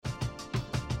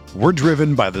We're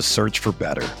driven by the search for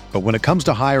better. But when it comes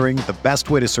to hiring, the best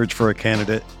way to search for a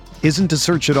candidate isn't to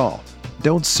search at all.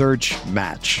 Don't search,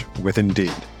 match with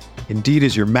Indeed. Indeed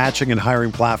is your matching and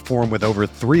hiring platform with over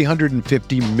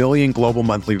 350 million global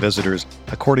monthly visitors,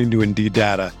 according to Indeed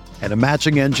data, and a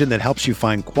matching engine that helps you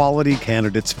find quality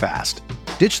candidates fast.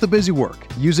 Ditch the busy work.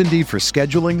 Use Indeed for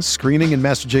scheduling, screening, and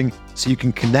messaging so you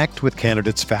can connect with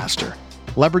candidates faster.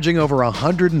 Leveraging over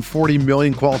 140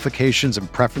 million qualifications and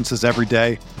preferences every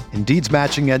day, Indeed's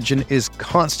matching engine is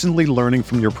constantly learning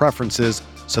from your preferences,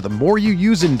 so the more you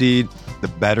use Indeed, the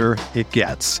better it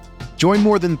gets. Join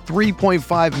more than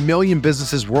 3.5 million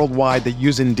businesses worldwide that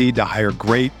use Indeed to hire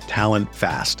great talent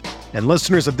fast. And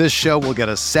listeners of this show will get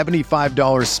a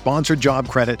 $75 sponsored job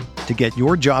credit to get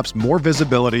your jobs more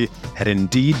visibility at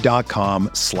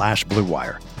Indeed.com/Blue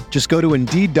Wire. Just go to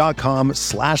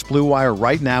Indeed.com/Blue Wire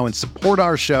right now and support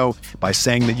our show by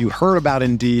saying that you heard about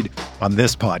Indeed on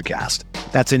this podcast.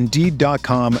 That's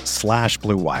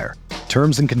Indeed.com/Blue Wire.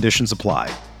 Terms and conditions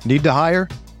apply. Need to hire?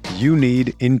 You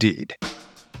need Indeed.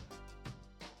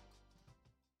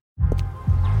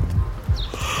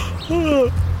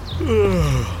 The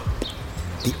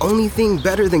only thing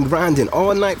better than grinding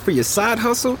all night for your side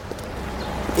hustle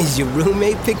is your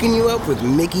roommate picking you up with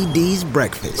Mickey D's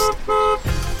breakfast.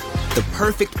 The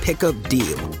perfect pickup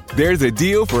deal. There's a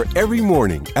deal for every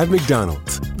morning at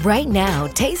McDonald's. Right now,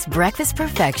 taste breakfast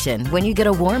perfection when you get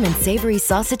a warm and savory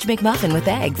sausage McMuffin with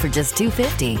egg for just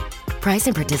 $2.50. Price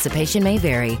and participation may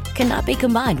vary. Cannot be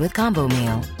combined with combo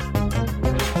meal.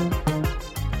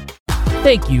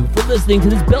 Thank you for listening to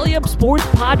this Belly Up Sports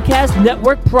Podcast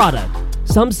Network product.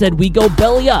 Some said we go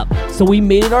belly up, so we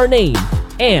made it our name,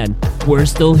 and we're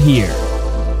still here.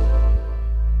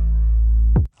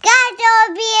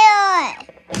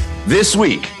 This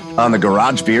week on the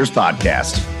Garage Beers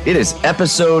Podcast, it is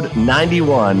episode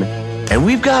 91, and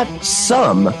we've got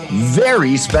some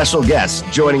very special guests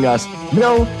joining us.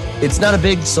 No, it's not a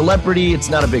big celebrity, it's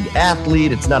not a big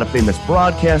athlete, it's not a famous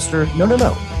broadcaster.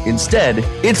 No. Instead,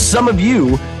 it's some of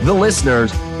you, the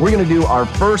listeners. We're going to do our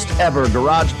first ever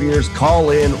Garage Beers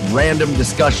call-in random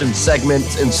discussion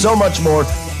segments and so much more.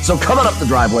 So come on up the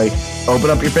driveway, open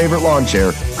up your favorite lawn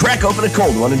chair, crack open a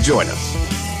cold one, and join us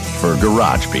for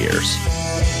Garage Beers.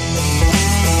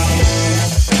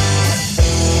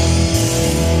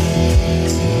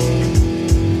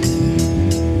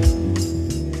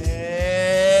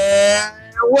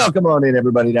 Welcome on in,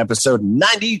 everybody, to episode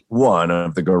 91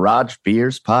 of the Garage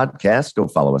Beers Podcast. Go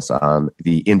follow us on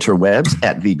the interwebs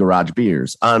at The Garage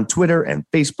Beers on Twitter and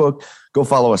Facebook. Go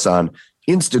follow us on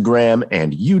Instagram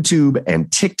and YouTube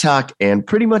and TikTok and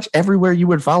pretty much everywhere you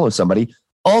would follow somebody.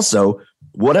 Also,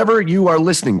 whatever you are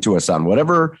listening to us on,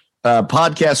 whatever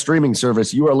podcast streaming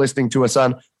service you are listening to us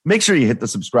on, make sure you hit the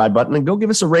subscribe button and go give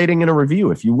us a rating and a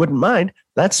review if you wouldn't mind.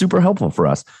 That's super helpful for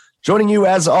us. Joining you,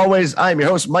 as always, I'm your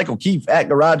host, Michael Keefe at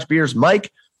Garage Beers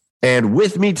Mike. And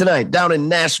with me tonight down in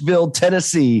Nashville,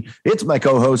 Tennessee, it's my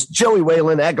co-host, Joey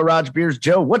Whalen at Garage Beers.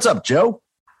 Joe, what's up, Joe?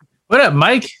 What up,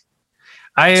 Mike?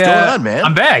 What's going on, man?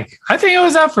 I'm back. I think I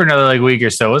was out for another week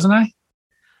or so, wasn't I?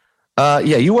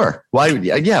 Yeah, you were. Why?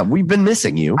 Yeah, we've been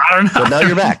missing you. I don't know. But now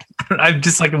you're back. I'm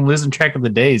losing track of the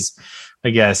days,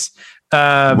 I guess.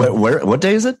 What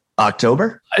day is it?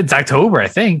 October? It's October, I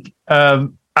think.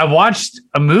 I watched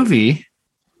a movie.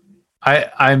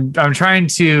 I'm trying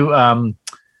to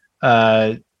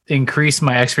increase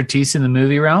my expertise in the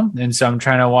movie realm, and so I'm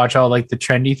trying to watch all like the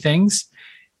trendy things.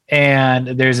 And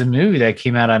there's a movie that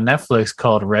came out on Netflix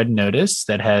called Red Notice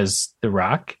that has The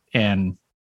Rock and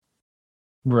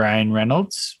Ryan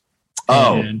Reynolds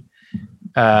and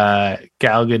Gal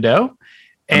Gadot.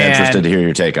 I'm interested to hear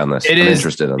your take on this. It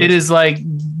is like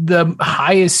the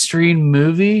highest streamed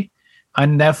movie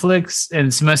on Netflix, and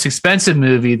it's the most expensive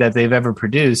movie that they've ever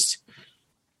produced.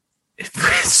 It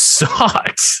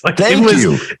sucked.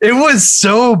 It was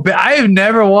so bad. I have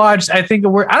never watched. I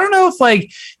don't know if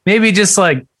like maybe just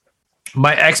like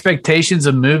my expectations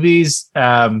of movies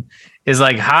is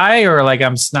like high or like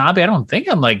I'm snobby. I don't think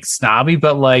I'm like snobby,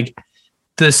 but like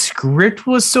the script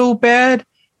was so bad.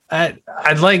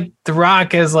 I'd like The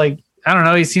Rock as like, I don't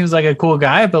know. He seems like a cool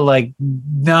guy, but like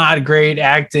not great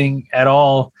acting at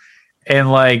all.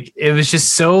 And like, it was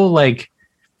just so like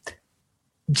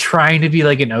trying to be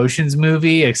like an Ocean's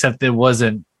movie, except it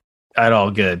wasn't at all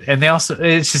good. And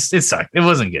it sucked. It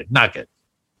wasn't good. Not good.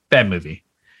 Bad movie.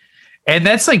 And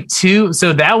that's like two.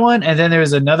 So that one, and then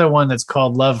there's another one that's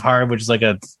called Love Hard, which is like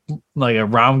a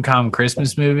rom-com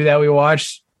Christmas movie that we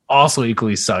watched. Also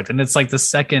equally sucked. And it's like the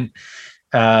second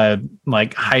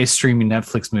like highest streaming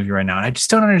Netflix movie right now. And I just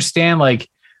don't understand, like,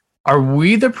 are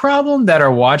we the problem that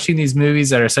are watching these movies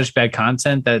that are such bad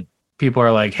content that people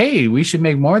are like, hey, we should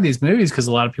make more of these movies because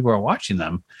a lot of people are watching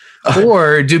them?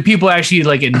 Or do people actually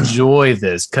like enjoy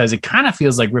this? Because it kind of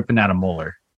feels like ripping out a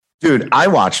molar. Dude, I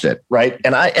watched it, right?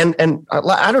 And I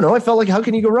don't know. I felt like, how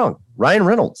can you go wrong? Ryan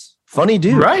Reynolds, funny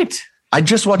dude. Right. I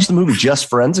just watched the movie Just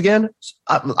Friends again.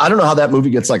 I don't know how that movie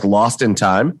gets like lost in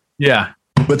time. Yeah.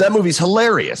 But that movie's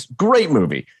hilarious. Great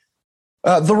movie.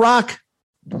 The Rock,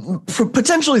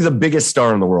 potentially the biggest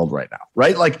star in the world right now,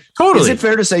 right? Like, totally. Is it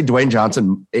fair to say Dwayne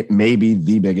Johnson, it may be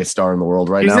the biggest star in the world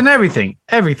right now? He's in everything.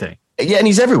 Yeah, and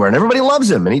he's everywhere, and everybody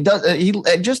loves him, and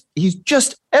he's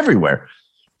just everywhere.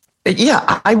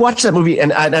 Yeah, I watched that movie,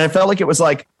 and I felt like it was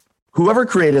like whoever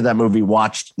created that movie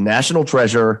watched National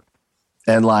Treasure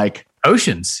and like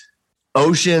Oceans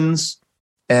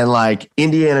and like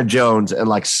Indiana Jones and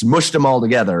like smushed them all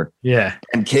together. Yeah.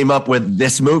 And came up with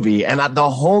this movie. And the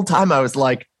whole time I was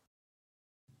like,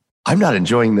 I'm not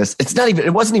enjoying this.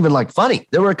 It wasn't even like funny.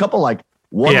 There were a couple like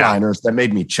one-liners that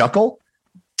made me chuckle.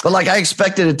 But like I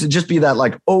expected it to just be that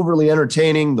like overly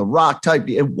entertaining, The Rock type.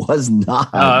 It was not.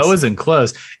 It wasn't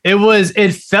close.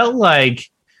 It felt like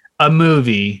a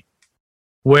movie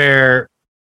where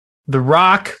The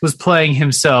Rock was playing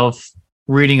himself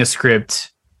reading a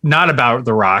script, not about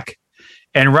The Rock.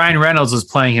 And Ryan Reynolds was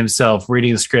playing himself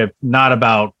reading a script, not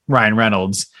about Ryan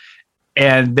Reynolds.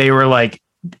 And they were like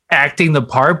acting the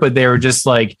part, but they were just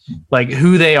like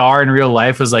who they are in real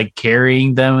life was like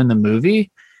carrying them in the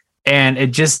movie. And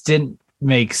it just didn't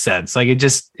make sense. Like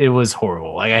it was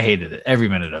horrible. Like I hated it, every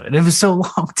minute of it. It was so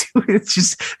long too. It's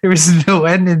just, there was no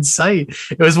end in sight.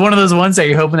 It was one of those ones that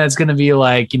you're hoping that's going to be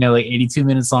like, like 82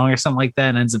 minutes long or something like that.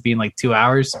 And ends up being like 2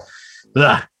 hours.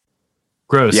 Ugh.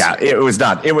 Gross. Yeah, it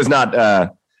wasn't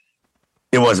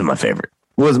my favorite.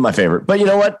 It wasn't my favorite. But you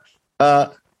know what?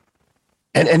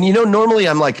 And normally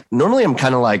I'm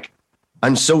kind of like,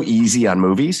 I'm so easy on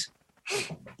movies,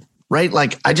 right?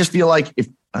 Like, I just feel like if,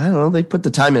 I don't know, they put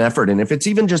the time and effort in. If it's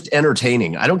even just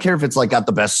entertaining, I don't care if it's like got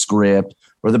the best script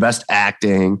or the best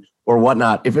acting or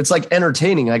whatnot. If it's like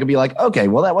entertaining, I could be like, okay,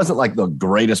 well, that wasn't like the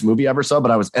greatest movie I ever saw,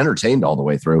 but I was entertained all the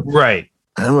way through. Right.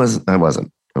 I wasn't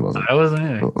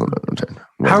either.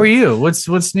 How are you?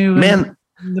 What's new, man?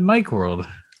 In the Mike world.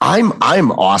 I'm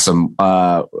awesome.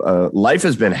 Life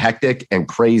has been hectic and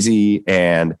crazy,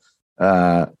 and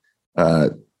I'm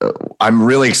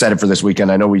really excited for this weekend.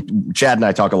 I know Chad and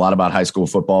I talk a lot about high school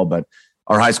football, but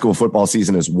our high school football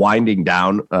season is winding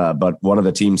down. But one of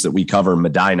the teams that we cover,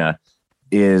 Medina,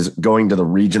 is going to the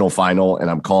regional final, and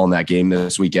I'm calling that game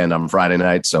this weekend on Friday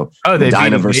night. So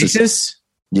Medina versus Macy's?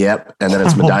 Yep, and then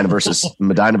it's Medina versus wow.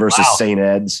 St.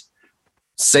 Ed's.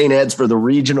 St. Ed's for the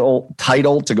regional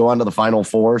title to go on to the Final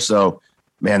Four. So,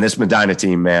 man, this Medina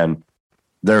team, man,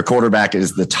 their quarterback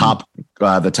is the top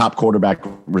quarterback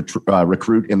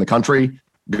recruit in the country,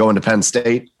 going to Penn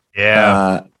State.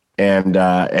 Yeah,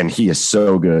 and he is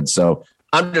so good. So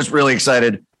I'm just really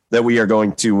excited that we are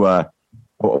going to. I'm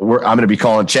going to be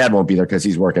calling. Chad won't be there because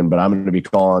he's working, but I'm going to be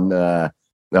calling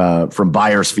from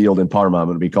Byers Field in Parma. I'm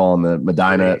going to be calling the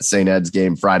Medina St. Ed's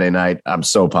game Friday night. I'm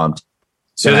so pumped.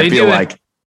 So I feel like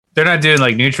they're not doing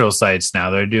like neutral sites now.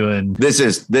 They're doing this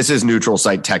is neutral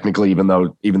site technically, even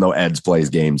though Ed's plays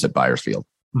games at Byers Field.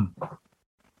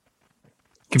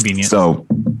 Convenient. So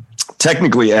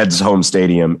technically, Ed's home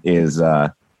stadium is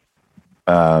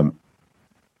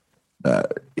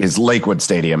Lakewood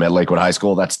Stadium at Lakewood High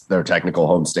School. That's their technical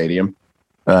home stadium.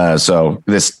 So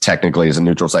this technically is a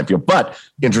neutral site field. But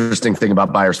interesting thing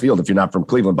about Byers Field, if you're not from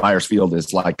Cleveland, Byers Field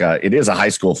is like it is a high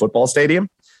school football stadium,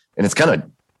 and it's kind of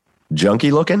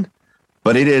junky looking,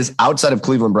 but it is outside of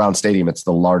Cleveland Brown Stadium. It's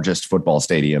the largest football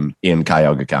stadium in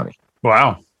Cuyahoga County.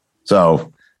 Wow.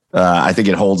 So I think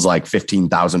it holds like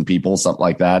 15,000 people, something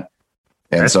like that.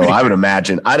 And that's so I'd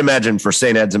imagine for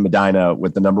St. Ed's and Medina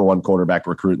with the number one quarterback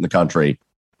recruit in the country,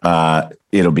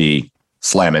 it'll be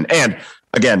slamming. And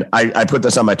again, I put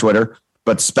this on my Twitter,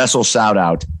 but special shout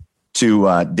out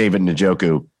to David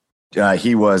Njoku.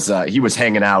 He was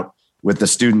hanging out with the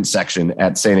student section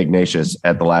at St. Ignatius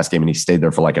at the last game, and he stayed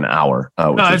there for like an hour.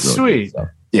 That's really sweet. So,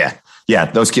 yeah.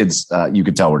 Those kids, you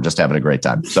could tell, were just having a great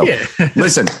time. So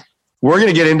listen, we're going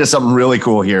to get into something really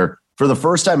cool here. For the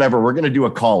first time ever, we're going to do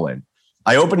a call-in.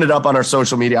 I opened it up on our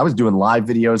social media. I was doing live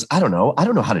videos. I don't know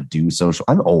how to do social.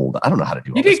 I'm old. I don't know how to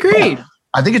do it. You did great.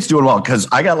 I think it's doing well because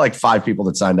I got like 5 people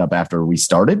that signed up after we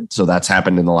started. So that's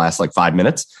happened in the last like 5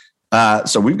 minutes.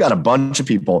 So we've got a bunch of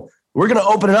people. We're going to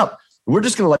open it up. We're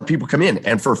just going to let people come in.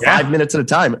 And for 5 minutes at a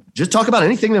time, just talk about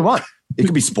anything they want. It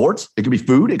could be sports. It could be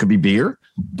food. It could be beer,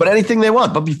 but anything they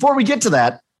want. But before we get to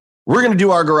that, we're going to do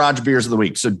our garage beers of the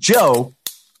week. So Joe,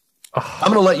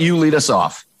 I'm going to let you lead us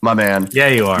off, my man. Yeah,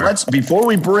 you are. Before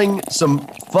we bring some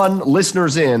fun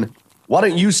listeners in, Why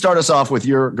don't you start us off with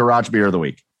your garage beer of the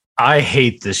week? I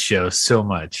hate this show so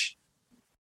much.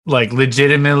 Like,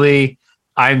 legitimately,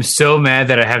 I'm so mad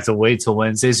that I have to wait till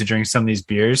Wednesdays to drink some of these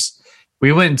beers.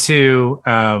 We went to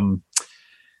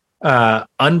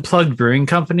Unplugged Brewing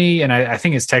Company, and I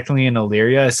think it's technically in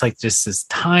Elyria. It's like just this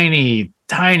tiny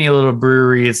little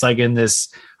brewery. It's like in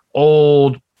this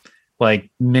old,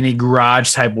 like, mini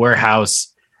garage type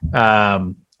warehouse. I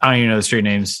don't even know the street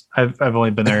names. I've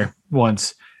only been there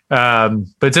once, but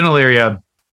it's in Elyria,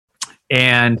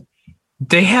 and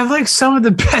they have like some of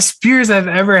the best beers I've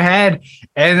ever had.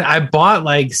 And I bought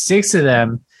like 6 of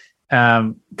them.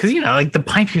 Cause like the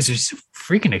pint beers are so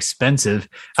freaking expensive.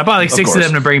 I bought like 6 of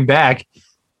them to bring back,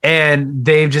 and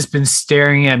they've just been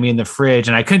staring at me in the fridge.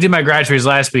 And I couldn't do my garage beers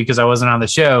last week because I wasn't on the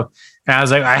show. And I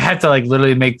was like, I have to like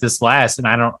literally make this last. And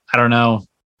I don't know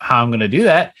how I'm going to do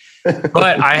that,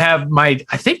 but I have I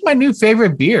think my new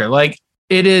favorite beer. Like,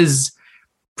 it is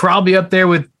probably up there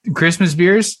with Christmas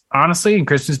beers, honestly. And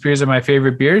Christmas beers are my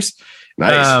favorite beers.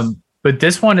 Nice. But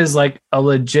this one is like a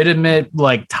legitimate,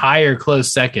 like, tie or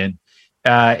close second.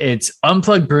 It's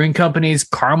Unplugged Brewing Company's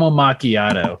Caramel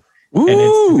Macchiato. Ooh. And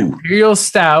it's an Imperial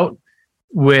Stout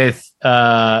with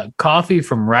coffee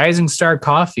from Rising Star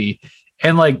Coffee.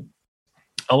 And like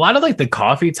a lot of like the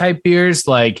coffee type beers,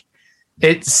 like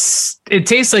it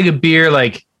tastes like a beer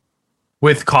like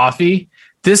with coffee.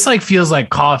 This like feels like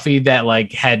coffee that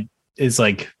like is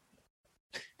like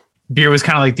beer was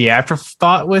kind of like the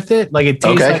afterthought with it. Like, it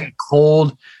tastes like a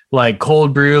cold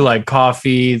brew, like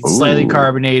coffee, slightly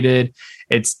carbonated.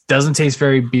 It doesn't taste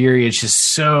very beery. It's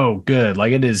just so good.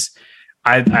 Like, it is.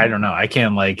 I don't know. I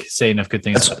can't like say enough good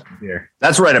things about beer.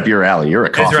 That's right up your alley. You're a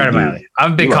coffee. It's right up my alley.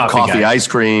 I'm a big coffee guy. Ice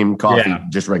cream, coffee,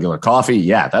 just regular coffee.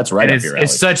 Yeah, that's right up your alley.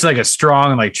 It's such like a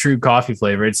strong, like, true coffee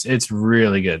flavor. It's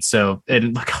really good. So,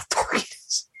 and look how dark it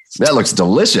is. That looks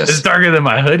delicious. It's darker than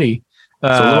my hoodie. So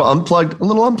a little unplugged. A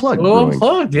little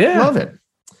unplugged. Yeah, love it.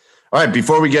 All right,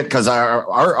 before we get, because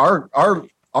our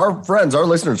friends, our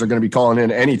listeners are going to be calling in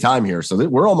any time here, so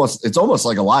it's almost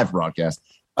like a live broadcast.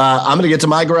 I'm going to get to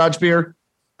my garage beer.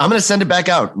 I'm going to send it back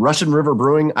out. Russian River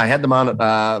Brewing. I had them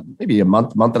on maybe a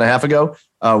month and a half ago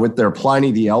with their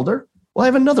Pliny the Elder. Well, I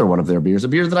have another one of their beers, a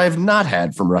beer that I have not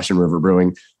had from Russian River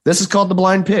Brewing. This is called the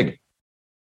Blind Pig,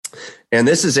 and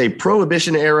this is a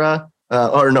Prohibition era.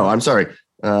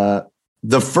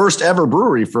 The first ever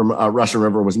brewery from Russian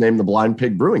River was named the Blind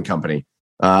Pig Brewing Company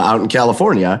out in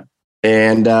California.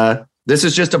 And this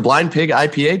is just a Blind Pig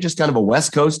IPA, just kind of a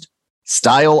West Coast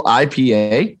style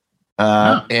IPA.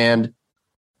 And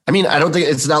I mean, I don't think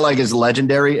it's not like as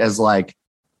legendary as like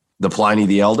the Pliny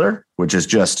the Elder, which is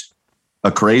just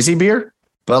a crazy beer.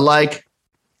 But like,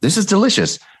 this is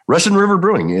delicious. Russian River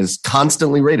Brewing is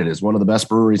constantly rated as one of the best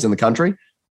breweries in the country.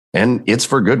 And it's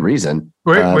for good reason.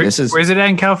 Where's it at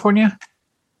in California?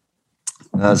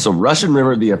 So Russian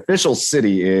River, the official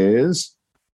city is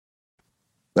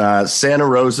Santa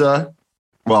Rosa.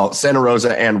 Well, Santa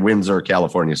Rosa and Windsor,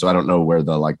 California. So I don't know where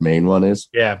the like main one is.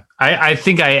 Yeah, I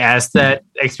think I asked that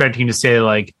expecting to say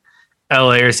like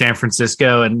LA or San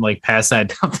Francisco, and like past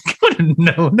that, I don't think I would have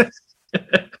known.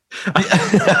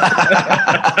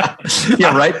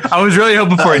 Yeah, right. I was really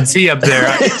hoping for a T up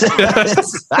there.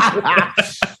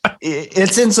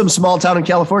 It's in some small town in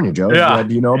California, Joe. Yeah.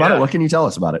 Do you know about it? What can you tell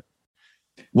us about it?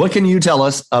 What can you tell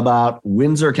us about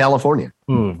Windsor, California?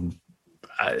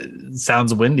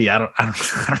 Sounds windy. I don't know.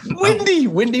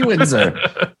 Windy Windsor.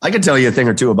 I can tell you a thing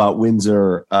or two about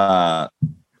Windsor,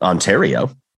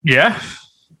 Ontario. Yeah.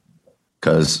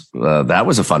 Because that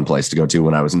was a fun place to go to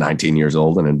when I was 19 years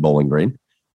old and in Bowling Green.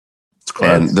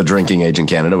 And the drinking age in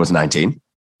Canada was 19.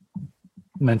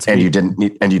 And you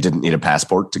didn't need a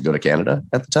passport to go to Canada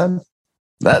at the time.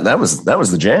 That was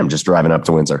the jam, just driving up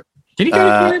to Windsor. Can you go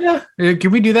to Canada?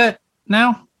 Can we do that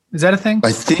now? Is that a thing?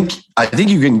 I think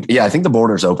you can. Yeah, I think the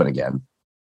border's open again.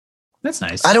 That's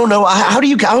nice. I don't know. How are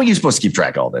you supposed to keep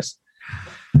track of all this?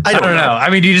 I don't know. I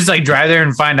mean, do you just like drive there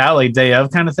and find out like day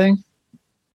of kind of thing?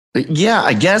 Yeah,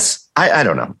 I guess. I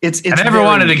don't know. It's I never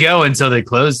wanted to go until they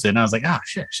closed it. And I was like, oh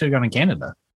shit, I should have gone to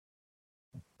Canada.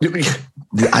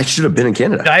 I should have been in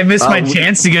Canada. Did I miss my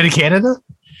chance to go to Canada?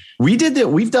 We did that.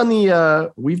 We've done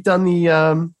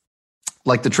the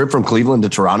like the trip from Cleveland to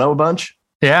Toronto a bunch.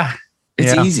 Yeah.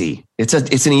 It's easy. It's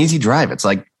an easy drive. It's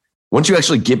like once you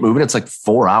actually get moving, it's like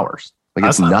 4 hours. Like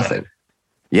it's nothing.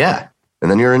 Yeah. And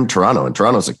then you're in Toronto, and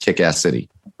Toronto's a kick-ass city.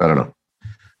 I don't know.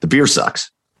 The beer sucks,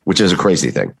 which is a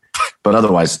crazy thing. But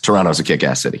otherwise, Toronto's a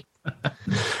kick-ass city. All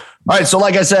right. So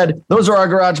like I said, those are our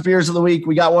garage beers of the week.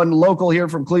 We got one local here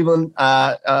from Cleveland,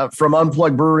 from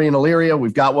Unplugged Brewery in Elyria.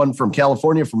 We've got one from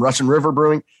California, from Russian River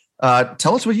Brewing.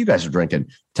 Tell us what you guys are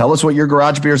drinking. Tell us what your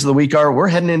garage beers of the week are. We're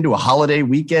heading into a holiday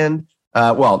weekend.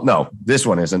 Well, no, this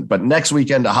one isn't, but next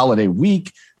weekend, a holiday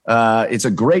week. It's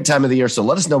a great time of the year. So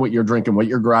let us know what you're drinking, what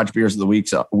your garage beers of the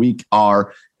week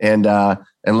are. And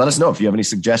let us know if you have any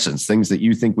suggestions, things that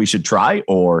you think we should try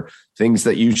or things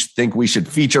that you think we should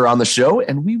feature on the show.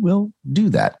 And we will do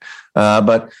that.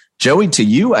 But Joey, to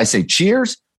you, I say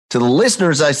cheers. To the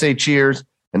listeners, I say cheers.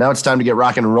 And now it's time to get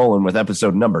rocking and rolling with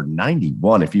episode number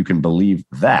 91, if you can believe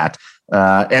that.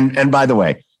 And by the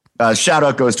way, shout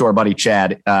out goes to our buddy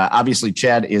Chad. Obviously,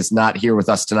 Chad is not here with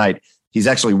us tonight. He's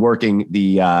actually working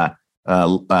the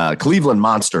Cleveland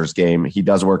Monsters game. He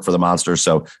does work for the Monsters.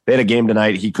 So they had a game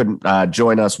tonight. He couldn't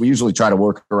join us. We usually try to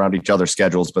work around each other's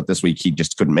schedules, but this week he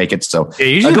just couldn't make it. So yeah,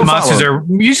 usually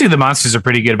the Monsters are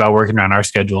pretty good about working around our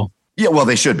schedule. Yeah, well,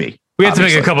 they should be. We have to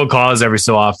make a couple calls every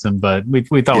so often, but we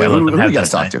thought we got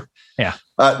to talk to. Yeah.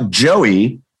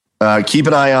 Joey, keep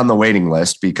an eye on the waiting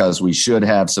list because we should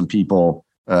have some people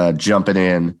jumping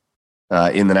in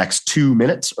the next 2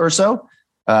 minutes or so.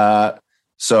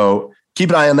 So keep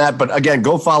an eye on that. But again,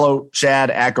 go follow Chad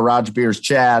at Garage Beers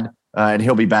Chad, and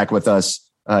he'll be back with us.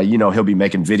 He'll be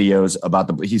making videos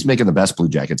about he's making the best Blue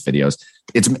Jackets videos.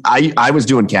 I was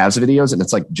doing Cavs videos, and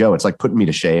it's like, Joe, it's like putting me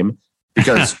to shame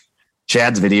because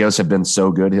Chad's videos have been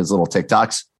so good, his little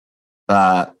TikToks,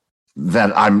 that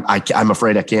I'm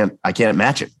afraid I can't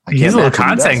match it. He's a little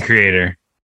content creator.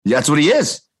 Yeah, that's what he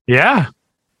is. Yeah,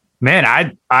 man,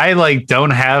 I like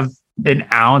don't have an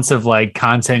ounce of like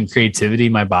content creativity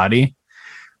in my body.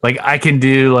 Like I can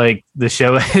do like the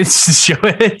show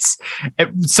edits.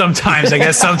 Sometimes, I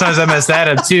guess sometimes I mess that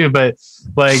up too, but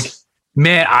like,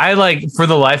 man, I like for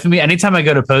the life of me, anytime I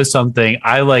go to post something,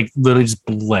 I like literally just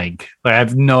blank. Like I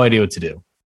have no idea what to do.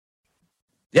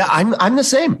 Yeah, I'm the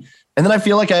same. And then I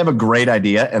feel like I have a great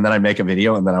idea and then I make a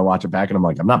video and then I watch it back and I'm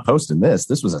like, I'm not posting this.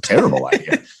 This was a terrible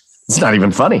idea. It's not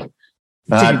even funny.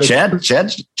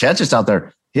 Chad's just out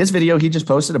there. His video he just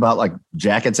posted about like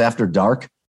jackets after dark.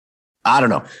 I don't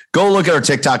know. Go look at our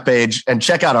TikTok page and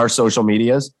check out our social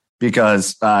medias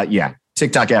because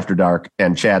TikTok After Dark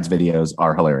and Chad's videos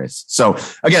are hilarious. So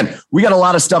again, we got a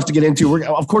lot of stuff to get into.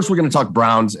 Of course, we're going to talk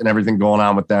Browns and everything going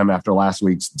on with them after last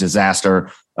week's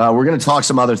disaster. We're going to talk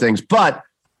some other things, but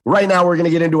right now we're going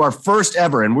to get into our first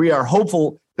ever, and we are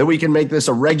hopeful that we can make this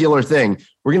a regular thing.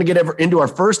 We're going to get into our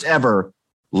first ever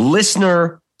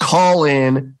listener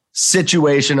call-in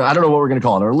situation. I don't know what we're going to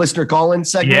call it. Our listener call-in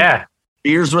segment. Yeah.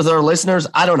 Beers with our listeners.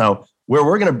 I don't know, where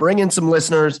we're going to bring in some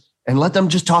listeners and let them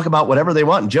just talk about whatever they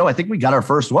want. And Joe, I think we got our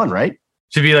first one, right?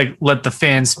 Should be like, let the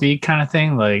fans speak kind of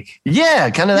thing. Like, yeah,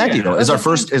 kind of that deal. Is our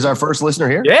first listener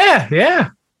here? Yeah.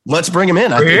 Let's bring him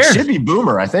in. It should be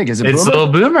Boomer, I think. Is it Boomer? It's little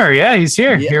Boomer. Yeah, he's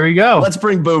here. Yeah. Here we go. Let's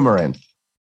bring Boomer in.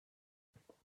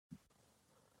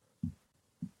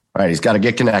 All right, he's got to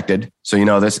get connected.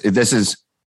 So, this is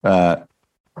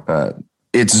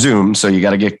it's Zoom, so you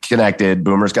got to get connected.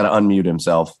 Boomer's got to unmute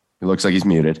himself. He looks like he's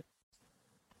muted.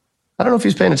 I don't know if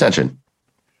he's paying attention.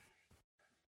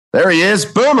 There he is.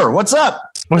 Boomer, what's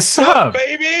up? What's up,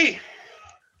 baby?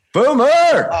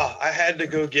 Boomer! Oh, I had to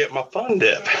go get my fun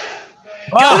dip.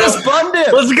 Oh, this fun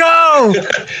dip. Let's go.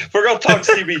 If we're going to talk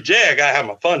CBJ, I got to have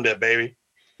my fun dip, baby.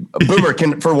 Boomer,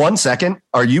 for 1 second,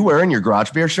 are you wearing your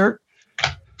Garage Beer shirt?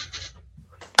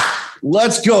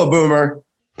 Let's go, Boomer.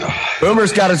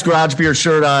 Boomer's got his Garage Beer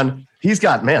shirt on. He's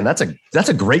got, man, that's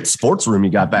a great sports room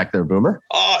you got back there, Boomer.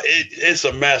 Oh, it's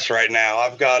a mess right now.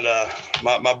 I've got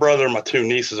my brother and my two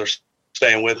nieces are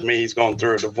staying with me. He's going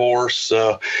through a divorce.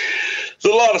 There's a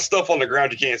lot of stuff on the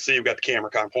ground you can't see. We've got the camera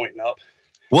kind of pointing up.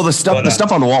 Well, the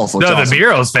stuff on the walls looks awesome. The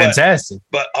bureau's fantastic.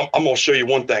 But I'm going to show you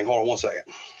one thing. Hold on 1 second.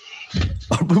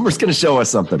 Boomer's going to show us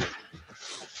something.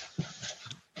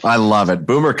 I love it.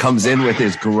 Boomer comes in with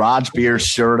his Garage Beer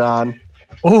shirt on.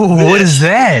 Oh, what is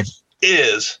that?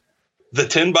 Is the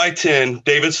 10x10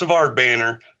 David Savard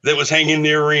banner that was hanging in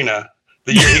the arena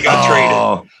the year he got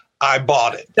traded. I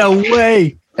bought it. No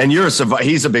way. And you're a Savard.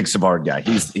 He's a big Savard guy.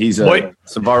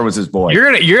 Savard was his boy.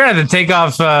 You're gonna have to take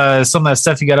off some of that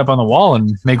stuff you got up on the wall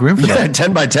and make room for that.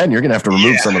 10x10. You're gonna have to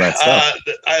remove some of that stuff.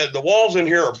 The walls in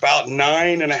here are about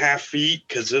 9.5 feet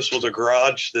because this was a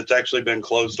garage that's actually been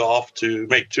closed off to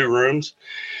make 2 rooms.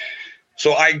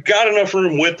 So I got enough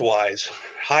room width-wise.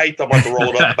 Height, I'm about to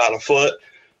roll it up about a foot.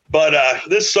 But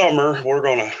this summer, we're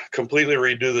going to completely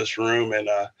redo this room. And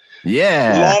a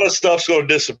lot of stuff's going to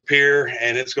disappear,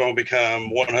 and it's going to become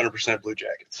 100% Blue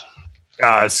Jackets.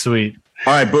 Ah, sweet.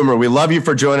 All right, Boomer, we love you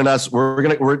for joining us.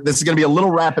 This is going to be a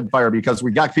little rapid fire because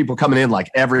we got people coming in like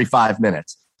every 5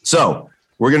 minutes. So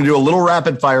we're going to do a little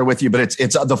rapid fire with you, but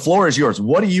it's the floor is yours.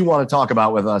 What do you want to talk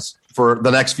about with us for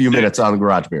the next few minutes on the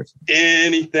Garage Beers.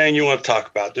 Anything you want to talk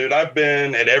about, dude. I've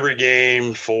been at every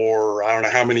game for I don't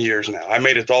know how many years now. I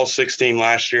made it to all 16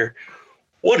 last year.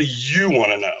 What do you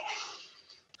want to know?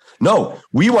 No,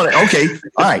 we want to. Okay.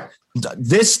 All right.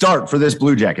 This start for this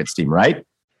Blue Jackets team, right?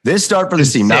 This start for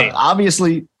this team. Now,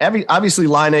 obviously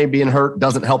Laine being hurt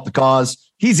doesn't help the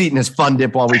cause. He's eating his fun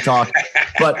dip while we talk.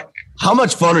 But how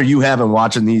much fun are you having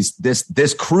watching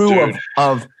this crew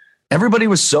of everybody it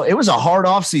was a hard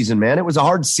off season, man. It was a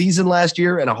hard season last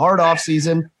year and a hard off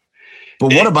season.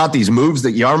 But what about these moves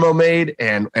that Jarmo made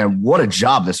and what a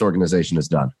job this organization has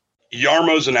done?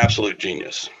 Jarmo's an absolute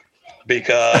genius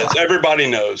because everybody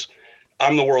knows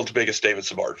I'm the world's biggest David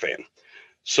Savard fan.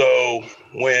 So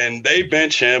when they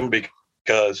bench him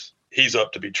because he's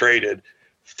up to be traded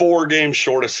 4 games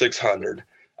short of 600,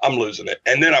 I'm losing it.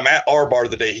 And then I'm at our bar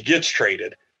the day he gets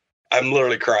traded. I'm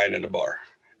literally crying in the bar.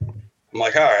 I'm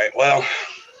like, all right, well,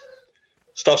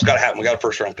 stuff's got to happen. We got a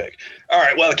first-round pick. All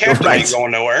right, well, the captain ain't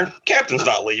going nowhere. Captain's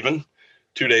not leaving.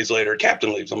 2 days later,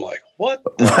 captain leaves. I'm like, what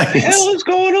the hell is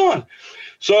going on?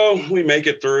 So we make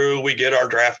it through. We get our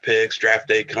draft picks. Draft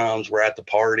day comes. We're at the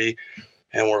party.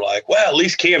 And we're like, well, at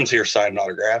least Cam's here signing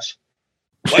autographs.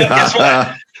 Well, guess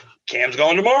what? Cam's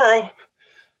going tomorrow.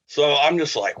 So I'm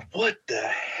just like, what the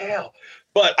hell?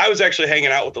 But I was actually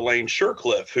hanging out with Elaine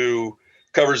Shercliffe, who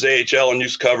covers AHL and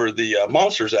used to cover the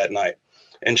Monsters that night.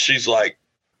 And she's like,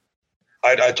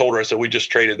 I told her, I said, we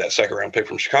just traded that second-round pick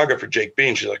from Chicago for Jake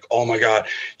Bean. She's like, oh, my God,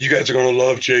 you guys are going to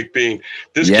love Jake Bean.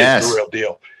 This kid's the real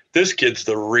deal. This kid's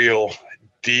the real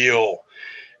deal.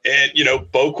 And,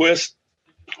 Boquist,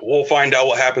 we'll find out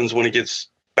what happens when he gets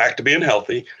back to being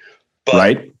healthy.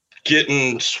 But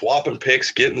swapping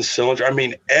picks, getting Cylinder. I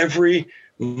mean, every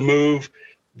move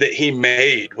that he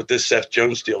made with this Seth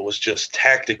Jones deal was just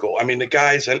tactical. I mean, the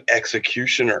guy's an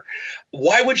executioner.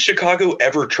 Why would Chicago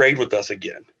ever trade with us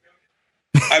again?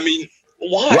 I mean,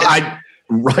 why?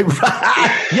 Right.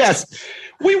 Yes.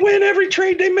 We win every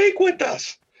trade they make with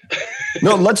us.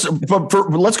 No, let's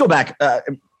go back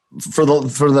for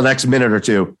the next minute or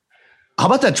two. How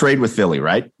about that trade with Philly,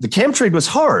 right? The Cam trade was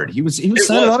hard. He was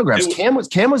signing autographs. Cam was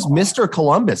Mr.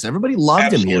 Columbus. Everybody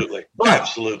loved him here.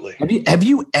 Absolutely. Have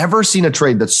you ever seen a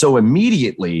trade that so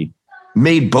immediately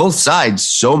made both sides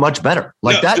so much better?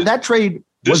 That trade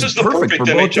This is the perfect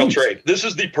NHL trade. This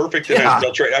is the perfect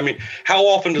NHL trade. I mean, how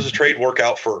often does a trade work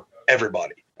out for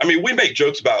everybody? I mean, we make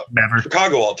jokes about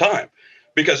Chicago all the time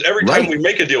because every time we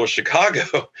make a deal with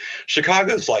Chicago,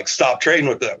 Chicago's like, stop trading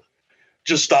with them.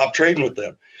 Just stop trading with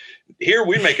them. Here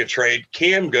we make a trade.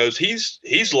 Cam goes, he's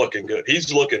looking good.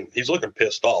 He's looking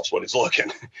pissed off is what he's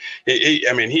looking.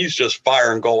 He's just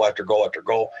firing goal after goal after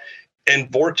goal. And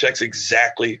Voracek's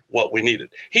exactly what we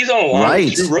needed. He's on a line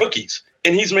with 2 rookies.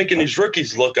 And he's making these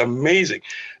rookies look amazing.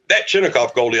 That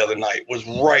Chinnikov goal the other night was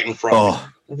right in front of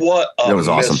me. What a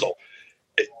missile. Awesome.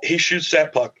 He shoots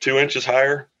that puck 2 inches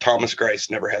higher. Thomas Greiss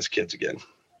never has kids again.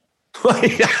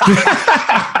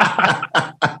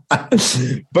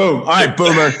 Boom. All right,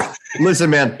 Boomer. Listen,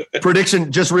 man,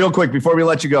 prediction just real quick before we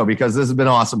let you go, because this has been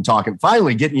awesome talking.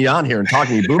 Finally getting you on here and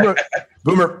talking to you.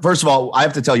 Boomer, first of all, I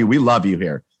have to tell you, we love you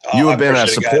here. You have been a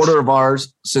supporter of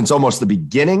ours since almost the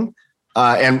beginning.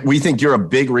 And we think you're a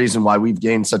big reason why we've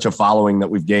gained such a following that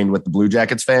we've gained with the Blue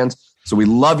Jackets fans. So we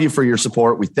love you for your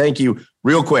support. We thank you.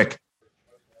 Real quick,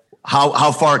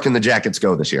 how far can the Jackets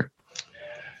go this year?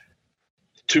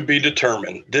 To be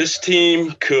determined. This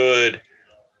team could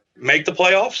make the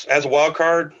playoffs as a wild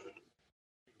card,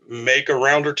 make a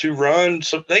round or 2 run,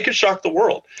 so they could shock the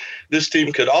world. This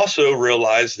team could also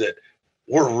realize that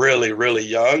we're really, really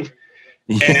young.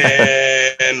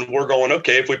 And we're going,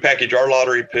 okay, if we package our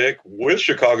lottery pick with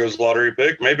Chicago's lottery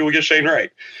pick, maybe we get Shane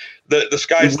Wright. The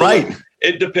sky's the limit.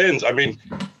 It depends. I mean,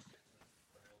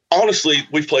 honestly,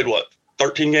 we've played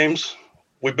 13 games?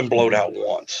 We've been blown out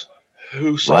once.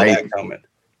 Who saw that coming?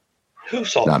 Who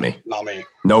saw that? Not me.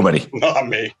 Nobody. Not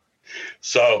me.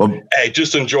 So, hey,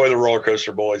 just enjoy the roller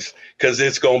coaster, boys, because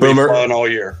it's going to be fun all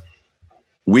year.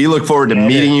 We look forward to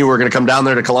meeting you. We're going to come down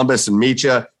there to Columbus and meet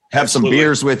you, have some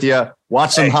beers with you,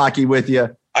 watch some hockey with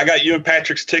you. I got you and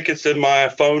Patrick's tickets in my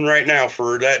phone right now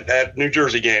for that New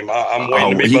Jersey game. I'm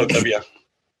waiting to meet both of you.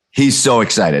 He's so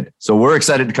excited. So we're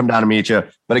excited to come down and meet you.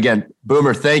 But again,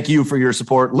 Boomer, thank you for your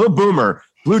support. Lil Boomer,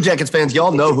 Blue Jackets fans,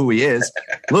 y'all know who he is.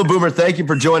 Lil Boomer, thank you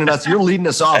for joining us. You're leading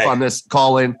us off on this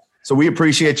call-in. So we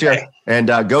appreciate you. And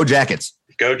go Jackets.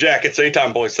 Go Jackets.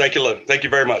 Anytime, boys. Thank you, Lou. Thank you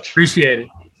very much. Appreciate it.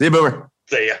 See you, Boomer.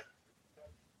 See ya.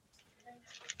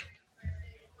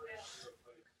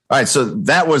 All right, so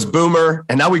that was Boomer.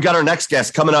 And now we've got our next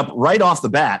guest coming up right off the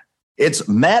bat. It's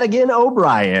Madigan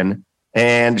O'Brien,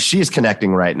 and she's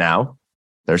connecting right now.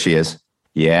 There she is.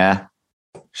 Yeah.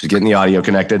 She's getting the audio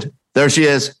connected. There she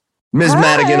is. Ms.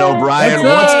 Madigan O'Brien.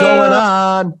 What's going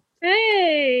on?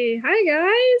 Hey. Hi,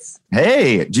 guys.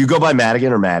 Hey. Do you go by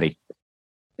Madigan or Maddie?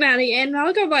 Madigan.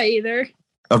 I'll go by either.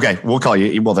 Okay. We'll call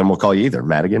you. Well, then we'll call you either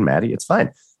Madigan, Maddie. It's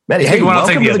fine. Maddie, hey,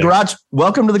 welcome to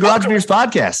the Garage Beers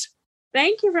podcast.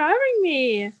 Thank you for having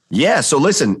me. Yeah. So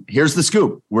listen, here's the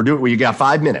scoop. You got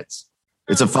 5 minutes.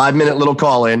 It's a 5-minute little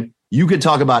call in. You could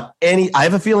talk about I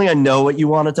have a feeling I know what you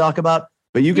want to talk about,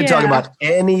 but you can talk about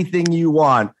anything you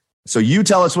want. So you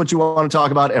tell us what you want to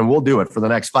talk about and we'll do it for the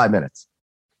next 5 minutes.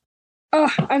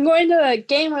 Oh, I'm going to the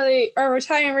game where they are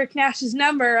retiring Rick Nash's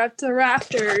number up to the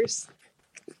Raptors.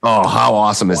 Oh, how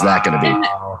awesome is that going to be? And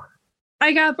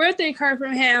I got a birthday card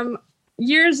from him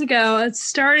years ago. It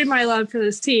started my love for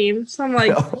this team. So I'm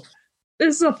like,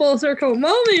 this is a full circle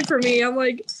moment for me. I'm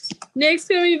like, Nick's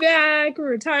going to be back. We're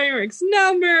retiring Rick's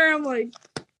number. I'm like,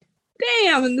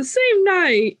 damn, in the same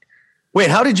night.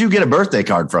 Wait, how did you get a birthday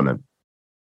card from him?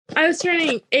 I was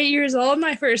turning 8 years old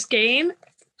my first game,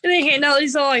 and they handed out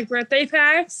these little like birthday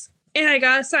packs, and I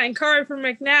got a signed card from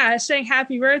Rick Nash saying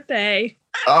happy birthday.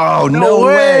 Oh, no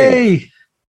way.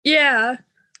 Yeah.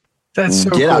 That's so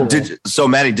cool. So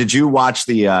Maddie, did you watch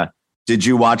the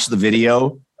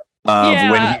video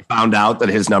of when he found out that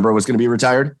his number was going to be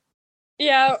retired?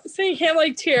 Yeah, seeing him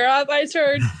like tear up, I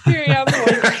started tearing up.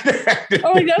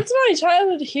 I'm like, that's my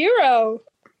childhood hero.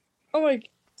 I'm like,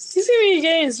 he's going to be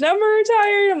getting his number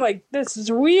retired. I'm like, this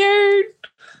is weird.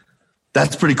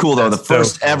 That's pretty cool, though. The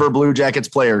first ever Blue Jackets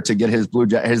player to get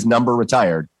his number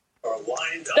retired.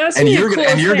 That's you're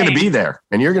going to be there.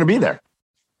 And you're going to be there.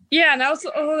 Yeah, and I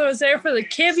was there for the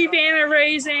Kiffy banner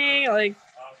raising. Like,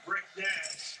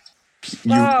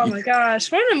 oh my gosh,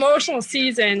 what an emotional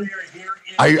season!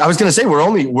 I was going to say we're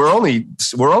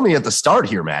only at the start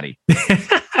here, Maddie.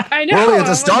 I know. We're only at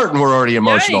the start, and we're already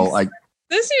emotional. Yikes. Like,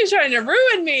 this is trying to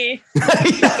ruin me.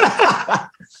 I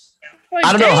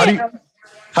don't know.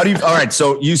 How do you? All right.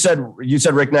 So you said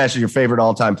Rick Nash is your favorite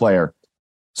all-time player.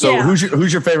 So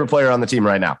who's your favorite player on the team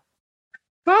right now?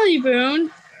 Probably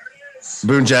Boone.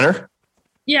 Boone Jenner?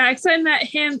 Yeah, because I met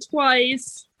him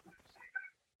twice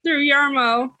through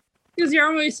Yarmo. Because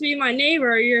Yarmo used to be my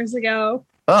neighbor years ago.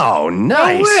 Oh,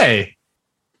 nice. No way.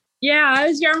 Yeah, I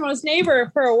was Yarmo's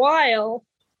neighbor for a while.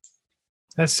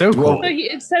 That's so cool. So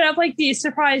he set up like these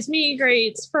surprise meet and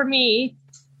greets for me.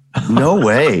 No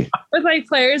way. With like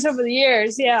players over the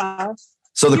years, yeah.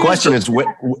 So the question is,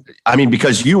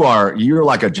 because you're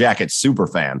like a Jackets super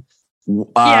fan. Yeah,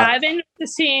 I've been with the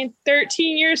team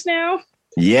 13 years now.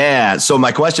 Yeah. So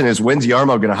my question is, when's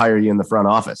Yarmo going to hire you in the front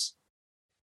office?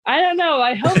 I don't know.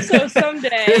 I hope so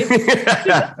someday.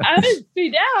 I would be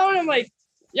down. I'm like,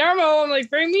 Yarmo,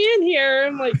 bring me in here.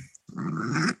 I'm like,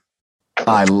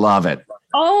 I love it.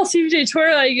 All CJ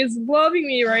Twirling is loving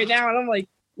me right now. And I'm like,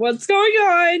 what's going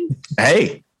on?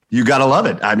 Hey, you got to love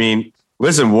it. I mean,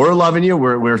 listen, we're loving you.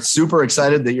 We're super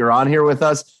excited that you're on here with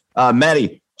us.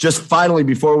 Maddie, just finally,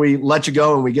 before we let you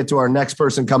go and we get to our next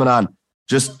person coming on,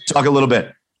 just talk a little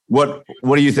bit. What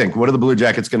do you think? What are the Blue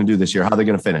Jackets going to do this year? How are they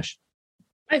going to finish?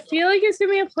 I feel like it's going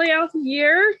to be a playoff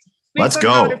year. Let's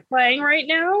go. How they're playing right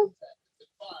now.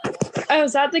 I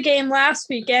was at the game last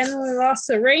weekend when we lost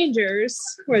to Rangers,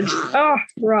 which, rough.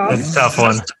 That's a tough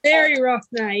one. Very rough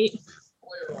night.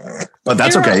 But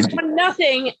that's okay.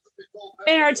 Nothing.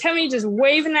 And Artemi just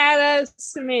waving at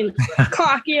us. I mean,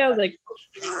 cocky. I was like,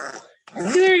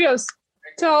 there he goes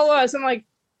to all of us. I'm like,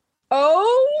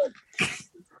 oh.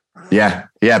 Yeah.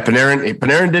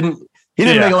 Panarin didn't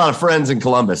make a lot of friends in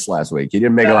Columbus last week. He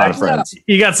didn't make a lot of friends.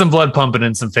 You got some blood pumping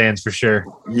in some fans for sure.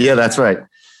 Yeah, that's right.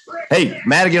 Hey,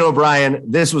 Madigan O'Brien,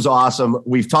 this was awesome.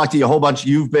 We've talked to you a whole bunch.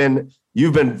 You've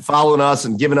been following us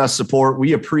and giving us support.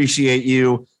 We appreciate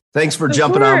you. Thanks for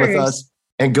jumping on with us.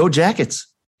 And go Jackets.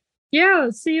 Yeah,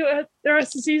 let's see what the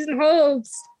rest of the season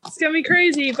holds. It's going to be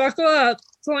crazy. Buckle up.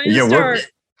 It's only the start.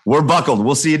 We're buckled.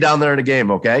 We'll see you down there in a game,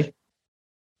 okay?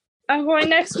 I'm going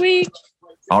next week.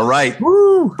 All right.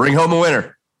 Woo. Bring home a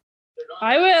winner.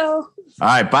 I will. All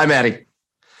right. Bye, Maddie.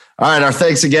 All right. Our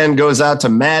thanks again goes out to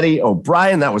Maddie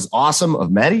O'Brien. That was awesome of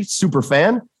Maddie. Super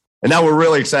fan. And now we're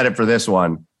really excited for this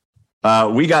one.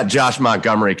 We got Josh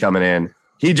Montgomery coming in.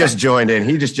 He just joined in.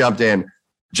 He just jumped in.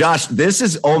 Josh, this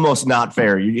is almost not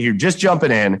fair. You're just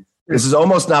jumping in. This is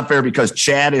almost not fair because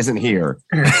Chad isn't here.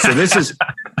 So this is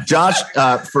Josh.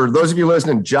 For those of you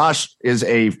listening, Josh is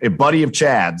a buddy of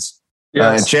Chad's.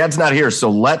 Yes. And Chad's not here. So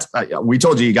we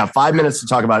told you got 5 minutes to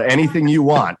talk about anything you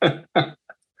want.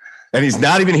 And he's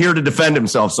not even here to defend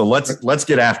himself. So let's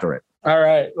get after it. All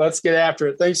right, let's get after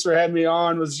it. Thanks for having me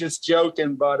on. Was just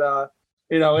joking, but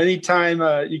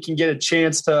anytime you can get a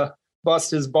chance to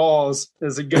bust his balls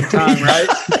is a good time, right?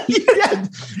 Yeah,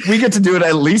 we get to do it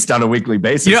at least on a weekly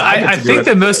basis. You know, I think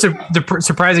the most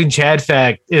surprising Chad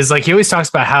fact is like he always talks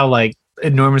about how like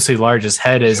enormously large his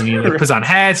head is, and he like, puts on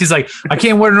hats. He's like, I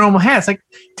can't wear normal hats. Like,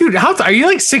 dude, are you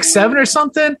like 6'7" or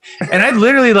something? And I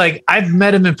literally like I've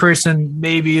met him in person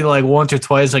maybe like once or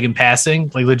twice, like in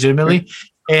passing, like legitimately.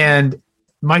 And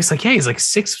Mike's like, yeah, he's like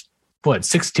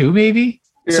 6'2" maybe.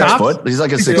 Yeah. 6 foot. He's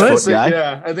like a 6 foot guy.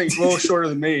 Yeah, I think a little shorter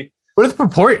than me. What are the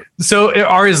purport? So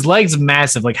are his legs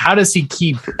massive? Like, how does he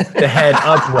keep the head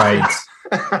upright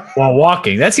while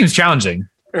walking? That seems challenging.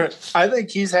 I think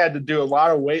he's had to do a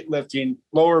lot of weightlifting,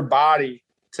 lower body,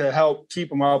 to help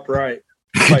keep him upright.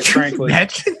 Quite frankly,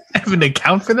 imagine having to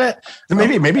account for that.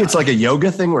 Maybe it's like a yoga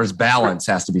thing where his balance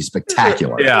has to be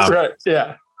spectacular. Yeah, right.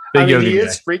 Yeah, Big he guy.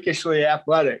 is freakishly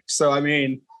athletic, so I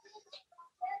mean,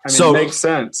 it makes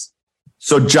sense.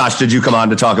 So, Josh, did you come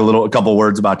on to talk a couple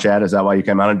words about Chad? Is that why you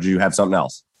came on, or did you have something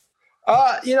else?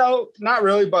 Not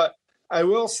really, but I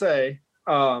will say,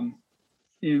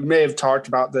 you may have talked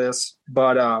about this,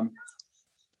 but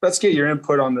let's get your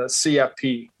input on the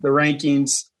CFP, the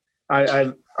rankings.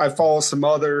 I follow some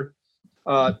other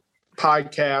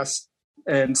podcasts,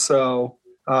 and so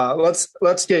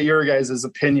let's get your guys'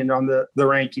 opinion on the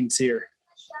rankings here.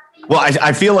 Well,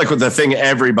 I feel like the thing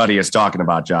everybody is talking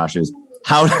about, Josh, is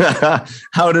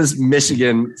how does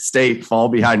Michigan State fall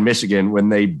behind Michigan when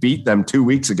they beat them 2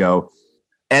 weeks ago?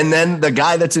 And then the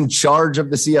guy that's in charge of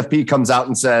the CFP comes out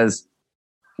and says,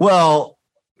 well,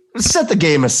 set the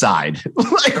game aside.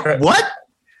 Like, what?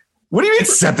 What do you mean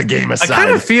set the game aside? I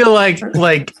kind of feel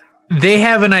like they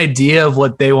have an idea of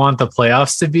what they want the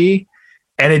playoffs to be.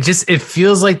 And it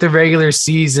feels like the regular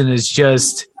season is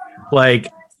just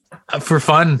like for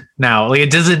fun now. Like,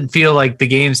 it doesn't feel like the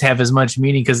games have as much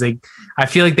meaning because I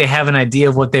feel like they have an idea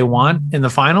of what they want in the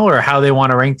final or how they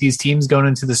want to rank these teams going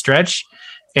into the stretch.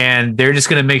 And they're just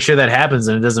going to make sure that happens.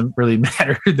 And it doesn't really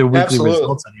matter the weekly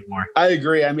results anymore. I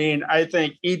agree. I mean, I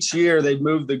think each year they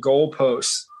move the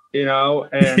goalposts,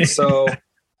 and so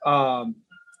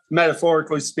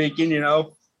metaphorically speaking,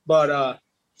 but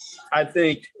I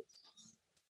think,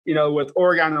 with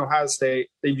Oregon and Ohio State,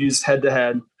 they've used head to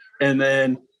head, and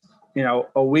then,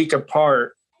 a week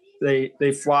apart,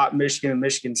 they flop Michigan and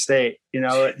Michigan State.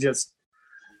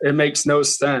 It makes no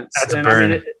sense. That's a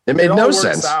burn. It made no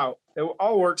sense. It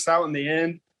all works out in the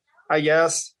end, I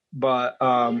guess. But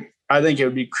I think it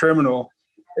would be criminal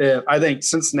if I think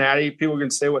Cincinnati, people can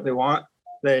say what they want.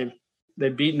 They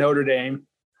beat Notre Dame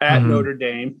at Notre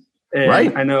Dame. And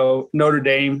right. I know Notre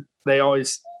Dame, they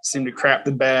always seem to crap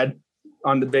the bed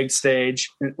on the big stage,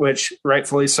 which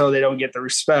rightfully so, they don't get the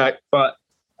respect. But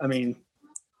I mean,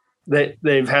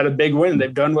 they've had a big win.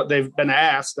 They've done what they've been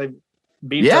asked. They've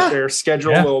beat up their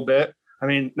schedule a little bit. I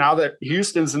mean, now that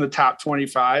Houston's in the top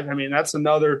 25, I mean, that's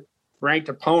another ranked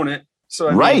opponent. So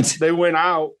I mean, they win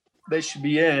out, they should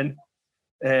be in.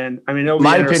 And I mean,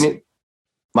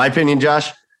 my opinion,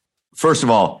 Josh, first of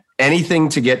all, anything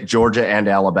to get Georgia and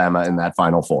Alabama in that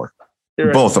Final Four,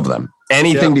 both of them,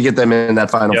 anything to get them in that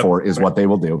Final Four is what they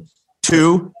will do.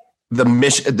 Two,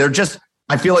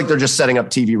 I feel like they're just setting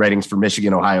up TV ratings for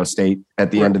Michigan, Ohio State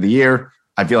at the end of the year.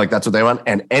 I feel like that's what they want,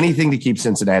 and anything to keep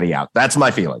Cincinnati out. That's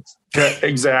my feelings.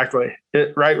 Exactly.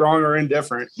 Right, wrong, or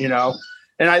indifferent,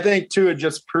 And I think, too, it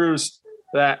just proves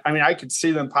that, I mean, I could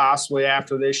see them possibly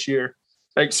after this year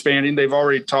expanding. They've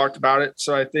already talked about it.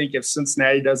 So I think if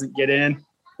Cincinnati doesn't get in,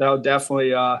 that'll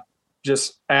definitely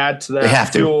just add to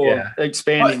that fuel of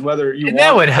expanding, whether you want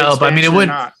that would help. I mean,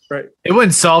 it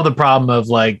wouldn't solve the problem of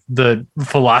like the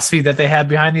philosophy that they have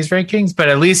behind these rankings, but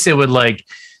at least it would like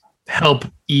help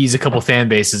ease a couple fan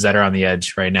bases that are on the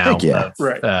edge right now. Being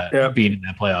in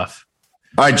that playoff.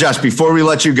 All right, Josh, before we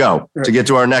let you go to get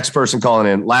to our next person calling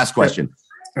in, last question.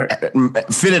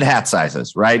 Fitted hat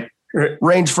sizes, right?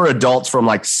 Range for adults from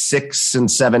like 6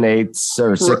 7/8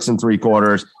 or 6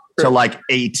 3/4 to like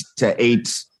 8 to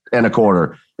 8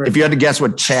 1/4. If you had to guess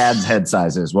what Chad's head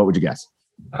size is, what would you guess?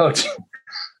 Oh,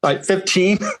 like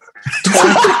 15, 20.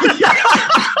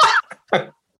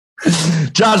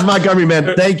 Josh Montgomery,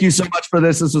 man, thank you so much for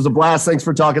this. This was a blast. Thanks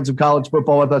for talking some college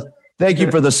football with us. Thank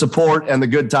you for the support and the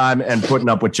good time and putting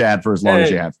up with Chad for as long as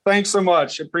you have. Thanks so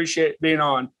much. Appreciate being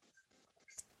on.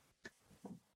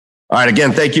 All right.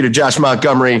 Again, thank you to Josh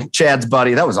Montgomery, Chad's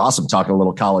buddy. That was awesome talking a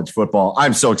little college football.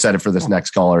 I'm so excited for this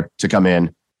next caller to come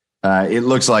in. It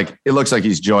looks like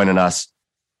he's joining us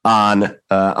on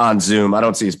Zoom. I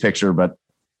don't see his picture, but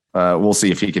we'll see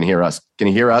if he can hear us. Can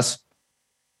he hear us?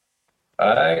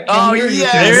 Yes.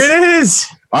 There it is.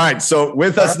 All right. So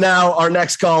with us now, our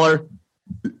next caller,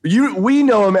 We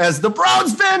know him as the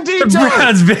Browns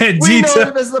Bandito. We know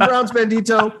him as the Browns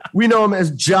Bandito. We know him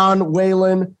as John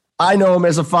Whalen. I know him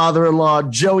as a father-in-law.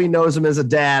 Joey knows him as a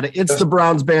dad. It's the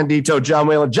Browns Bandito, John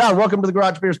Whalen. John, welcome to the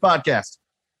Garage Beers podcast.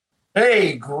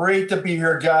 Hey, great to be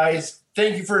here, guys.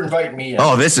 Thank you for inviting me in.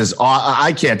 Oh, this is,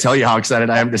 I can't tell you how excited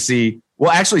I am to see,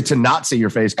 well, actually to not see your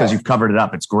face because you've covered it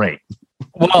up. It's great.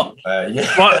 Well,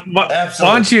 why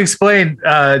don't you explain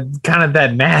kind of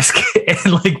that mask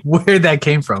and like where that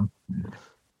came from?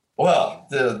 Well,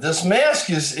 this mask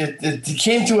it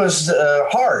came to us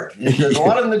hard. There's a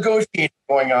lot of negotiating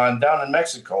going on down in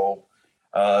Mexico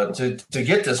to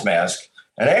get this mask.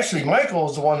 And actually, Michael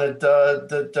is the one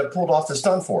that pulled off the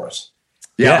stunt for us.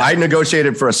 Yeah, I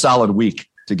negotiated for a solid week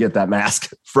to get that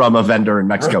mask from a vendor in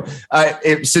Mexico.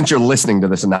 Since you're listening to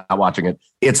this and not watching it,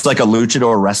 it's like a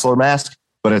luchador wrestler mask,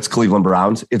 but it's Cleveland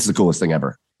Browns. It's the coolest thing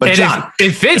ever. But and John,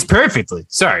 it fits perfectly.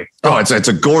 Sorry. Oh, it's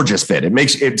a gorgeous fit. It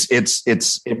makes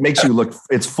you look.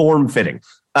 It's form fitting.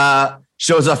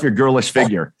 Shows off your girlish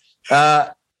figure.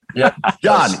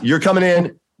 John, you're coming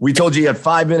in. We told you had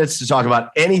 5 minutes to talk about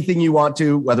anything you want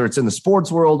to, whether it's in the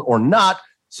sports world or not.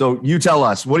 So you tell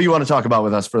us, what do you want to talk about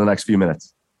with us for the next few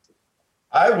minutes?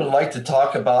 I would like to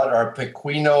talk about our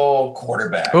Pequeno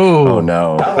quarterback. Oh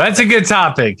no, that's a good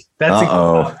topic.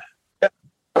 Well,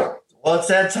 it's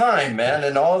that time, man,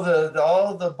 and all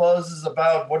the buzz is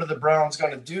about what are the Browns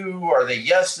going to do? Are they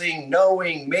yesing,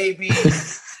 knowing, maybe?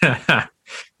 I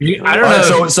don't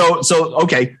know. So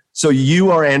okay. So you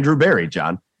are Andrew Berry,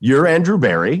 John. You're Andrew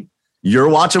Berry. You're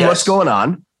watching what's going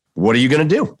on. What are you going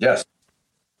to do? Yes.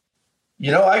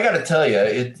 I got to tell you,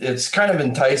 it's kind of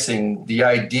enticing, the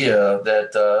idea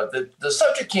that the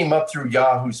subject came up through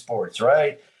Yahoo Sports,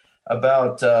 right?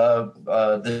 About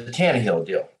the Tannehill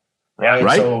deal, right?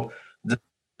 Right. So the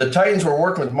Titans were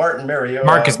working with Marcus Mariota.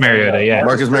 Marcus Mariota,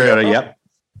 yep.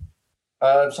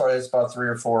 I'm sorry, it's about 3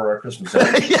 or 4 Christmas. So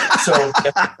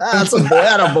that's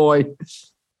a boy.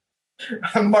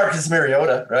 Marcus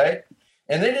Mariota, right?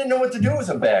 And they didn't know what to do with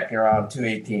him back around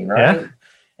 218, right?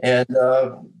 Yeah. And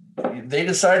they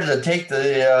decided to take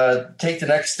the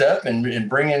next step and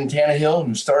bring in Tannehill,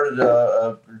 who started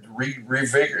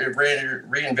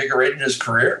reinvigorated his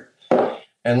career.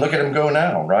 And look at him go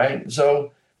now, right?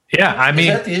 So yeah, I mean,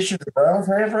 is that the issue the Browns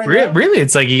have right now? Really,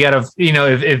 it's like you got to,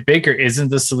 if Baker isn't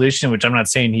the solution, which I'm not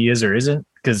saying he is or isn't,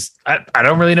 because I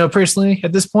don't really know personally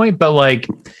at this point, but like.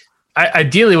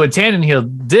 Ideally, what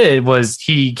Tannehill did was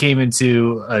he came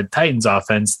into a Titans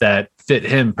offense that fit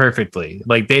him perfectly.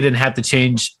 Like they didn't have to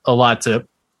change a lot to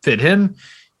fit him.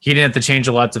 He didn't have to change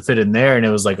a lot to fit in there, and it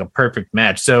was like a perfect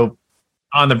match. So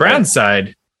on the Browns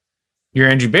side, you're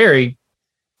Andrew Berry.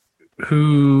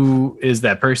 Who is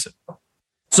that person?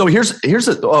 So here's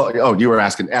you were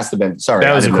asking. Ask the Ben. Sorry,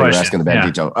 that was a question. You were asking the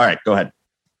Bandito. Yeah. All right, go ahead.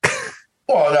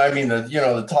 Well, I mean,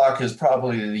 the talk is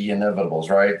probably the inevitables,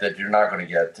 right? That you're not going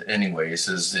to get anyways.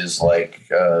 Is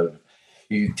like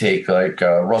you take like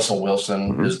Russell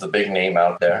Wilson is the big name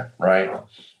out there, right?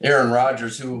 Aaron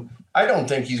Rodgers, who I don't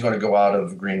think he's going to go out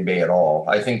of Green Bay at all.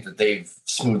 I think that they've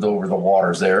smoothed over the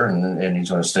waters there, and he's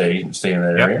going to stay in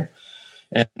that area.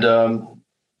 And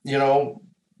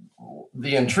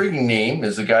the intriguing name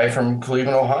is a guy from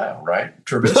Cleveland, Ohio, right?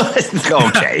 Trubisky.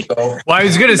 Okay. Well, I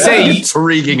was going to say,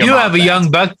 intriguing. You have a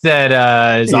young buck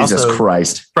that is also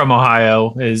Christ. From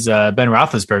Ohio, is Ben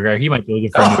Roethlisberger. He might be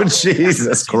looking for. Oh,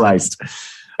 Jesus Christ!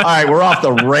 All right, we're off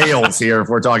the rails here. If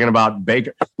we're talking about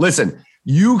Baker, listen,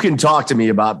 you can talk to me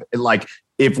about like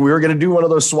if we were going to do one of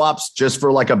those swaps just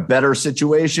for like a better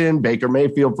situation, Baker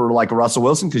Mayfield for like Russell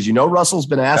Wilson, because Russell's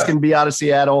been asking to be out of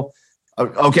Seattle.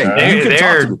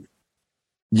 Okay,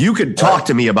 you could talk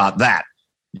to me about that.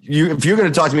 If you're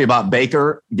going to talk to me about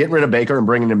Baker, getting rid of Baker and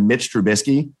bringing in Mitch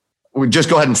Trubisky, we just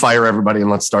go ahead and fire everybody and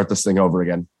let's start this thing over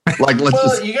again. Like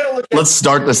let's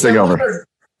start this thing over.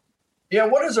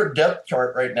 What is our depth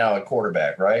chart right now at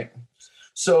quarterback, right?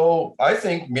 So I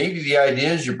think maybe the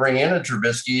idea is you bring in a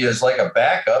Trubisky as like a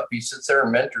backup. He sits there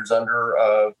and mentors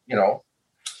under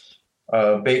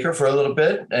Baker for a little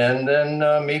bit, and then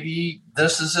maybe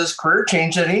this is his career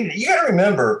change that he needed. You got to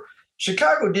remember,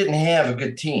 Chicago didn't have a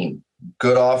good team,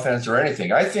 good offense or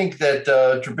anything. I think that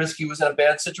Trubisky was in a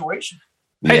bad situation.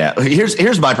 Yeah,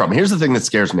 here's my problem. Here's the thing that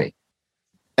scares me,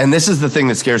 and this is the thing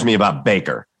that scares me about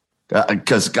Baker,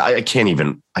 because I can't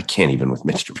even with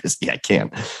Mitch Trubisky. I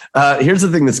can't. Here's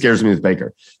the thing that scares me with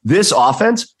Baker. This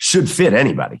offense should fit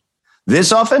anybody.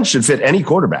 This offense should fit any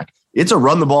quarterback. It's a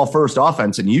run the ball first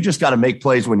offense, and you just got to make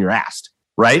plays when you're asked,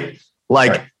 right?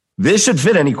 This should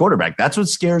fit any quarterback. That's what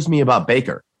scares me about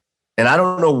Baker. And I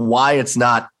don't know why it's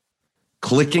not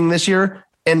clicking this year.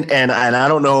 And I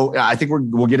don't know. I think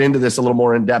we'll get into this a little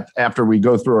more in depth after we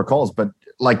go through our calls. But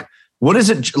like, what is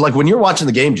it like when you're watching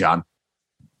the game, John?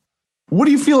 What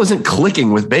do you feel isn't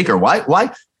clicking with Baker?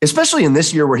 Why? Especially in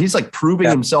this year where he's like proving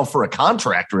himself for a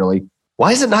contract. Really,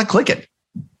 why is it not clicking?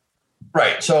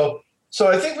 Right. So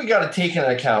I think we got to take into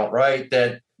account, right,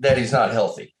 that he's not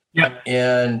healthy. Yeah.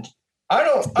 And I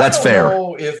don't fair.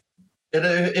 know if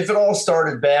it all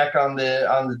started back on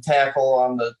the tackle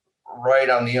on the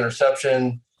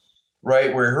interception,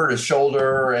 right, where he hurt his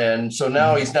shoulder. And so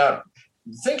now he's not.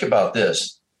 Think about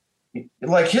this.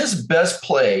 Like his best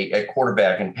play at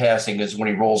quarterback and passing is when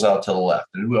he rolls out to the left.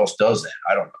 And who else does that?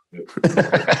 I don't know.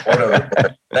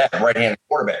 That right-handed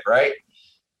quarterback, right?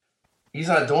 He's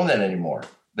not doing that anymore.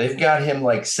 They've got him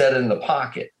like set in the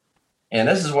pocket. And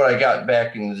this is what I got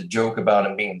back in the joke about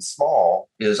him being small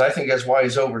is I think that's why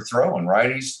he's overthrowing,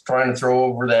 right? He's trying to throw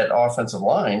over that offensive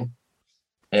line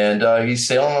and he's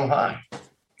sailing them high.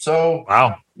 So,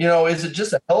 wow. Is it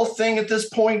just a health thing at this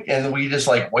point? And we just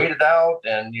like wait it out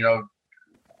and,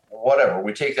 whatever.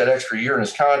 We take that extra year in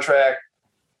his contract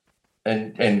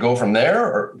and go from there,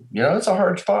 or, it's a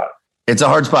hard spot. It's a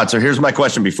hard spot. So here's my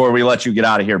question before we let you get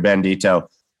out of here, Bandito.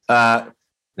 Browns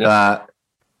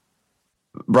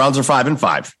are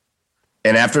 5-5.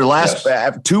 And after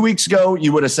 2 weeks ago,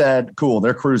 you would have said, cool,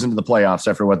 they're cruising to the playoffs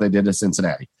after what they did to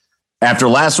Cincinnati. After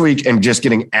last week and just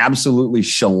getting absolutely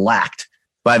shellacked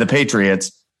by the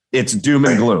Patriots, it's doom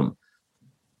and gloom.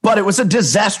 But it was a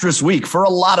disastrous week for a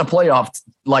lot of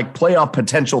playoff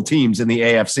potential teams in the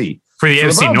AFC. For the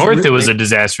AFC North, it was a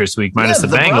disastrous week, minus the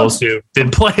Bengals, who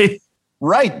didn't play.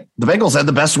 Right. The Bengals had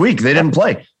the best week. They didn't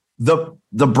play. The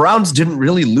Browns didn't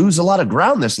really lose a lot of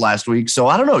ground this last week. So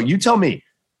I don't know. You tell me,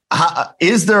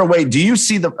 is there a way? Do you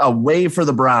see a way for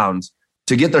the Browns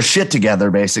to get their shit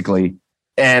together, basically,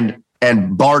 and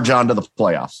barge onto the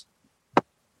playoffs?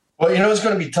 Well, it's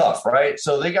going to be tough, right?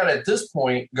 So they got to, at this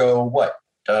point, go,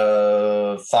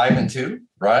 5-2,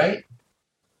 right?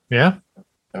 Yeah.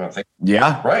 I don't think.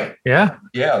 Yeah. Right. Yeah.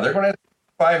 Yeah. They're going to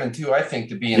 5-2, I think,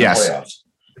 to be in the playoffs.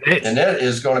 And that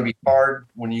is going to be hard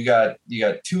when you got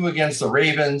 2 against the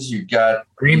Ravens. You got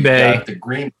Green Bay, got the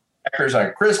Green Packers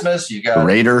on Christmas. You got the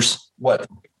Raiders. Man,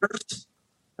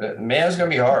 it's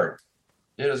going to be hard.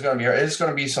 It is going to be hard. It's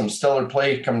going to be some stellar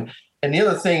play coming. And the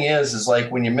other thing is like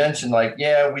when you mentioned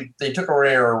they took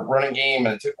away our running game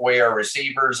and took away our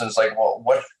receivers, and it's like, well,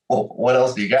 what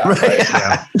else do you got? Right?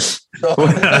 Yeah. So,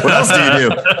 what else do you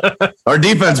do? Our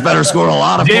defense better score a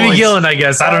lot of points. Davey Gillen, I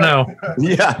guess. I don't know.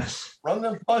 Yeah. Run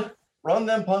them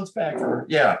punts back. All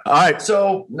right.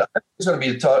 So it's going to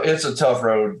be it's a tough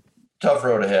road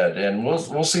ahead, and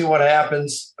we'll see what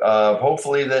happens.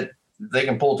 Hopefully that they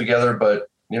can pull together, but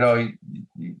it's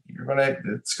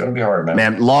going to be hard, man.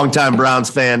 Man, longtime Browns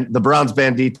fan, the Browns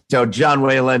Bandito, John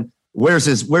Whalen. Where's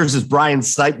his Brian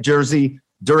Stipe jersey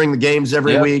during the games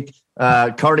every week?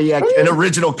 An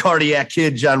original cardiac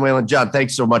kid, John Whalen. John,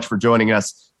 thanks so much for joining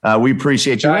us. We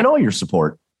appreciate you and all your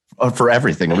support. For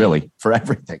everything, really. For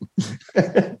everything.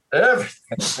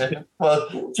 Everything.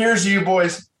 Well, cheers to you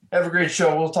boys. Have a great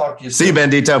show. We'll talk to you soon. See you,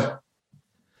 Bandito.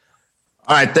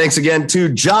 All right. Thanks again to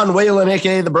John Whalen,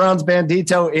 a.k.a. the Browns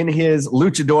Bandito, in his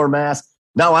luchador mask.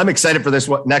 Now, I'm excited for this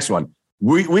next one.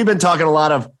 We've been talking to a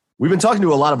lot of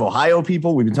Ohio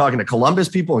people. We've been talking to Columbus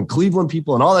people and Cleveland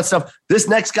people and all that stuff. This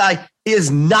next guy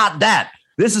is not that.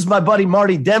 This is my buddy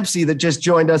Marty Dempsey that just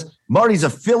joined us. Marty's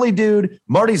a Philly dude.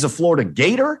 Marty's a Florida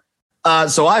Gator.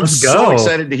 So I'm so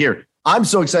excited to hear. I'm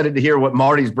so excited to hear what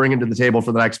Marty's bringing to the table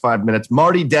for the next 5 minutes.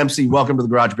 Marty Dempsey, welcome to the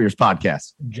Garage Beers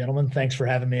podcast. Gentlemen, thanks for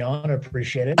having me on. I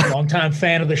appreciate it. Longtime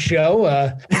fan of the show.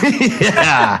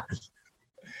 Yeah.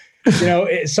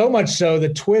 So much so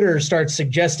that Twitter starts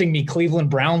suggesting me Cleveland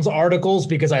Browns articles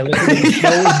because I listen to what the show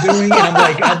is doing. And I'm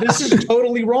like, this is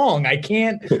totally wrong. I'm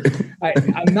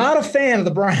not a fan of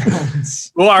the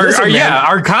Browns. Well,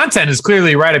 our content is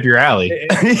clearly right up your alley.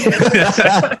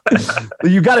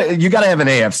 You gotta have an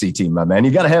AFC team, my man. You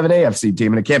gotta have an AFC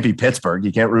team, and it can't be Pittsburgh.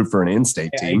 You can't root for an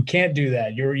in-state team. You can't do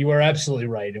that. You are absolutely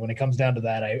right. And when it comes down to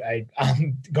that, I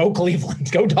go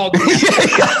Cleveland. Go Dogs.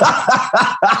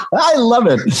 I love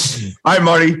it. All right,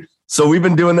 Marty. So we've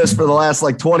been doing this for the last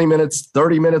 20 minutes,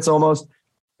 30 minutes almost.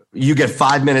 You get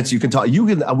 5 minutes. You can talk.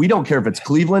 We don't care if it's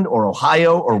Cleveland or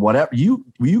Ohio or whatever. You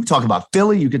talk about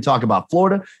Philly. You can talk about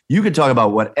Florida. You can talk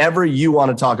about whatever you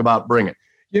want to talk about. Bring it.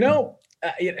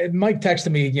 Mike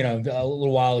texted me, a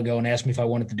little while ago and asked me if I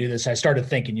wanted to do this. I started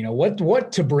thinking,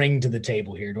 what to bring to the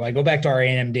table here. Do I go back to our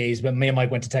A&M days? But me and Mike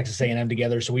went to Texas A&M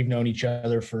together, so we've known each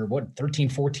other for 13,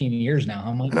 14 years now.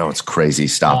 Huh, Mike? No, it's crazy.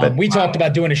 Stop it. We talked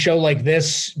about doing a show like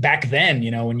this back then,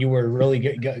 when you were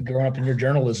really growing up in your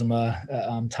journalism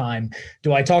time.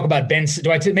 Do I talk about Ben?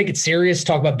 Do I make it serious?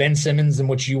 Talk about Ben Simmons and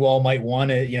what you all might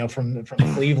want, from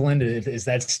Cleveland? Is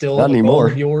that still not anymore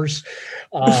of yours?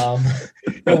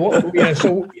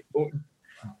 So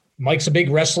Mike's a big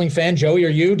wrestling fan. Joey, are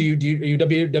you? Are you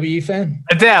WWE fan?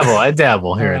 I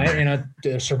dabble here. Right.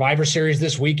 The Survivor Series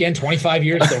this weekend, 25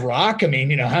 years of The Rock. I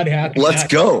mean, how let's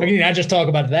go. I mean, not just talk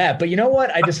about that, but you know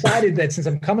what? I decided that since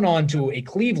I'm coming on to a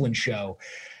Cleveland show,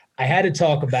 I had to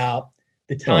talk about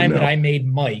the time that I made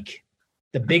Mike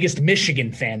the biggest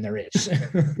Michigan fan there is.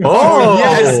 Oh,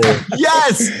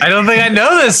 yes. I don't think I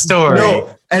know this story.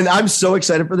 No, and I'm so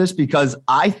excited for this because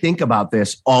I think about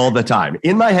this all the time.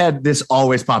 In my head, this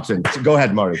always pops in. So go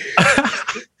ahead, Marty.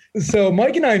 So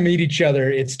Mike and I meet each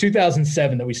other. It's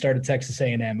 2007 that we started Texas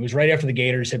A&M. It was right after the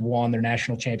Gators had won their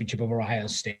national championship over Ohio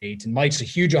State. And Mike's a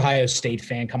huge Ohio State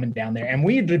fan coming down there. And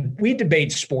we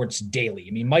debate sports daily.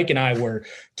 I mean, Mike and I were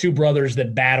two brothers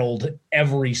that battled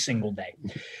every single day.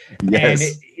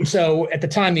 Yes. And so at the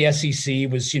time, the SEC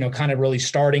was, kind of really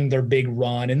starting their big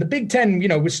run. And the Big Ten,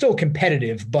 was still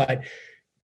competitive. But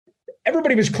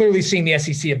everybody was clearly seeing the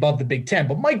SEC above the Big Ten.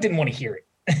 But Mike didn't want to hear it.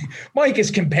 Mike is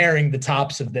comparing the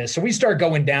tops of this. So we start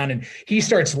going down and he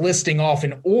starts listing off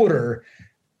in order,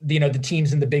 the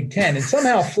teams in the Big Ten. And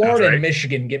somehow Florida and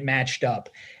Michigan get matched up.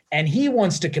 And he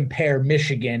wants to compare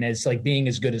Michigan as like being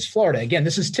as good as Florida. Again,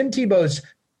 this is Tim Tebow's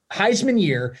Heisman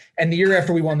year and the year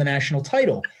after we won the national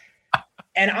title.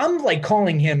 And I'm like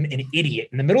calling him an idiot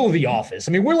in the middle of the office.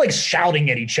 I mean, we're like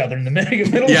shouting at each other in the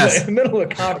middle of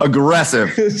the conference.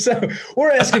 Aggressive. So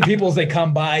we're asking people as they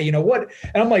come by, what?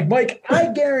 And I'm like, Mike,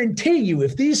 I guarantee you,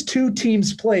 if these two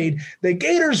teams played, the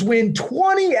Gators win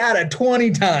 20 out of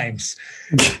 20 times.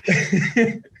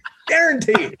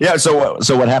 Guaranteed. Yeah. So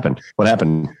what happened? What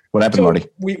happened, Marty?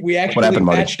 We actually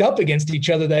matched up against each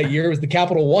other that year. It was the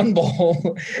Capital One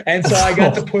Bowl. And so I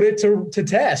got to put it to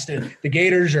test. And the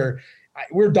Gators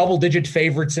we're double-digit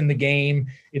favorites in the game.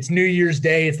 It's New Year's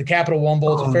Day. It's the Capital One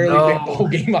Bowl. It's a fairly big bowl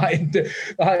game.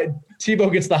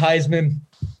 Tebow gets the Heisman.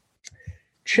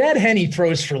 Chad Henne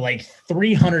throws for like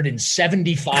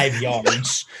 375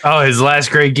 yards. Oh, his last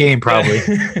great game, probably.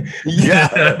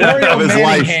 Yeah. Mario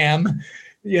Manningham,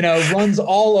 runs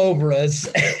all over us.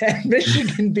 And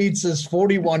Michigan beats us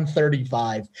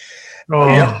 41-35. Oh.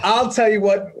 And I'll tell you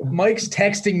what, Mike's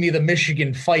texting me the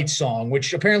Michigan fight song,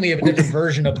 which apparently have a different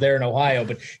version up there in Ohio,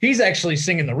 but he's actually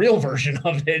singing the real version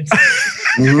of it.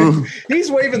 He's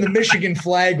waving the Michigan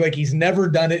flag like he's never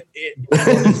done it in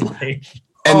his life.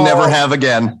 And never have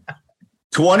again.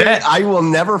 20. I will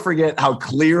never forget how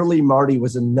clearly Marty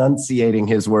was enunciating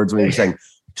his words when he was saying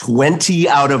 20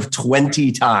 out of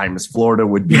 20 times Florida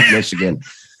would beat Michigan.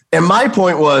 And my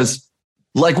point was,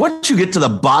 like, once you get to the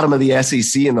bottom of the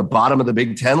SEC and the bottom of the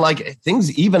Big Ten, like,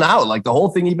 things even out. Like, the whole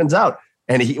thing evens out.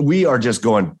 And we are just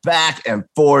going back and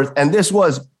forth. And this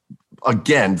was,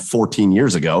 again, 14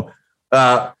 years ago.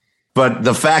 But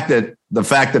the fact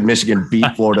that Michigan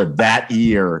beat Florida that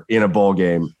year in a bowl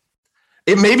game,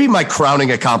 it may be my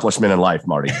crowning accomplishment in life,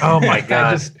 Marty. Oh, my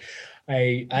God.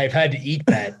 I've had to eat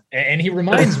that. And he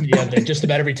reminds me of it just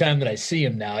about every time that I see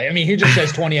him now. I mean, he just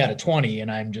says 20 out of 20, and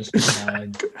I'm just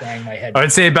banging my head. I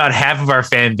would say about half of our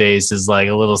fan base is like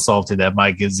a little salty that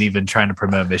Mike is even trying to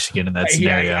promote Michigan in that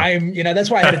scenario. That's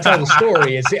why I had to tell the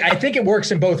story. I think it works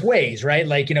in both ways, right?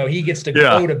 Like, he gets to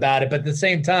gloat about it, but at the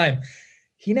same time,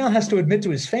 he now has to admit to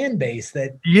his fan base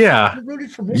that he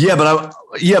rooted for Michigan.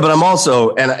 But I'm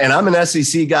also and I'm an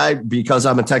SEC guy because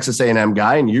I'm a Texas A&M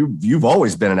guy, and you've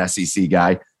always been an SEC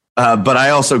guy. But I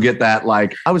also get that,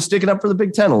 like, I was sticking up for the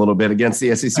Big Ten a little bit against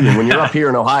the SEC. And when you're up here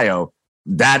in Ohio,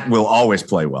 that will always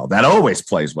play well. That always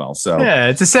plays well. So yeah,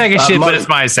 it's a sack of shit, but it's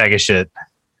my sack of shit.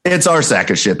 It's our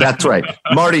sack of shit. That's right.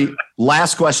 Marty,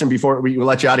 last question before we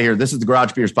let you out of here. This is the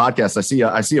Garage Beers podcast.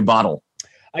 I see a bottle.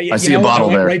 I see a bottle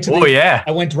there.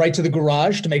 I went right to the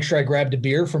garage to make sure I grabbed a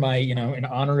beer for my, in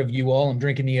honor of you all. I'm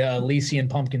drinking the Elysian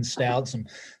Pumpkin Stout, some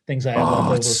things I have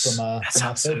left over from. That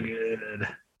sounds so good.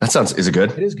 Is it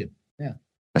good? It is good. Yeah.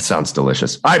 That sounds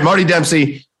delicious. All right, Marty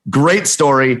Dempsey, great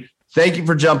story. Thank you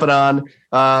for jumping on.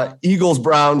 Eagles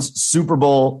Browns Super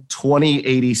Bowl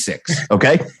 2086.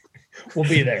 Okay. We'll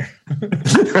be there. All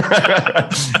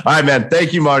right, man.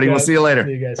 Thank you, Marty. We'll see you later.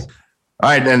 See you guys. All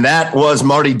right, and that was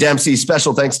Marty Dempsey.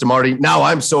 Special thanks to Marty. Now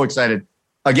I'm so excited.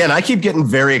 Again, I keep getting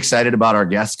very excited about our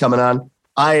guests coming on.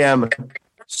 I am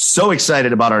So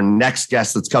excited about our next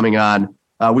guest that's coming on.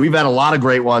 We've had a lot of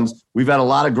great ones. We've had a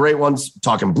lot of great ones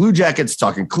talking Blue Jackets,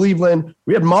 talking Cleveland.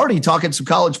 We had Marty talking some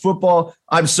college football.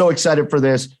 I'm so excited for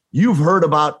this. You've heard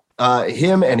about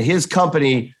him and his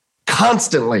company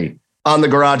constantly on the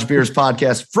Garage Beers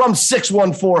podcast from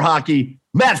 614 Hockey.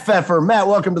 Matt Pfeffer. Matt,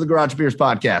 welcome to the Garage Beers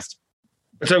podcast.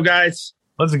 What's up, guys?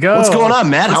 Let's go. What's going on,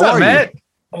 Matt? How are Matt? you?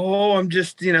 Oh, I'm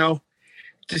just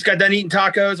got done eating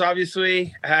tacos,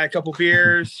 obviously. I had a couple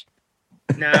beers.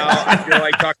 Now I feel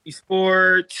like talking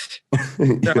sports.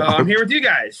 So I'm here with you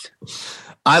guys.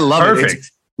 I love Perfect. it.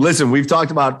 Listen, we've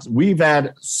talked about we've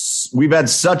had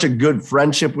such a good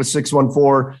friendship with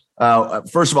 614.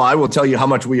 First of all, I will tell you how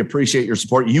much we appreciate your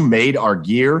support. You made our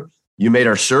gear, you made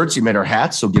our shirts, you made our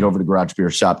hats. So get over to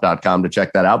garagebeershop.com to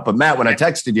check that out. But Matt, when I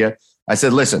texted you, I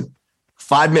said, listen,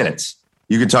 5 minutes.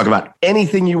 You can talk about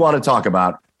anything you want to talk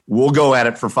about. We'll go at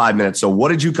it for 5 minutes. So what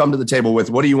did you come to the table with?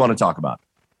 What do you want to talk about?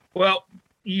 Well,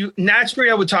 naturally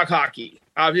I would talk hockey.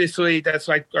 Obviously, that's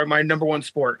like my number one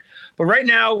sport. But right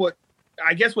now, what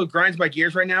grinds my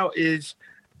gears right now is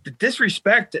the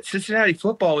disrespect that Cincinnati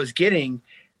football is getting.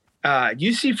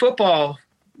 UC football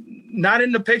not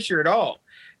in the picture at all.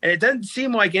 And it doesn't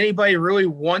seem like anybody really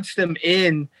wants them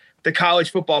in the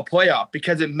college football playoff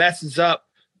because it messes up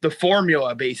the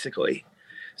formula, basically.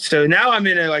 So now I'm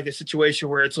in a situation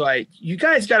where it's like, you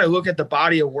guys got to look at the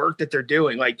body of work that they're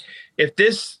doing. Like if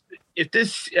this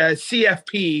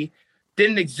CFP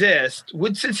didn't exist,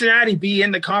 would Cincinnati be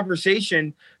in the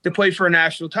conversation to play for a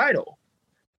national title?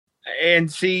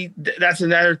 And see, that's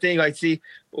another thing. Like, see,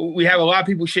 we have a lot of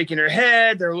people shaking their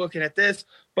head. They're looking at this,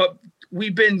 but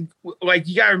we've been like,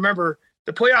 you got to remember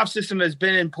the playoff system has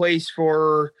been in place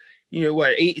for,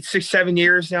 6, 7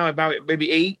 years now, about maybe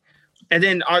 8. And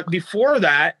then before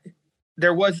that,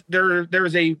 there was a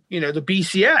the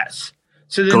BCS.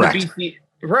 So then Correct.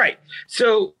 Right.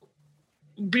 So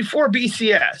before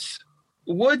BCS,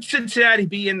 would Cincinnati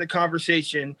be in the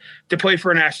conversation to play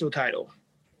for a national title?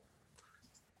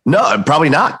 No, probably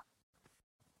not.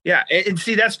 Yeah, and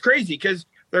see, that's crazy because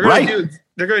they're going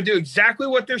to do exactly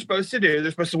what they're supposed to do.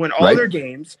 They're supposed to win all their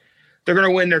games. They're going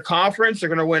to win their conference. They're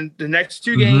going to win the next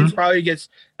 2 games, probably against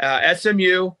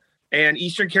SMU and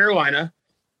Eastern Carolina.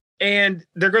 And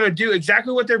they're going to do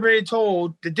exactly what they're being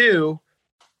told to do.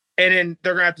 And then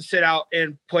they're going to have to sit out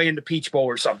and play in the Peach Bowl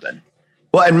or something.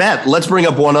 Well, and Matt, let's bring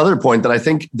up one other point that I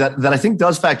think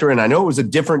does factor in. I know it was a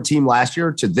different team last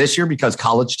year to this year because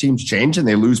college teams change and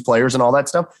they lose players and all that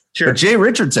stuff. Sure. But Jay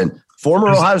Richardson, former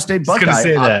Ohio State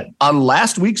Buckeye, on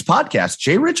last week's podcast,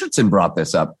 Jay Richardson brought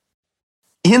this up.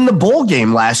 In the bowl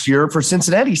game last year for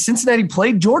Cincinnati, Cincinnati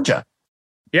played Georgia.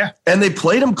 Yeah. And they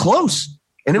played them close.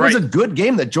 And it was a good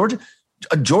game that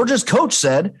Georgia's coach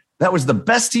said that was the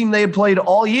best team they had played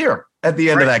all year at the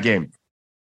end of that game.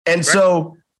 And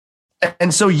so,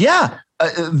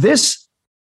 this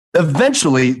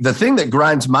eventually, the thing that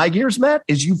grinds my gears, Matt,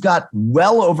 is you've got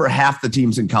well over half the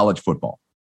teams in college football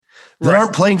that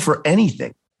aren't playing for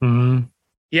anything. Mm-hmm.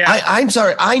 Yeah. I'm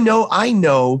sorry. I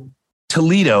know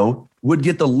Toledo would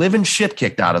get the living shit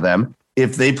kicked out of them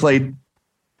if they played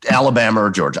Alabama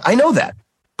or Georgia. I know that,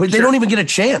 but they don't even get a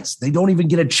chance. They don't even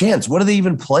get a chance. What are they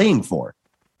even playing for?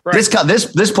 Right. This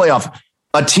playoff,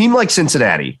 a team like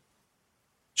Cincinnati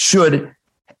should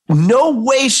no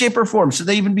way, shape, or form should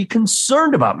they even be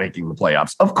concerned about making the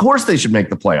playoffs. Of course they should make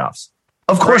the playoffs.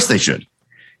 Of course they should.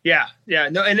 Yeah. Yeah.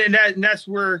 No. And that's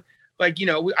where,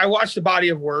 I watched the body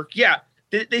of work. Yeah.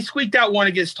 They squeaked out one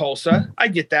against Tulsa. I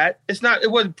get that. It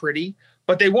wasn't pretty,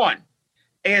 but they won.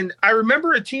 And I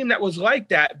remember a team that was like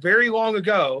that very long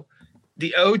ago,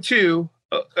 the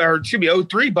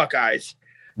 03 Buckeyes.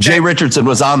 Jay Richardson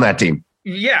was on that team.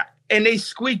 Yeah. And they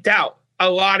squeaked out a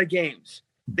lot of games.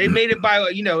 They made it by,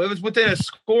 it was within a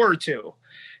score or 2.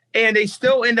 And they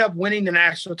still end up winning the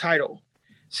national title.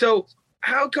 So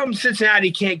how come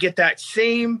Cincinnati can't get that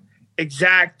same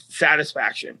exact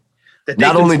satisfaction? That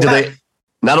Not only do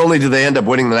they end up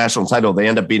winning the national title, they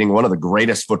end up beating one of the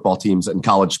greatest football teams in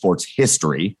college sports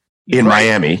history in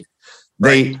Miami.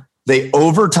 They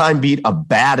overtime beat a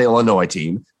bad Illinois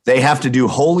team. They have to do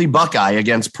Holy Buckeye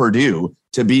against Purdue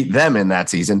to beat them in that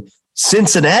season.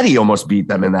 Cincinnati almost beat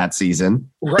them in that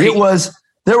season. Right.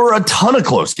 There were a ton of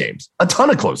close games.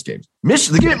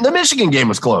 The Michigan game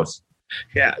was close.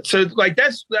 Yeah. So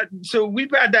so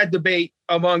we've had that debate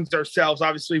amongst ourselves,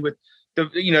 obviously with the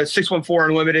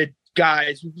 614 Unlimited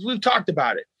guys. We've talked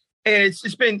about it, and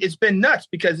it's been nuts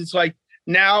because it's like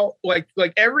now like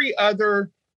every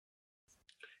other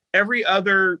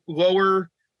lower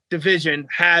division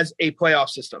has a playoff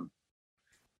system.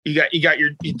 You got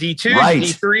your D2s,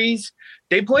 D3s.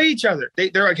 They play each other.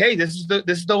 They're like, hey, this is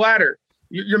the ladder.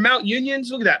 your Mount Unions.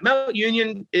 Look at that. Mount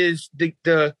Union is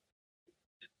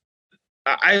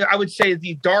I would say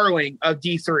the darling of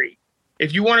D3.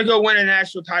 If you want to go win a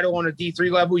national title on a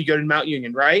D3 level, you go to Mount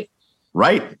Union, right?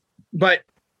 Right. But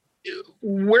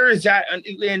where is that?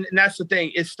 And that's the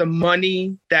thing. It's the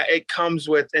money that it comes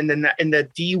with in the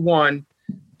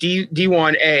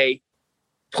D1A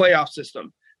playoff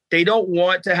system. They don't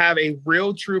want to have a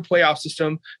real true playoff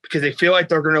system because they feel like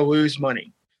they're going to lose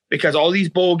money, because all these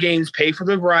bowl games pay for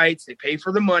the rights, they pay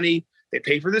for the money, they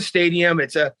pay for the stadium.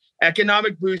 It's a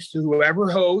economic boost to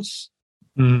whoever hosts,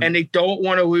 and they don't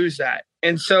want to lose that.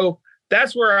 And so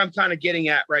that's where I'm kind of getting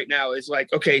at right now is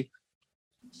like, okay,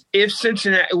 if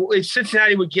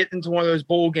Cincinnati would get into one of those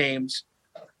bowl games,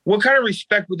 what kind of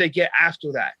respect would they get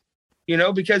after that?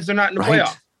 Because they're not in the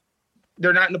playoff.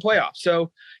 They're not in the playoff.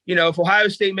 So, if Ohio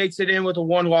State makes it in with a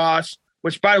 1 loss,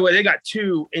 which, by the way, they got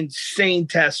 2 insane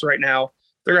tests right now.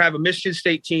 They're going to have a Michigan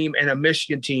State team and a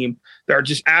Michigan team that are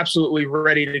just absolutely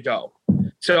ready to go.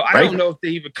 So I don't know if they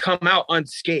even come out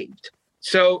unscathed.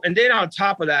 So, and then on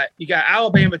top of that, you got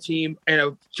Alabama team and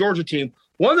a Georgia team.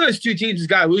 One of those 2 teams has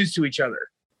got to lose to each other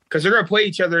because they're going to play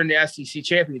each other in the SEC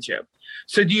championship.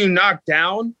 So do you knock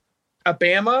down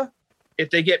Alabama if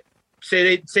they get,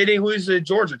 say they lose to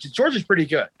Georgia? Because Georgia's pretty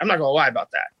good. I'm not going to lie about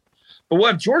that. But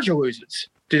what if Georgia loses?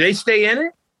 Do they stay in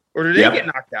it or do they get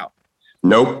knocked out?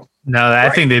 Nope. No, I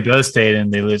think they both stayed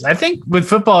and they lose. I think with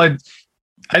football,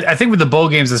 I think with the bowl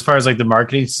games, as far as like the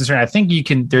marketing is concerned, I think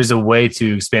there's a way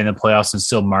to expand the playoffs and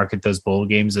still market those bowl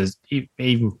games as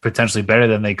even potentially better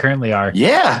than they currently are.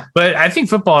 Yeah. But I think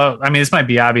football, I mean, this might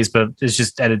be obvious, but it's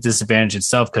just at a disadvantage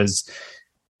itself because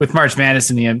with March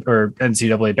Madness or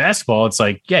NCAA basketball, it's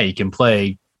like, yeah, you can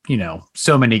play,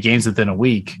 so many games within a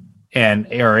week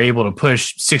and are able to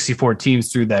push 64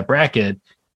 teams through that bracket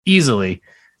easily.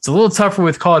 It's a little tougher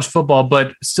with college football,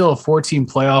 but still a 14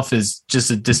 playoff is just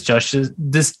a disjustice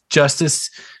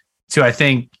to, I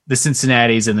think, the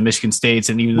Cincinnatis and the Michigan States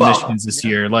and even the Michigans this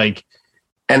year. Like,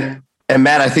 and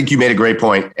Matt, I think you made a great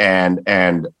point, and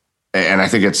I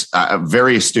think it's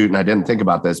very astute. And I didn't think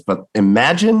about this, but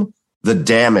imagine the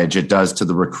damage it does to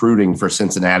the recruiting for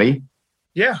Cincinnati.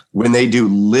 Yeah, when they do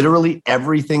literally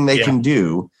everything they can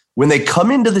do, when they come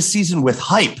into the season with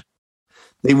hype.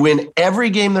 They win every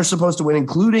game they're supposed to win,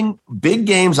 including big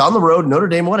games on the road, Notre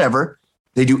Dame, whatever.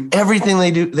 They do everything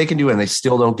they can do, and they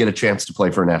still don't get a chance to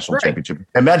play for a national championship.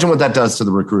 Imagine what that does to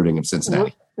the recruiting of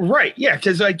Cincinnati. Right. Yeah.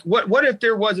 Because like, what if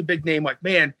there was a big name like,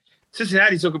 man,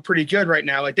 Cincinnati's looking pretty good right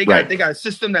now. Like they got a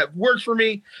system that works for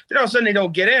me. Then all of a sudden they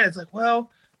don't get in. It's like,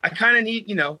 well, I kind of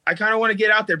need, I kind of want to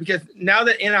get out there because now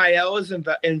that NIL is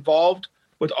involved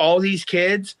with all these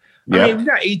kids. I mean, we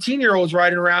got 18-year-olds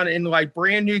riding around in like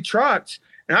brand new trucks.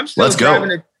 And I'm still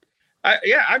driving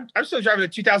I'm still driving a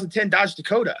 2010 Dodge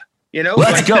Dakota.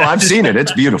 Let's go. I've seen it.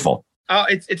 It's beautiful. Oh,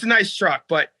 it's a nice truck,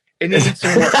 but it needs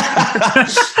some work.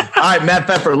 All right, Matt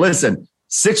Pfeffer, listen,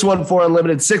 614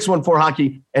 Unlimited, 614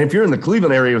 Hockey. And if you're in the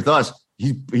Cleveland area with us,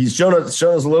 he's shown us a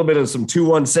little bit of some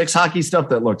 216 hockey stuff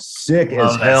that looks sick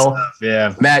as hell.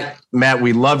 Yeah. Matt,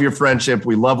 we love your friendship.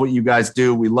 We love what you guys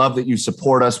do. We love that you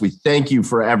support us. We thank you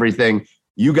for everything.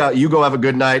 You go have a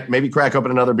good night. Maybe crack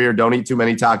open another beer. Don't eat too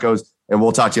many tacos, and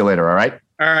we'll talk to you later. All right.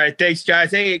 All right. Thanks,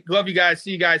 guys. Hey, love you guys.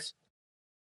 See you guys.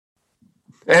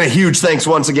 And a huge thanks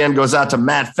once again goes out to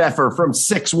Matt Pfeffer from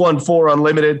 614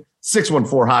 Unlimited,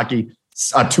 614 Hockey,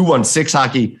 216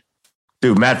 Hockey.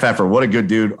 Dude, Matt Pfeffer, what a good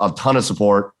dude. A ton of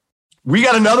support. We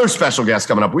got another special guest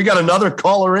coming up. We got another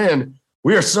caller in.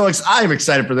 We are so I'm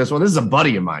excited for this one. This is a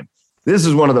buddy of mine. This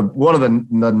is one of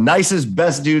the nicest,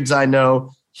 best dudes I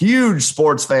know. Huge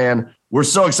sports fan. We're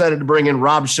so excited to bring in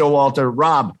Rob Showalter.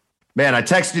 Rob, man, I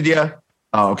texted you.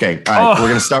 Oh, okay. All right. We're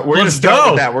going to start. We're going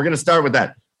to start with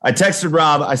that. I texted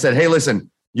Rob. I said, hey,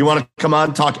 listen, you want to come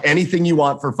on, talk anything you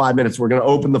want for 5 minutes. We're going to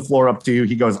open the floor up to you.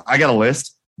 He goes, I got a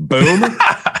list. Boom.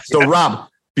 So Rob,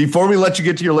 before we let you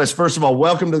get to your list, first of all,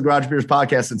 welcome to the Garage Beers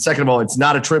Podcast. And second of all, it's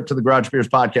not a trip to the Garage Beers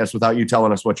Podcast without you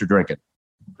telling us what you're drinking.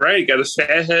 Great. Got a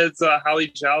Fatheads Holly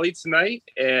Jolly tonight.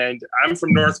 And I'm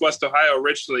from Northwest Ohio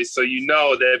originally, so you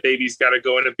know that baby's got to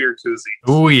go in a beer koozie.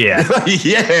 Oh, yeah.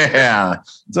 Yeah.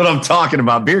 That's what I'm talking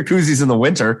about. Beer koozies in the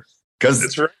winter because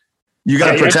that's right. You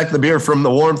got to protect the beer from the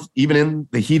warmth, even in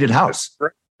the heated house.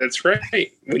 That's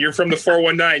right. When you're from the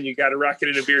 419, you got to rock it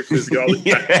in a beer koozie all the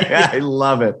time. Yeah, I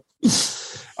love it.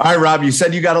 All right, Rob, you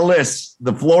said you got a list.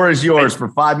 The floor is yours for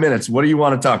 5 minutes. What do you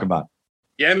want to talk about?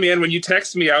 Yeah, man, when you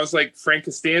text me, I was like Frank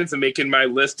Costanza making my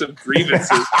list of grievances.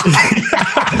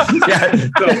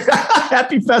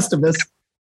 Happy Festivus.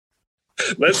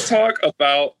 Let's talk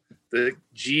about the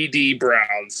GD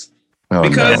Browns. Oh,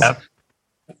 because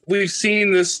we've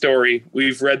seen this story.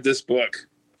 We've read this book.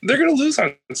 They're going to lose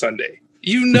on Sunday.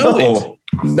 You know it.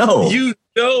 No. You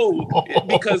know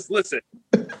because listen,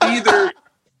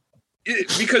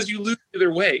 because you lose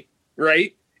either way,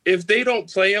 right? If they don't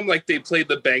play them like they played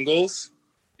the Bengals,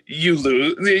 you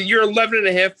lose. You're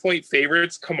 11.5 point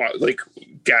favorites. Come on, like,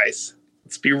 guys,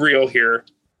 let's be real here.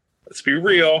 Let's be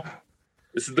real.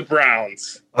 This is the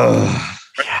Browns.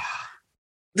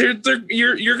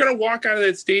 You're gonna walk out of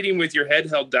that stadium with your head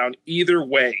held down either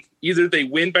way. Either they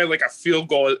win by like a field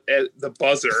goal at the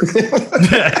buzzer.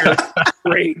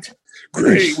 Great.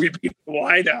 We beat the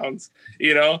Lie-Downs,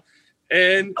 you know,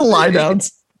 and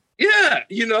Lie-Downs. Yeah,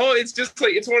 you know, it's just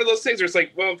like it's one of those things where it's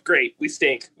like, well, great, we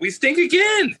stink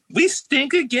again.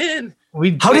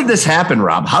 How did this happen,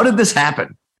 Rob? How did this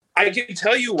happen? I can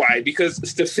tell you why, because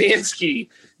Stefanski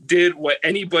did what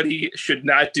anybody should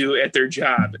not do at their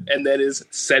job, and that is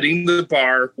setting the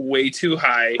bar way too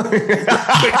high.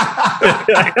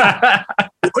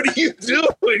 What are you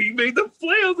doing? You made the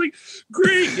play. I was like,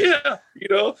 great, yeah. You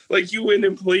know, like you win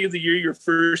Employee of the Year your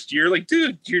first year. Like,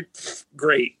 dude, you're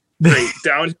great.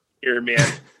 Down here,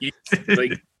 man.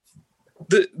 Like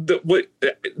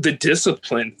the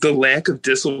discipline, the lack of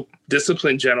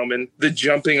discipline, gentlemen. The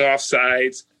jumping off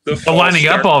sides. The lining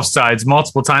up off sides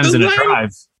multiple times in a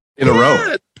drive. In a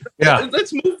row. Yeah.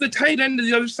 Let's move the tight end to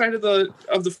the other side of the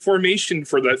formation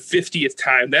for the 50th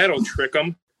time. That'll trick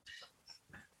them.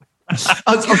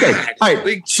 Okay. All right.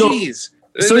 Like, geez.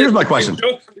 So here's my question.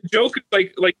 Joke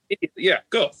like yeah.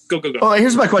 Go. Oh,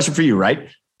 here's my question for you, right?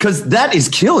 Because that is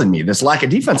killing me. This lack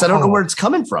of defense. I don't know where it's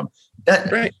coming from.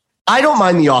 Right. I don't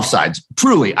mind the offsides.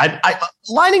 Truly, I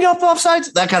lining up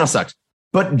offsides. That kind of sucks.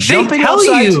 But jumping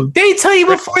offsides, they tell you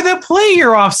before they play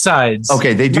your offsides.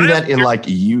 Okay, they do that in like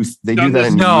youth. They do that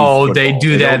in youth they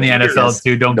do that in the NFL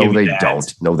too. Don't give me that.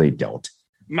 Don't. No, they don't.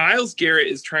 Myles Garrett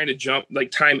is trying to jump,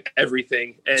 like time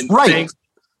everything, and right.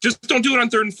 Just don't do it on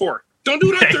 3rd and 4. Don't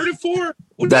do it on 3rd and 4.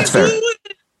 That's fair.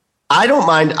 I don't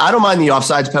mind the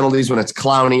offsides penalties when it's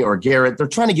Clowney or Garrett. They're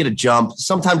trying to get a jump.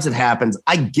 Sometimes it happens.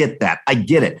 I get that. I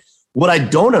get it. What I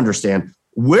don't understand,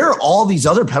 where are all these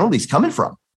other penalties coming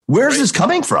from? Where's this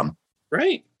coming from?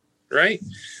 Right. I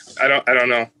don't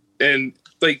know. And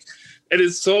like, it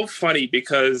is so funny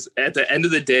because at the end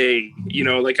of the day, you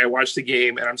know, like I watch the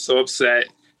game and I'm so upset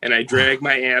and I drag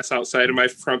my ass outside of my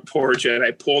front porch and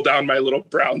I pull down my little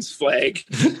Browns flag.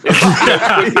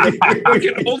 It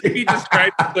can only be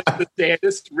described as like the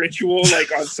saddest ritual,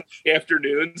 like on Sunday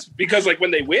afternoons, because like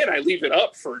when they win, I leave it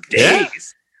up for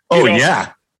days. Yeah. Oh,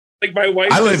 yeah. Like my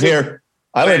wife. I live here.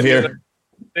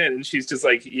 And she's just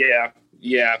like, yeah,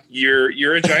 you're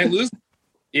a giant loser,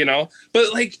 you know.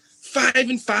 But like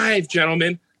 5-5,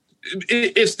 gentlemen.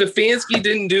 If Stefanski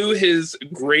didn't do his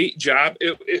great job,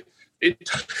 it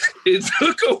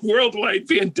took a worldwide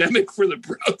pandemic for the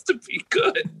Browns to be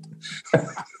good.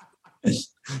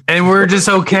 And we're just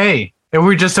okay. And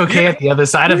we're just okay at the other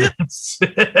side of this.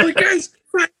 Like, guys,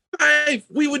 5-5,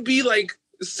 we would be like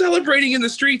celebrating in the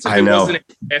streets if it wasn't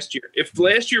last year. If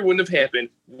last year wouldn't have happened,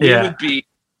 we would be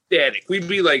ecstatic. We'd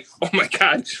be like, oh my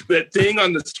God, that thing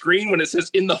on the screen when it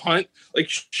says in the hunt, like,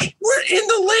 we're in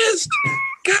the list.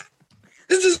 God,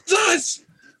 this is us.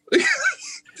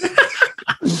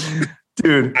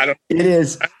 Dude, it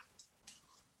is.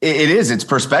 It's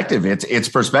perspective. It's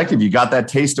perspective. You got that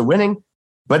taste of winning,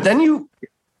 but then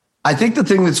I think the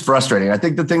thing that's frustrating,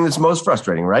 the thing that's most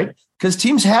frustrating, right? Because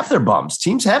teams have their bumps.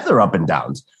 Teams have their up and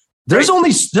downs. There's only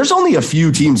a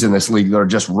few teams in this league that are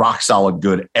just rock solid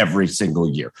good every single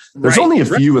year. There's only a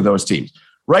few of those teams,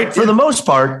 right? For the most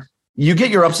part, you get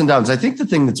your ups and downs. I think the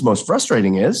thing that's most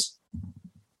frustrating is,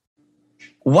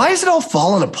 why is it all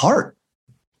falling apart?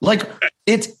 Like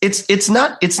it's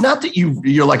not that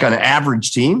you're like an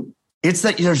average team. It's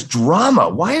that there's drama.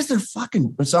 Why is there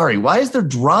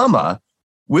drama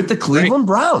with the Cleveland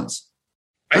Browns?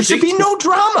 There should be no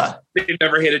drama. They've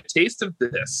never had a taste of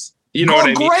this. You know what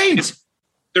I mean? Great.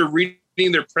 They're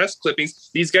reading their press clippings.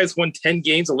 These guys won 10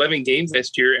 games, 11 games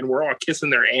last year, and we're all kissing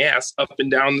their ass up and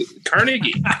down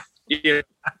Carnegie. You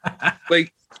know,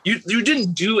 like you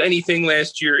didn't do anything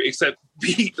last year except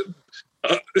beat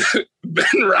Ben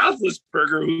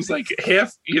Roethlisberger, who's like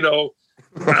half, out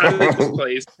of his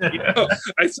place.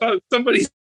 I saw somebody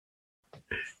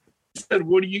said,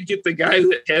 "What do you get the guy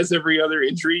that has every other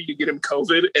injury? You get him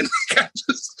COVID," and the guy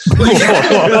just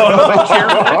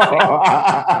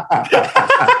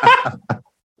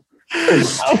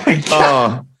oh my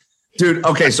God, dude.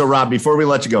 Okay, so Rob, before we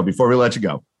let you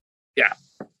go, yeah,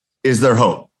 is there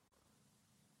hope?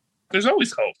 There's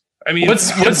always hope. I mean, what's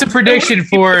the prediction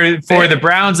for the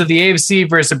Browns of the AFC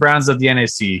versus the Browns of the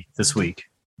NFC this week?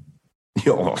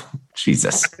 Oh,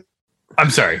 Jesus. I'm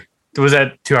sorry. Was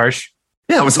that too harsh?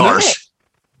 Yeah, it was harsh.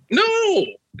 No.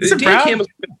 Is it Dan Brown? Campbell's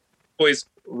boys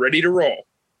ready to roll.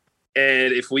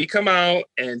 And if we come out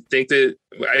and think that,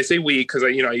 I say we because I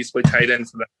used to play tight end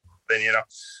for them.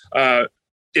 Then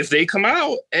if they come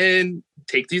out and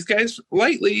take these guys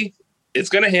lightly, it's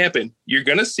going to happen. You're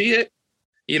going to see it.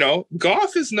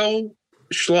 Goff is no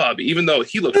schlub, even though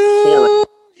he looked horrible.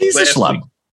 He's a schlub.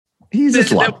 He's a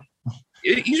schlub.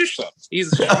 He's a schlub.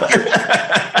 He's a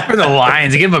schlub. For the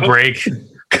Lions, give him a break.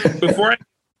 Before I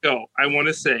go, I want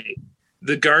to say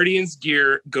the Guardians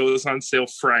gear goes on sale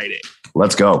Friday.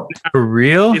 Let's go. For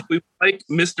real? If we like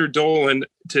Mr. Dolan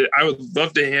I would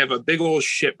love to have a big old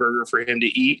shit burger for him to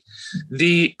eat.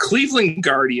 The Cleveland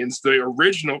Guardians, the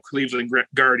original Cleveland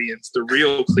Guardians, the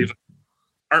real Cleveland,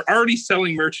 are already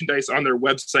selling merchandise on their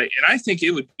website. And I think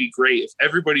it would be great if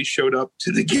everybody showed up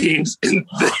to the games in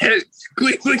the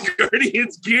Cleveland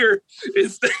Guardians gear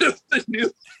instead of the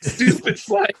new stupid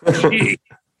flying G.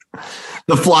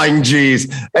 The flying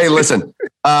G's. Hey, listen,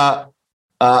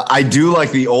 I do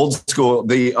like the old school,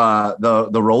 the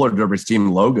roller derby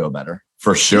team logo better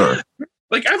for sure.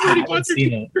 Like I've already bought their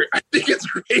gear. I think it's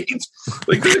great.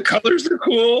 Like the colors are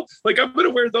cool. Like I'm going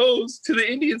to wear those to the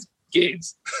Indians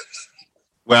games.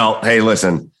 Well, hey,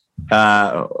 listen,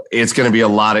 it's going to be a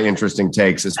lot of interesting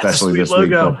takes, especially this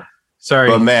week. Sorry.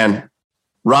 But man,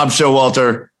 Rob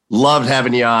Showalter, loved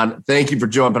having you on. Thank you for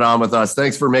jumping on with us.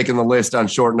 Thanks for making the list on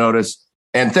short notice.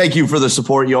 And thank you for the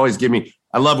support you always give me.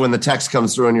 I love when the text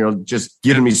comes through and you're just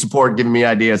giving me support, giving me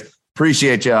ideas.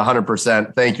 Appreciate you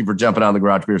 100%. Thank you for jumping on the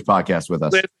Garage Beers podcast with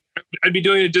us. I'd be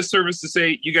doing a disservice to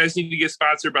say you guys need to get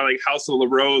sponsored by like House of La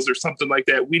Rose or something like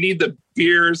that. We need the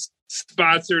beers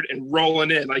sponsored and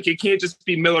rolling in. Like it can't just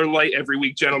be Miller Lite every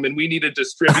week, gentlemen. We need a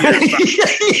distributor.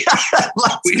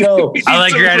 Let's go. I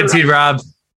like your attitude, Rob.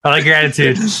 I like your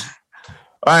attitude.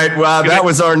 All right. Well, that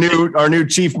was our new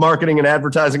chief marketing and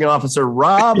advertising officer,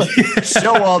 Rob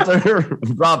Showalter.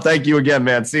 Rob, thank you again,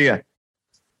 man. See ya.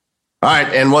 All right.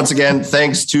 And once again,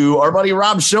 thanks to our buddy,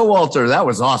 Rob Showalter. That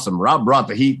was awesome. Rob brought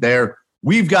the heat there.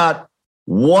 We've got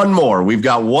one more. We've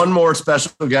got one more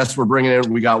special guest we're bringing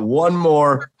in. We got one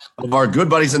more of our good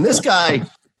buddies. And this guy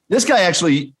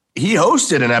actually, he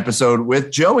hosted an episode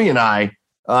with Joey and I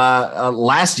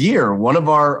last year, one of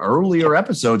our earlier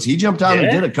episodes. He jumped on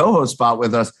and did a co-host spot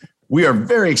with us. We are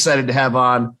very excited to have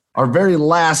on our very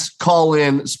last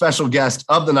call-in special guest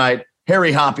of the night,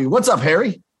 Harry Hoppe. What's up,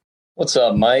 Harry? What's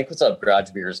up, Mike? What's up,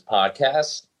 Garage Beers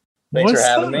podcast? Thanks for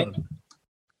having me.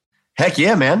 Heck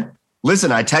yeah, man.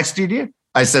 Listen, I texted you.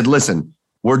 I said, listen,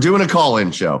 we're doing a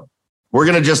call-in show. We're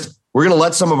going to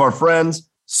let some of our friends,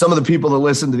 some of the people that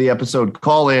listen to the episode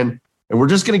call in, and we're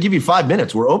just going to give you 5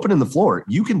 minutes. We're opening the floor.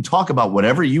 You can talk about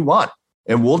whatever you want,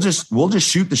 and we'll just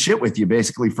shoot the shit with you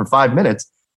basically for 5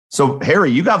 minutes. So, Harry,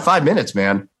 you got 5 minutes,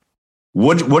 man.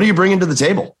 What are you bringing to the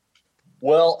table?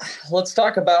 Well, let's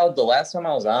talk about the last time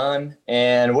I was on.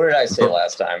 And what did I say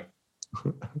last time?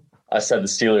 I said the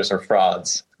Steelers are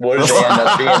frauds. What did they end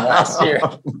up being last year?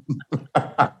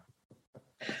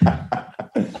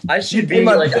 I should be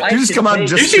like, you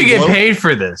should get paid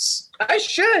for this. I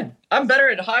should. I'm better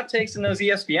at hot takes than those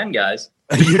ESPN guys.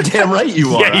 You're damn right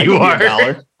you are. Yeah, you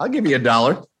are. I'll give you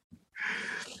 $1.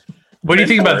 What do you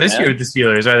think about this year with the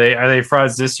Steelers? Are they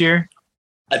frauds this year?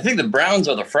 I think the Browns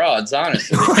are the frauds,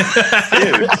 honestly.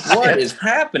 Dude, what is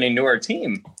happening to our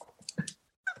team?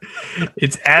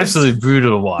 It's absolutely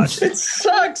brutal to watch. It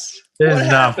sucks. It's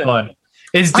not fun.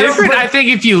 It's different, I think,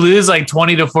 if you lose like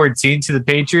 20-14 to the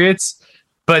Patriots,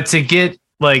 but to get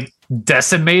like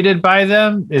decimated by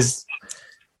them is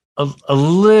a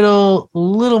little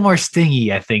more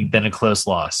stingy, I think, than a close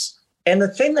loss. And the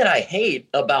thing that I hate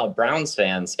about Browns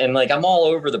fans, and like I'm all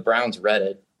over the Browns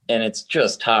Reddit, and it's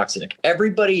just toxic.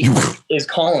 Everybody is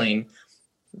calling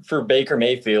for Baker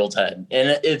Mayfield's head.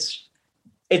 And it's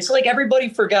like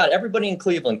everybody in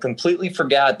Cleveland completely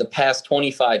forgot the past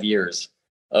 25 years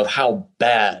of how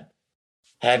bad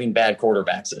having bad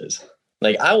quarterbacks is.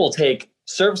 Like I will take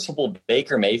serviceable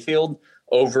Baker Mayfield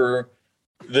over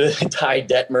the Ty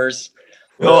Detmers,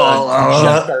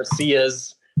 Jeff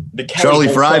Garcias, the Charlie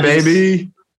Fry,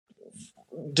 baby,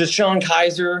 Deshaun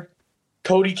Kaiser,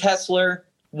 Cody Kessler.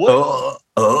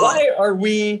 Why are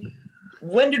we?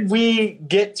 When did we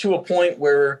get to a point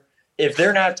where if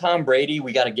they're not Tom Brady,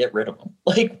 we got to get rid of them?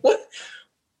 Like what?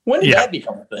 When did that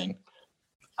become a thing?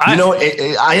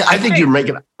 I think you're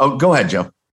making. Oh, go ahead,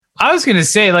 Joe. I was gonna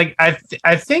say, like,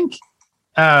 I think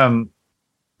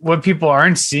what people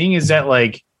aren't seeing is that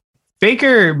like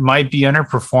Baker might be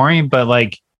underperforming, but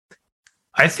like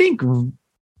I think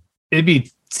it'd be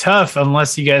tough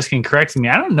unless you guys can correct me.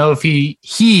 I don't know if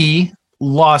he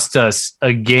lost us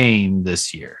a game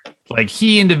this year. Like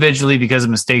he individually, because of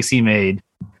mistakes he made,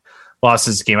 lost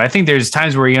this game. I think there's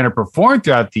times where he underperformed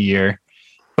throughout the year,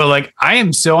 but like I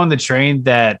am so on the train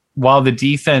that while the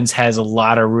defense has a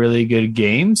lot of really good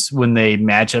games, when they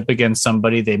match up against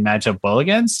somebody they match up well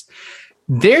against,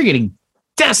 they're getting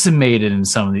decimated in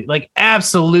some of these, like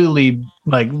absolutely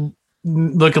like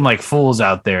looking like fools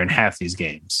out there in half these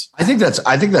games. I think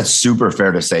that's super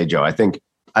fair to say, Joe. I think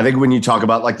when you talk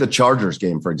about like the Chargers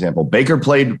game, for example, Baker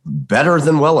played better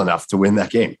than well enough to win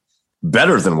that game.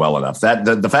 Better than well enough. That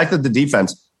the fact that the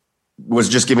defense was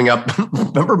just giving up.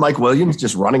 Remember Mike Williams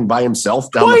just running by himself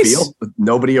down the field with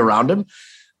nobody around him?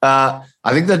 I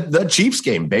think that the Chiefs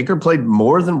game, Baker played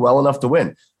more than well enough to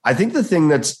win. I think the thing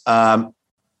that's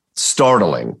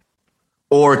startling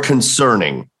or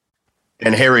concerning,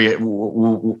 and Harry, I'd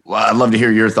love to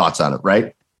hear your thoughts on it,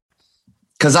 right?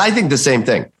 Because I think the same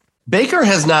thing. Baker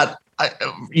has not,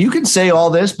 you can say all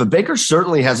this, but Baker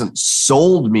certainly hasn't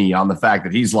sold me on the fact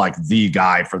that he's like the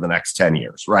guy for the next 10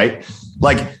 years, right?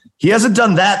 Like he hasn't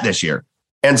done that this year.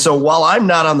 And so while I'm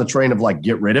not on the train of like,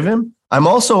 get rid of him, I'm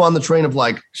also on the train of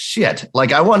like, shit,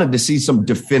 like I wanted to see some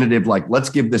definitive, like, let's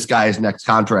give this guy his next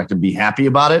contract and be happy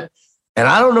about it. And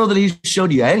I don't know that he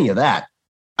showed you any of that.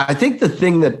 I think the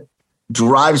thing that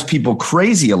drives people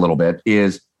crazy a little bit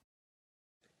is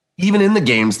even in the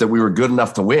games that we were good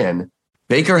enough to win,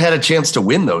 Baker had a chance to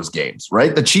win those games,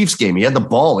 right? The Chiefs game, he had the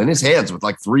ball in his hands with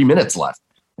like 3 minutes left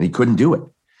and he couldn't do it.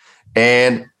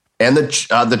 And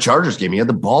the Chargers game, he had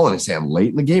the ball in his hand late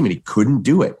in the game and he couldn't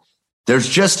do it.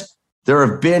 There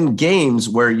have been games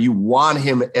where you want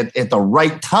him at the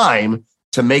right time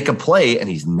to make a play and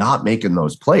he's not making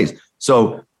those plays.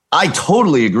 So I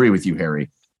totally agree with you, Harry.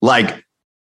 Like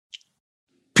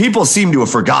people seem to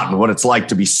have forgotten what it's like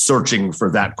to be searching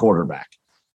for that quarterback.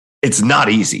 It's not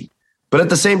easy. But at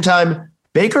the same time,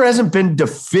 Baker hasn't been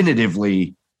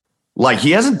definitively like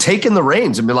he hasn't taken the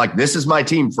reins and been like, this is my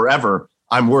team forever.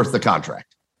 I'm worth the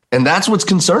contract. And that's what's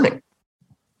concerning.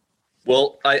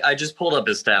 Well, I just pulled up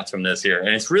his stats from this year, and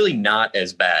it's really not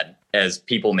as bad as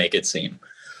people make it seem.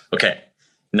 Okay,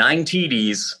 9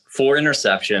 TDs, 4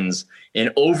 interceptions, an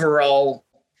overall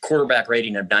quarterback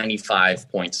rating of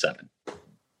 95.7.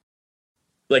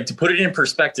 Like, to put it in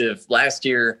perspective, last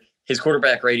year, his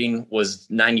quarterback rating was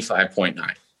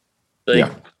 95.9.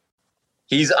 Like,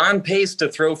 he's on pace to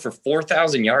throw for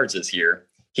 4,000 yards this year.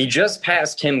 He just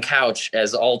passed Tim Couch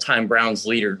as all-time Browns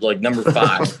leader, like number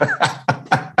 5.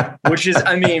 Which is,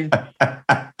 I mean,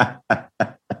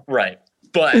 right.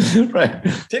 But right.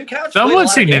 Tim Couch somewhat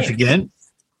significant.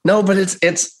 No, but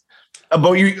it's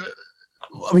about you.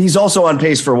 I mean, he's also on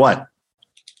pace for what?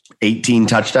 18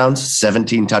 touchdowns,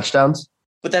 17 touchdowns.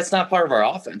 But that's not part of our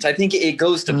offense. I think it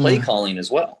goes to play calling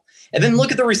as well. And then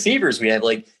look at the receivers we have.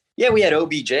 Like, yeah, we had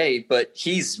OBJ, but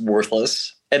he's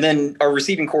worthless. And then our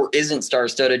receiving core isn't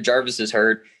star-studded. Jarvis is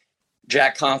hurt.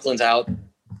 Jack Conklin's out.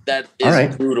 That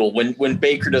is brutal. When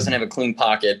Baker doesn't have a clean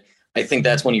pocket, I think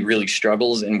that's when he really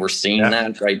struggles, and we're seeing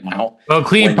that right now. Well,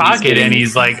 clean pocket, and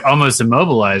he's like almost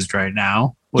immobilized right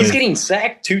now. He's getting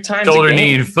sacked 2 times shoulder, a game,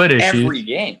 knee, and foot issues every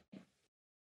game.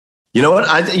 You know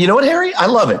what? You know what, Harry? I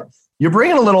love it. You're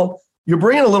bringing a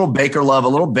little Baker love, a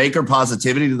little Baker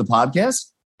positivity to the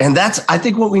podcast, and that's I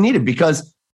think what we needed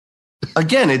because,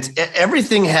 again, it's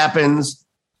everything happens.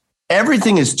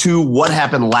 Everything is to what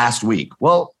happened last week.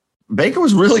 Well, Baker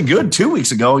was really good 2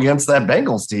 weeks ago against that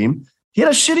Bengals team. He had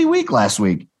a shitty week last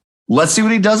week. Let's see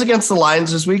what he does against the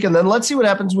Lions this week, and then let's see what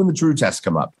happens when the true tests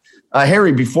come up.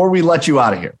 Harry, before we let you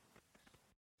out of here,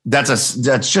 that's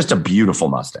just a beautiful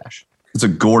mustache. It's a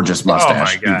gorgeous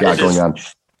mustache you got going on.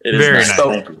 It is very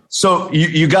nice. So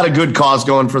you got a good cause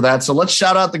going for that. So let's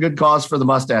shout out the good cause for the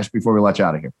mustache before we let you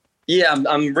out of here. Yeah,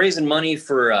 I'm raising money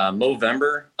for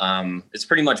Movember. It's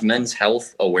pretty much men's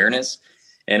health awareness.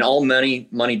 And all money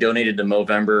donated to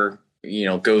Movember,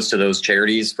 goes to those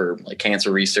charities for like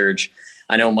cancer research.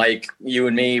 I know, Mike, you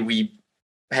and me, we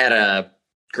had a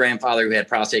grandfather who had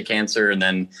prostate cancer. And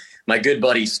then my good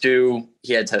buddy, Stu,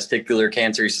 he had testicular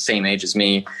cancer. He's the same age as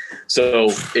me. So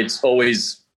it's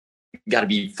always got to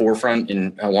be forefront.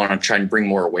 And I want to try and bring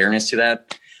more awareness to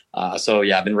that.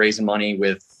 I've been raising money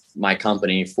with my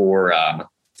company for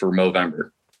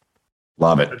Movember.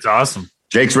 Love it. That's awesome.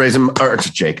 Jake's raising, or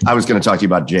Jake. I was going to talk to you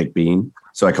about Jake Bean,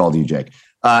 so I called you Jake.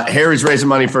 Harry's raising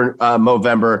money for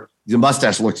Movember. The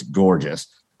mustache looks gorgeous.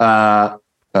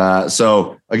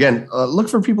 So again, look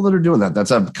for people that are doing that.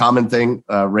 That's a common thing.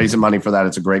 Raising money for that.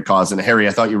 It's a great cause. And Harry,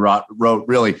 I thought you wrote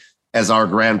really, as our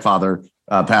grandfather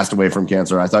passed away from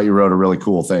cancer, I thought you wrote a really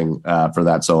cool thing for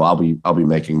that. So I'll be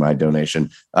making my donation.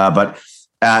 But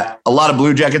A lot of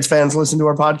Blue Jackets fans listen to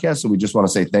our podcast, so we just want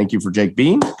to say thank you for Jake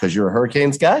Bean because you're a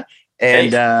Hurricanes guy.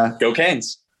 And go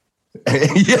Canes.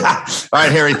 Yeah. All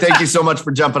right, Harry, thank you so much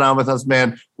for jumping on with us,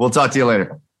 man. We'll talk to you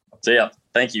later. See ya.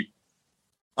 Thank you.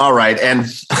 All right. And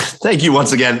thank you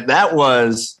once again. That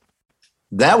was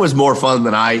more fun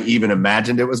than I even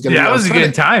imagined it was going to be. Yeah, that was a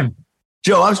good time.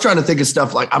 Joe, I was trying to think of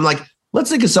stuff let's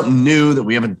think of something new that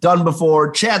we haven't done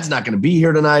before. Chad's not going to be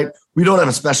here tonight. We don't have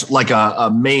a special,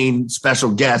 a main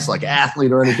special guest, like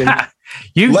athlete or anything.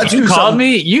 You called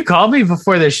me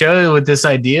before the show with this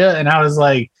idea. And I was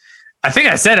like, I think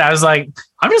I said it. I was like,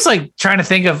 I'm just like trying to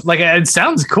think of it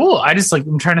sounds cool. I'm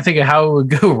trying to think of how it would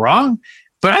go wrong,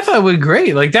 but I thought it would be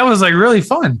great. Like that was like really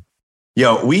fun.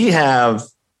 Yo,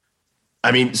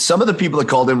 some of the people that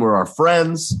called in were our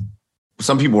friends.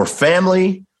 Some people were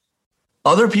family.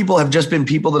 Other people have just been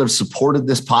people that have supported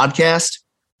this podcast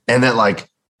and that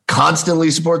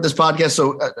constantly support this podcast.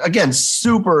 So again,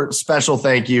 super special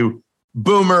thank you.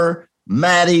 Boomer,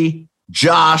 Maddie,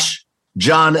 Josh,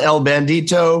 John L.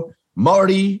 Bandito,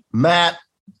 Marty, Matt,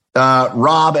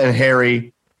 Rob, and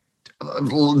Harry.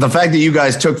 The fact that you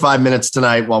guys took 5 minutes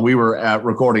tonight while we were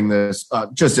recording this,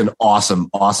 just an awesome,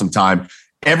 awesome time.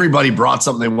 Everybody brought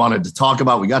something they wanted to talk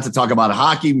about. We got to talk about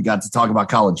hockey. We got to talk about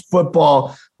college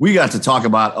football. We got to talk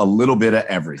about a little bit of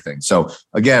everything. So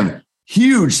again,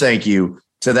 huge thank you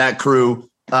to that crew.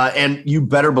 And you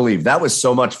better believe that was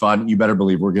so much fun. You better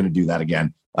believe we're going to do that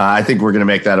again. I think we're going to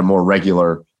make that a more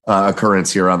regular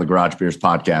occurrence here on the Garage Beers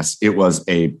podcast. It was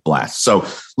a blast. So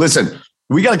listen,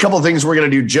 we got a couple of things we're going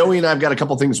to do. Joey and I've got a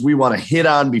couple of things we want to hit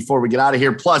on before we get out of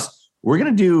here. Plus, we're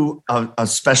going to do a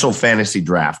special fantasy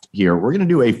draft here. We're going to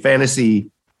do a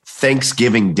fantasy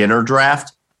Thanksgiving dinner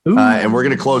draft, and we're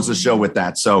going to close the show with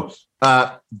that. So,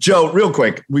 Joe, real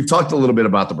quick, we've talked a little bit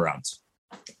about the Browns.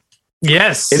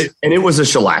 Yes. And it was a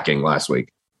shellacking last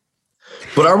week.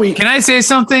 But are we? Can I say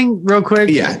something real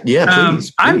quick? Yeah,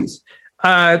 please.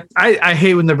 I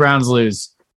hate when the Browns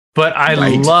lose, but I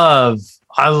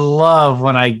love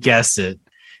when I guess it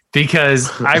because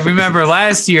I remember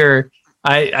last year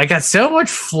I got so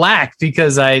much flack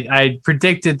because I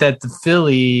predicted that the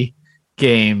Philly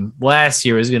game last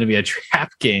year was going to be a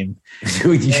trap game.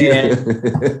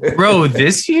 Bro,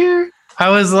 this year I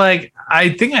was like, I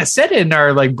think I said it in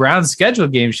our Browns schedule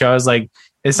game show. I was like,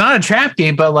 it's not a trap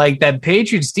game, but that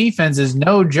Patriots defense is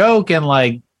no joke.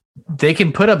 And they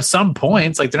can put up some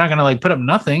points. They're not going to put up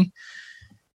nothing.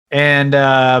 And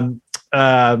I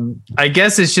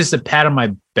guess it's just a pat on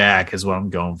my back is what I'm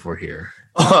going for here.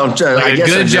 Oh, a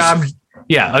good job.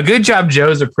 Yeah, a good job.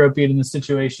 Joe's appropriate in the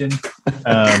situation.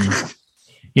 I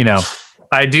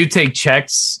do take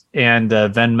checks and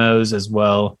Venmos as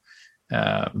well.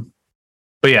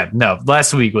 But yeah, no,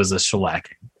 last week was a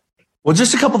shellacking. Well,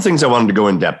 just a couple things I wanted to go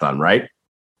in depth on, right?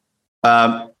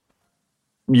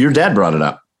 Your dad brought it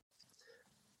up.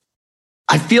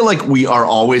 I feel like we are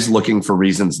always looking for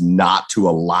reasons not to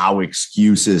allow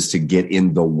excuses to get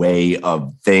in the way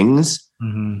of things.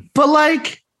 Mm-hmm.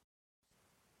 But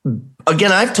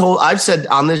again, I've said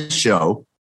on this show,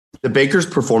 the Baker's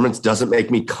performance doesn't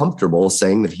make me comfortable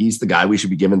saying that he's the guy we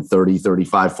should be giving 30,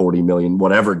 35, 40 million,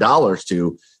 whatever dollars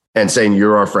to, and saying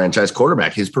you're our franchise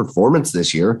quarterback. His performance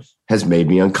this year has made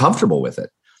me uncomfortable with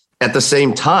it. At the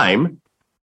same time,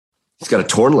 he's got a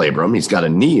torn labrum. He's got a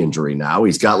knee injury now.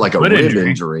 He's got a rib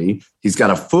injury. He's got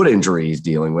a foot injury he's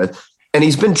dealing with. And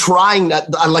he's been trying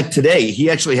that. Today, he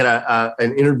actually had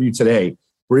an interview today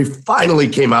where he finally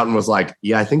came out and was like,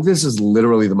 yeah, I think this is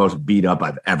literally the most beat up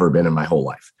I've ever been in my whole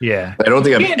life. Yeah. I don't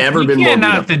think I've ever been more beat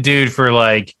not up. the dude for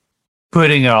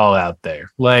putting it all out there.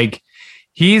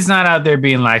 He's not out there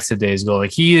being lackadaisical.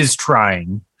 He is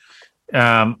trying.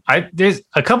 There's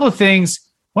a couple of things.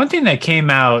 One thing that came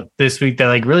out this week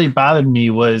that really bothered me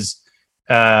was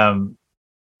Jarvis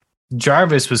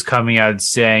was coming out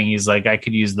saying he's I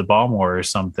could use the ball more or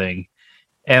something.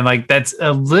 And that's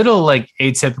a little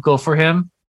atypical for him.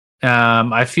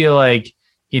 I feel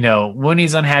when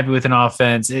he's unhappy with an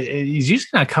offense, he's usually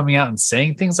not coming out and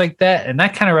saying things like that. And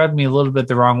that kind of rubbed me a little bit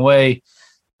the wrong way.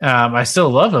 I still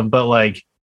love him, but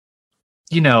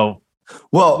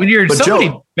when you're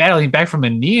somebody battling back from a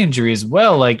knee injury as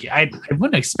well, I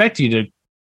wouldn't expect you to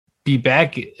be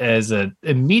back as an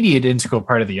immediate integral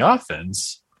part of the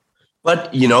offense.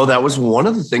 But, that was one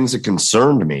of the things that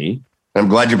concerned me. I'm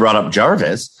glad you brought up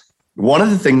Jarvis. One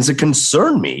of the things that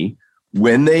concerned me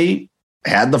when they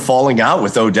had the falling out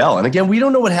with Odell. And again, we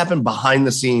don't know what happened behind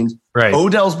the scenes. Right.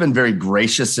 Odell's been very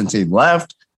gracious since he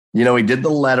left. He did the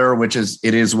letter, it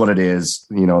is what it is.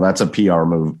 That's a PR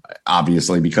move,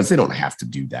 obviously, because they don't have to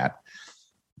do that.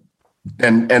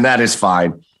 And that is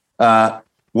fine.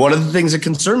 One of the things that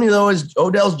concern me, though, is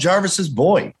Odell's Jarvis's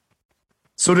boy.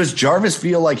 So does Jarvis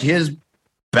feel like his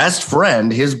best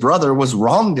friend, his brother, was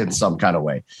wronged in some kind of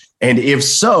way? And if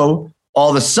so, all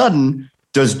of a sudden,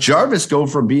 does Jarvis go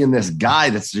from being this guy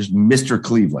that's just Mr.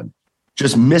 Cleveland,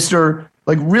 just Mr.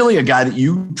 like really a guy that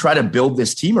you try to build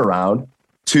this team around,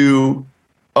 to,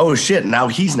 oh shit, now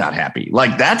he's not happy?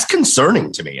 Like, that's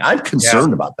concerning to me. I'm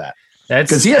concerned about that.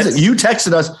 Because he hasn't. You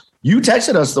texted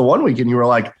us the one week and you were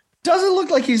like, doesn't look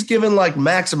like he's given like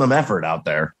maximum effort out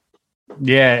there.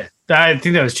 Yeah, I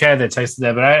think that was Chad that texted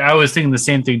that, but I was thinking the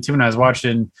same thing too when I was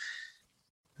watching.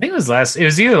 I think it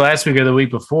was either last week or the week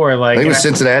before. Like, I think it was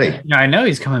Cincinnati. I know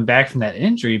he's coming back from that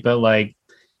injury, but like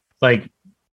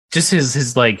just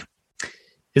his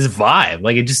vibe,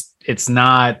 like it's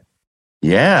not.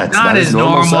 Yeah, it's not his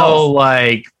normal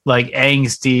like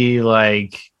angsty,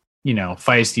 like,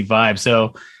 feisty vibe.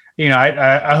 So,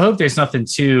 I hope there's nothing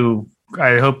too.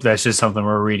 I hope that's just something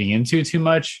we're reading into too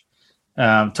much.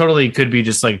 Totally could be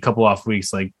just like a couple off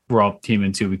weeks, like we're all team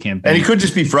into, we can't. And he could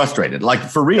just be frustrated, like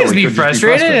for real. He could be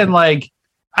frustrated, and like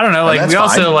I don't know, like we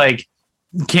also fine. like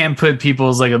can't put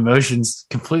people's like emotions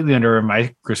completely under a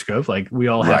microscope. Like we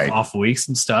all have off weeks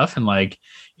and stuff, and like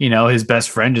his best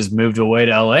friend just moved away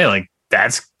to LA. Like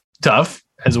that's tough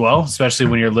as well, especially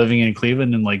when you're living in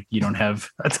Cleveland and like you don't have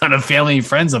a ton of family and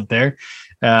friends up there.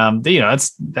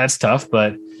 That's tough,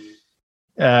 but.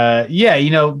 Back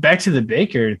to the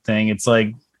Baker thing. It's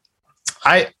like,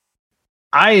 I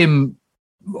am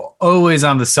always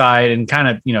on the side, and kind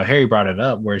of, Harry brought it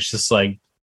up, where it's just like,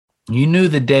 you knew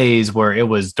the days where it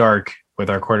was dark with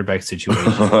our quarterback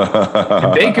situation.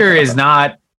 And Baker is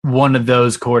not one of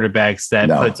those quarterbacks that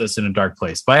puts us in a dark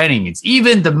place by any means.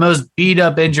 Even the most beat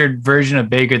up, injured version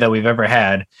of Baker that we've ever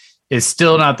had is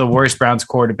still not the worst Browns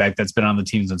quarterback that's been on the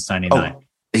team since '99.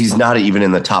 He's not even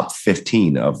in the top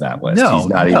 15 of that list. No, he's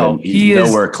not even. He's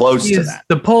nowhere close to that.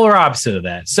 The polar opposite of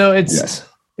that. So it's.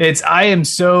 I am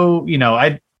so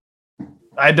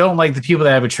I don't like the people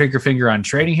that have a trigger finger on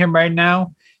trading him right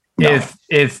now. No.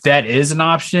 If that is an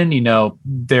option,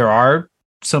 there are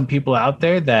some people out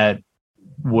there that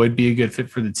would be a good fit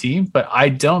for the team, but I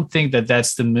don't think that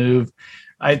that's the move.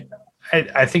 I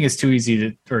think it's too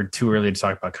easy or too early to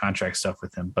talk about contract stuff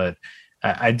with him, but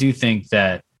I do think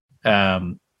that.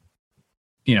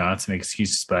 Not to make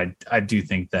excuses, but I do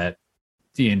think that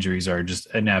the injuries are just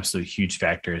an absolute huge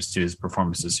factor as to his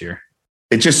performance this year.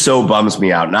 It just so bums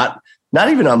me out. Not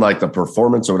even on like the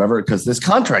performance or whatever, because this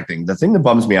contract thing, the thing that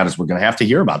bums me out is we're going to have to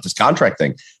hear about this contract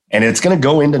thing, and it's going to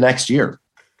go into next year.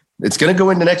 It's going to go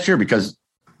into next year because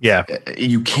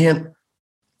you can't.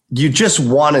 You just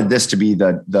wanted this to be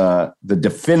the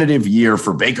definitive year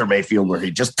for Baker Mayfield, where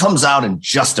he just comes out and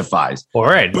justifies. All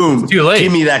right, boom, too late.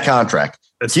 Give me that contract.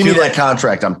 Give me that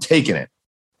contract. I'm taking it.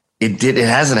 It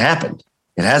hasn't happened.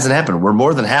 It hasn't happened. We're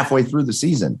more than halfway through the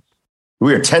season.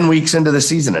 We are 10 weeks into the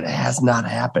season. It has not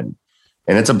happened,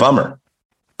 and it's a bummer.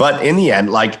 But in the end,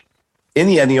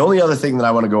 the only other thing that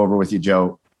I want to go over with you,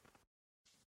 Joe,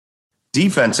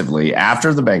 defensively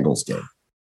after the Bengals game.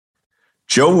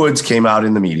 Joe Woods came out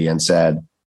in the media and said,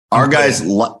 our guys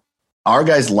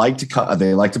like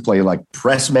to play like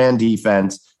press man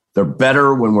defense. They're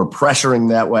better when we're pressuring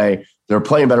that way. They're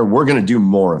playing better. We're going to do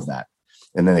more of that.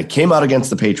 And then they came out against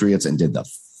the Patriots and did the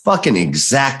fucking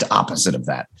exact opposite of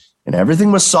that. And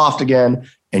everything was soft again.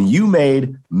 And you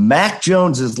made Mac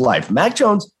Jones's life. Mac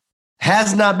Jones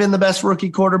has not been the best rookie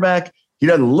quarterback. He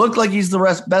doesn't look like he's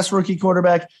the best rookie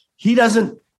quarterback. He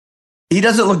doesn't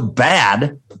look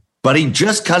bad, but he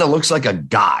just kind of looks like a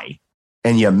guy.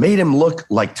 And you made him look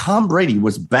like Tom Brady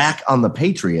was back on the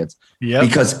Patriots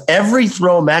because every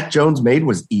throw Mac Jones made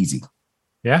was easy.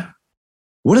 Yeah.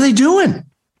 What are they doing?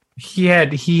 He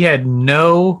had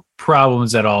no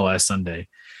problems at all last Sunday.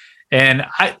 And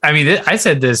I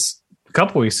said this a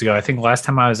couple weeks ago. I think last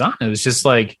time I was on, it was just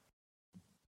like,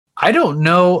 I don't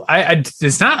know.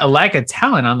 It's not a lack of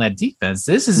talent on that defense.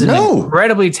 This is an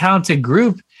incredibly talented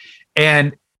group.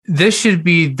 And this should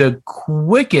be the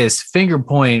quickest finger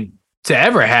point to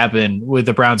ever happen with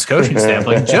the Browns coaching staff.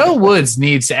 Like Joe Woods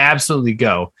needs to absolutely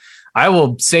go. I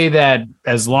will say that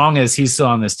as long as he's still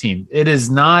on this team. It is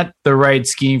not the right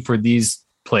scheme for these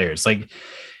players. Like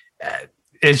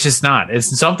it's just not.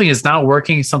 It's something is not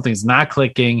working. Something's not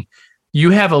clicking.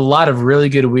 You have a lot of really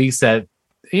good weeks that,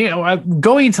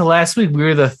 going into last week, we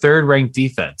were the third ranked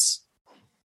defense,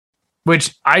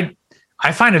 which I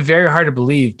find it very hard to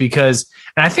believe because,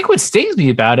 and I think what stings me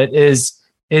about it is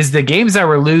the games that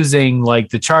we're losing,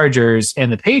 like the Chargers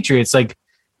and the Patriots, like,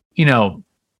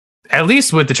 at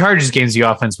least with the Chargers games, the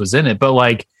offense was in it. But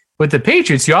like with the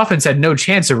Patriots, the offense had no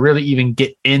chance to really even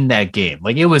get in that game.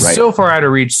 Like it was so far out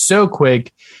of reach, so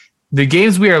quick. The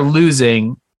games we are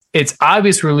losing, it's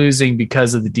obvious we're losing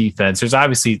because of the defense. There's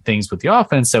obviously things with the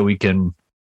offense that we can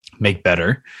make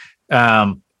better.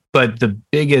 But the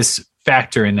biggest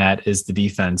factor in that is the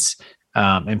defense.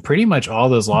 And pretty much all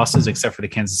those losses, except for the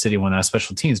Kansas City one, that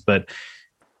special teams. But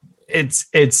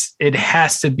it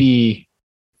has to be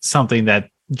something that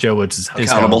Joe Woods is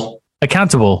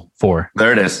accountable for.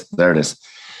 There it is.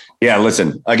 Yeah,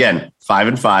 listen, again,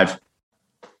 5-5.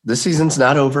 This season's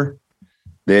not over.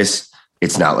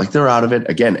 It's not like they're out of it.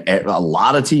 Again, a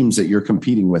lot of teams that you're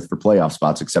competing with for playoff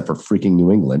spots, except for freaking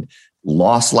New England,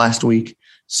 lost last week.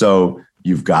 So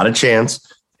you've got a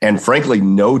chance. And frankly,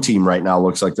 no team right now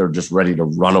looks like they're just ready to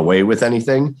run away with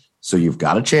anything. So you've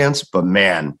got a chance. But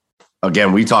man,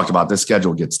 again, we talked about this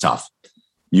schedule gets tough.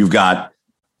 You've got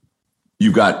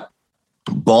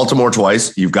Baltimore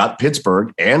twice. You've got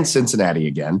Pittsburgh and Cincinnati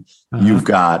again. You've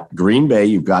got Green Bay.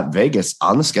 You've got Vegas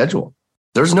on the schedule.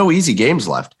 There's no easy games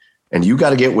left. And you got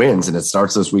to get wins. And it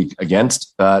starts this week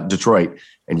against Detroit.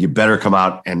 And you better come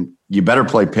out and you better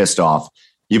play pissed off.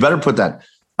 You better put that.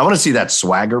 I want to see that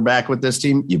swagger back with this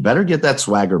team. You better get that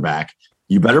swagger back.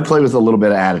 You better play with a little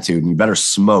bit of attitude, and you better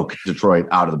smoke Detroit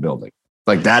out of the building.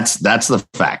 Like that's the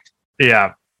fact.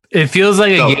 Yeah. It feels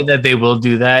like a game that they will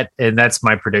do that. And that's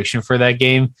my prediction for that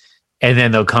game. And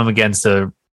then they'll come against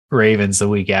the Ravens the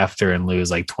week after and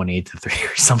lose like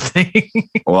 28-3 or something.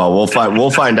 Well,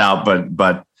 we'll find out.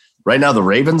 But right now the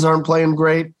Ravens aren't playing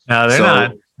great. No, they're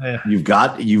not. Yeah. You've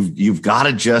got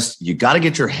to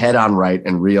get your head on right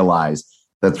and realize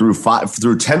that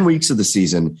through 10 weeks of the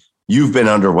season, you've been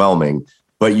underwhelming,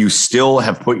 but you still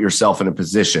have put yourself in a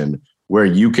position where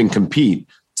you can compete.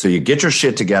 So you get your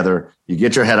shit together, you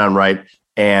get your head on right.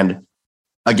 And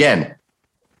again,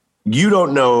 you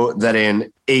don't know that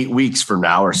in 8 weeks from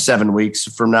now or 7 weeks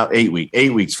from now, 8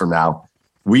 weeks from now,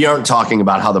 we aren't talking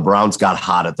about how the Browns got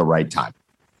hot at the right time.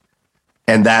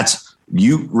 And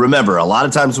you remember a lot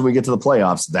of times when we get to the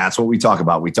playoffs, that's what we talk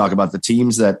about. We talk about the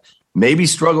teams that maybe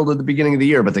struggled at the beginning of the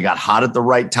year, but they got hot at the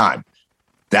right time.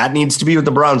 That needs to be what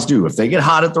the Browns do. If they get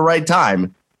hot at the right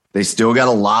time, they still got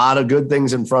a lot of good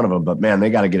things in front of them, but man, they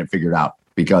got to get it figured out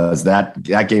because that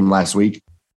game last week,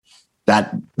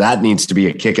 that needs to be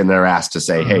a kick in their ass to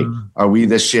say, hey, are we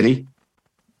this shitty?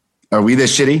 Are we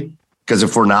this shitty? Because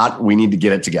if we're not, we need to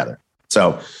get it together.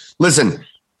 So listen,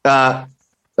 we had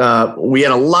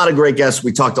a lot of great guests.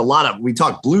 We talked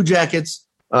Blue Jackets,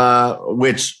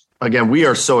 which again, we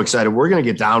are so excited. We're going to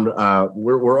get down.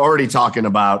 We're already talking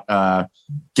about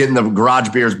getting the Garage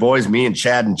Beers boys, me and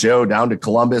Chad and Joe, down to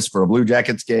Columbus for a Blue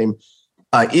Jackets game.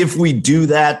 If we do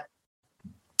that,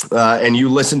 and you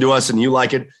listen to us and you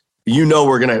like it,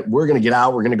 we're gonna get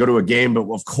out. We're gonna go to a game, but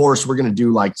of course we're gonna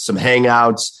do like some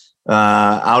hangouts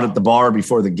out at the bar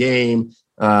before the game.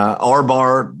 Our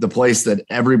bar, the place that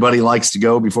everybody likes to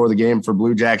go before the game for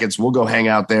Blue Jackets. We'll go hang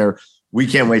out there. We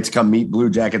can't wait to come meet Blue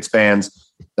Jackets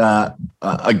fans.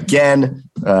 Again,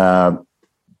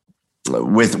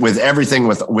 with everything,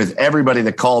 with everybody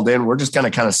that called in, we're just going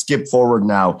to kind of skip forward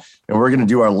now, and we're going to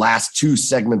do our last two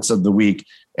segments of the week.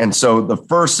 And so the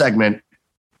first segment,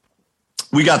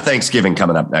 we got Thanksgiving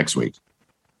coming up next week,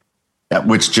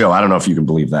 which, Joe, I don't know if you can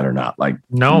believe that or not. Like,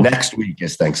 no, next week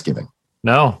is Thanksgiving.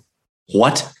 No.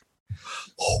 What?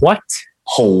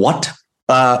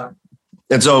 And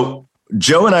so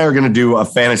Joe and I are going to do a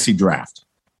fantasy draft.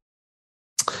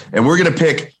 And we're going to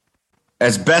pick,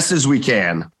 as best as we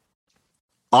can,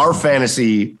 our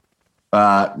fantasy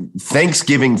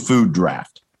Thanksgiving food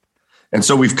draft. And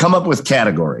so we've come up with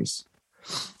categories.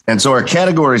 And so our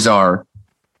categories are,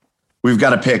 we've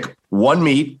got to pick one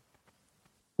meat,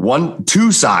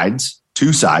 two sides,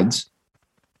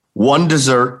 one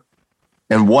dessert,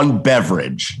 and one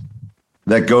beverage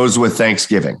that goes with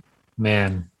Thanksgiving.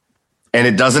 Man. And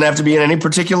it doesn't have to be in any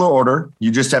particular order.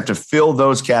 You just have to fill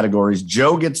those categories.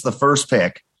 Joe gets the first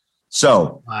pick.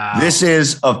 So This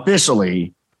is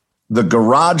officially the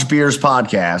Garage Beers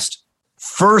podcast,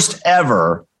 first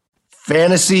ever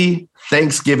fantasy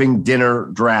Thanksgiving dinner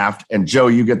draft. And Joe,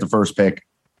 you get the first pick.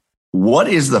 What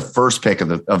is the first pick of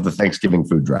the Thanksgiving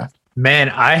food draft? Man,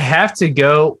 I have to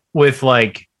go with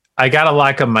I got to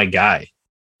lock up my guy,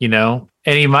 and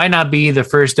he might not be the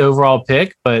first overall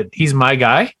pick, but he's my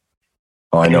guy.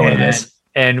 Oh, I know what it is.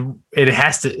 And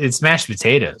it's mashed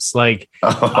potatoes. I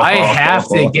have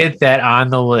to get that on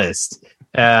the list.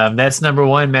 That's number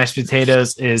one. Mashed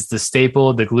potatoes is the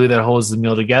staple, the glue that holds the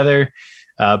meal together,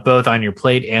 both on your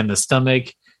plate and the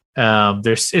stomach.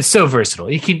 It's so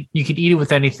versatile. You can eat it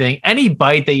with anything. Any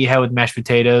bite that you have with mashed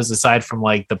potatoes, aside from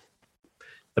the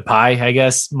The pie, I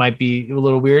guess, might be a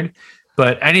little weird.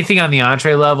 But anything on the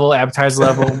entree level, appetizer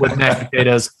level with mashed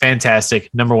potatoes,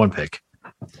 fantastic. Number one pick.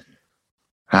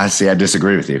 I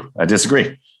disagree with you. I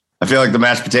disagree. I feel like the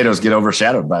mashed potatoes get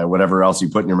overshadowed by whatever else you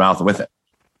put in your mouth with it.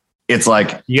 It's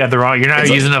like you got the wrong. You're not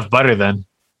using enough butter then.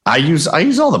 I use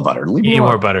all the butter. You need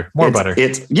more butter. More butter.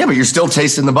 But you're still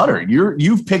tasting the butter.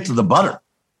 You've picked the butter.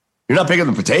 You're not picking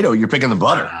the potato. You're picking the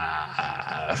butter.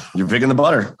 You're picking the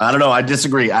butter. I don't know. I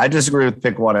disagree. I disagree with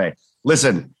pick 1A.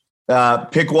 Listen,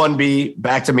 pick 1B.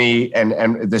 Back to me.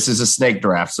 And this is a snake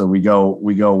draft. So we go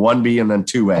 1B and then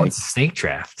 2A. Oh, it's a snake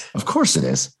draft. Of course it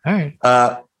is. All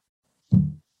right.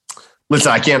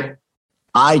 Listen,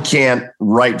 I can't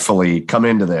rightfully come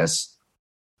into this.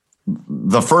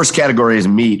 The first category is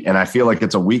meat, and I feel like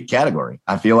it's a weak category.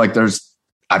 I feel like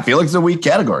it's a weak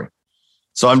category.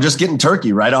 So I'm just getting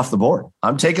turkey right off the board.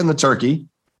 I'm taking the turkey.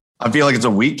 I feel like it's a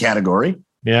weak category.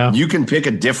 Yeah. You can pick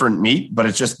a different meat, but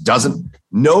it just doesn't.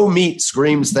 No meat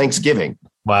screams Thanksgiving.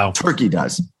 Wow. Turkey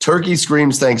does. Turkey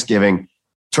screams Thanksgiving.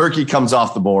 Turkey comes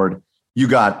off the board. You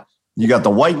got the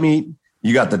white meat.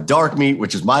 You got the dark meat,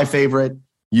 which is my favorite.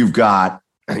 You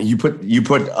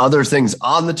put other things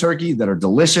on the turkey that are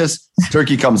delicious.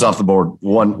 Turkey comes off the board.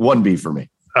 1B for me.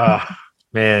 Oh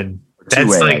man, that's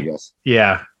 2A, like, I guess.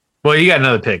 Yeah. Well, you got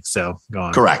another pick, so go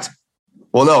on. Correct.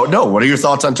 Well, no. What are your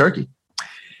thoughts on turkey?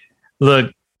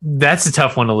 Look, that's a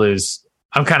tough one to lose.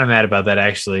 I'm kind of mad about that,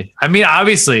 actually. I mean,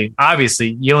 obviously,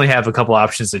 you only have a couple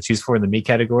options to choose for in the meat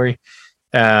category.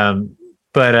 But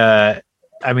I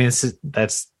mean,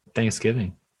 that's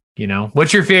Thanksgiving. You know,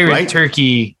 what's your favorite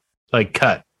turkey like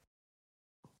cut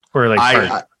or like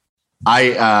part?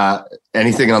 I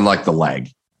anything on like the leg.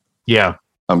 Yeah,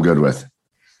 I'm good with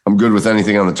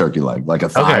anything on the turkey leg, like a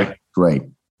thigh. Okay. Great.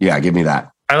 Yeah, give me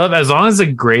that. I love as long as the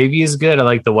gravy is good. I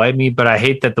like the white meat, but I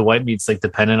hate that the white meat's like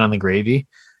dependent on the gravy.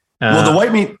 Well,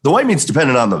 the white meat's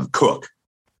dependent on the cook.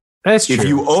 That's true. If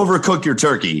you overcook your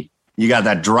turkey, you got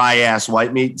that dry ass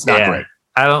white meat. It's not great.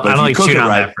 I don't like chewing on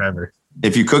that forever.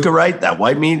 If you cook it right, that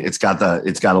white meat, it's got a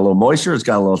little moisture, it's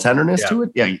got a little tenderness to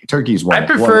it. Yeah, turkey's white. I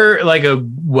prefer like a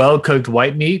well cooked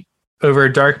white meat over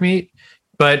a dark meat,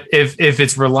 but if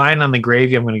it's relying on the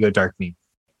gravy, I'm going to go dark meat.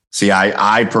 See,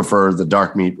 I prefer the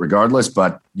dark meat regardless,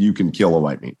 but you can kill a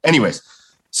white meat. Anyways,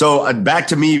 so back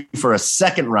to me for a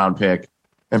second round pick.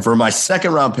 And for my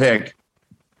second round pick,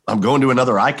 I'm going to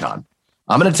another icon.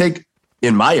 I'm going to take,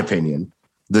 in my opinion,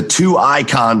 the two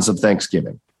icons of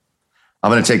Thanksgiving.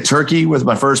 I'm going to take turkey with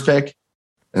my first pick,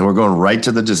 and we're going right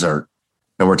to the dessert.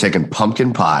 And we're taking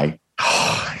pumpkin pie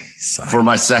for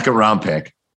my second round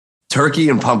pick. Turkey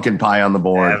and pumpkin pie on the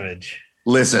board. Savage.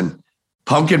 Listen,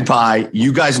 pumpkin pie,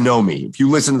 you guys know me. If you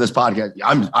listen to this podcast,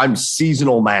 I'm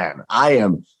seasonal man.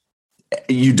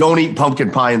 You don't eat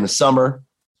pumpkin pie in the summer.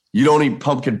 You don't eat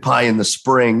pumpkin pie in the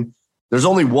spring. There's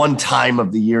only one time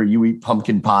of the year you eat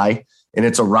pumpkin pie, and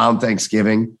it's around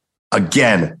Thanksgiving.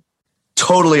 Again,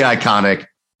 totally iconic.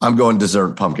 I'm going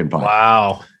dessert pumpkin pie.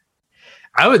 Wow.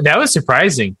 That was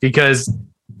surprising because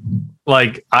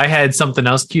like I had something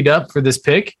else queued up for this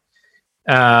pick.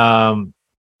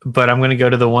 But I'm going to go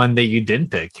to the one that you didn't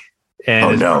pick.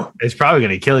 And it's probably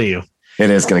going to kill you. It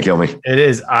is going to kill me. It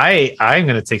is. I'm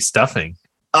going to take stuffing.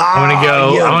 I'm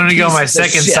going to go my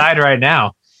second side right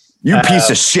now. You piece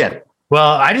of shit.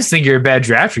 Well, I just think you're a bad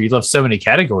drafter. You left so many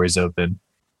categories open.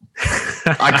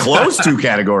 I closed two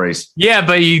categories. Yeah,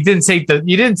 but you didn't take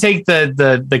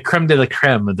the creme de la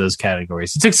creme of those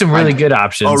categories. You took some really good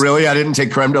options. Oh, really? I didn't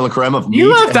take creme de la creme of meat.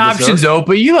 You left options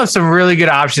open. You left some really good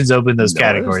options open in those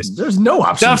categories. There's no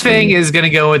options. Stuffing is going to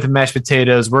go with the mashed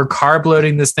potatoes. We're carb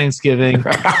loading this Thanksgiving.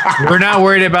 We're not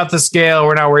worried about the scale.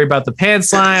 We're not worried about the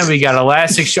pants line. We got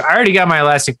elastic. I already got my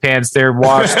elastic pants. They're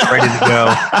washed, ready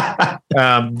to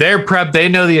go. They're prepped. They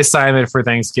know the assignment for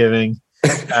Thanksgiving.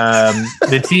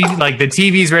 The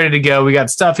TV's ready to go. We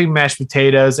got stuffing, mashed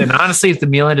potatoes, and honestly, if the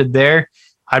meal ended there,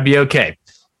 I'd be okay.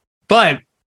 But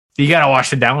you got to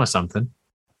wash it down with something.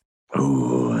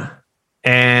 Ooh.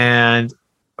 And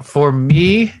for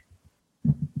me,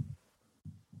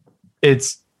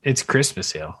 it's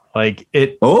Christmas ale.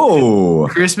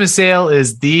 Christmas ale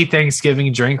is the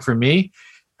Thanksgiving drink for me,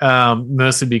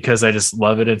 mostly because I just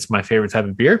love it. It's my favorite type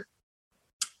of beer.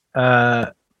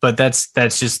 But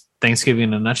that's just Thanksgiving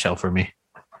in a nutshell for me.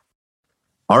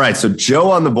 All right. So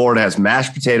Joe on the board has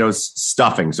mashed potatoes,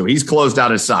 stuffing. So he's closed out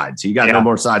his sides. So you got no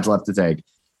more sides left to take.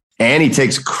 And he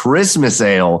takes Christmas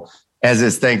ale as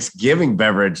his Thanksgiving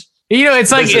beverage. You know,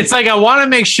 it's like I want to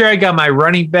make sure I got my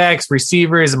running backs,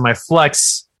 receivers, and my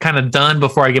flex kind of done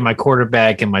before I get my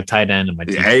quarterback and my tight end and my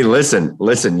team. Hey, listen,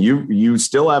 you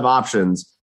still have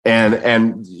options.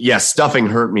 And yes, stuffing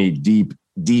hurt me deep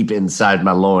deep inside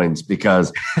my loins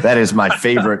because that is my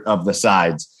favorite of the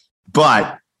sides.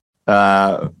 But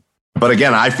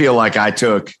again, I feel like I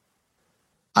took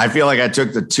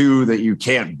the two that you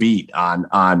can't beat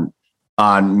on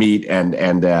meat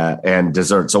and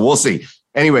dessert. So we'll see.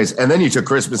 Anyways, and then you took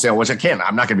Christmas ale, which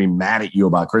I'm not going to be mad at you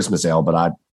about Christmas ale,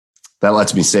 but that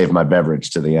lets me save my beverage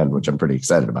to the end, which I'm pretty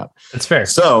excited about. That's fair.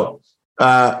 So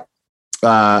I've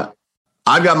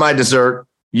got my dessert.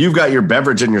 You've got your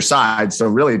beverage and your side. So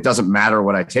really it doesn't matter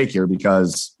what I take here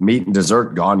because meat and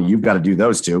dessert gone. You've got to do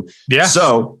those two. Yeah.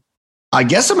 So I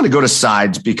guess I'm going to go to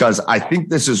sides because I think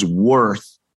this is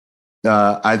worth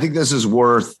the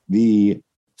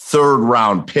third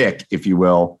round pick, if you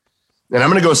will. And I'm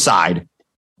going to go side.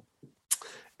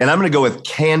 And I'm going to go with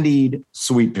candied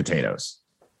sweet potatoes.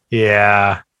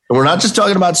 Yeah. And we're not just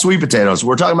talking about sweet potatoes.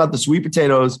 We're talking about the sweet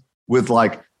potatoes with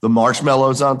like the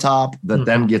marshmallows on top that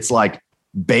then gets like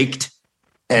baked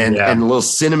and a little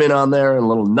cinnamon on there and a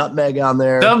little nutmeg on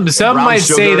there. Some might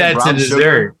say that's a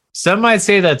dessert. Some might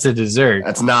say that's a dessert.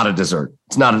 That's not a dessert.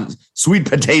 It's not sweet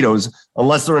potatoes,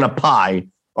 unless they're in a pie,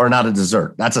 are not a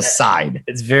dessert. That's a side.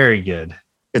 It's very good.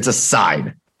 It's a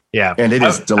side. Yeah. And it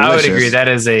is delicious. I would agree. That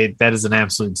is an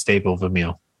absolute staple of a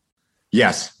meal.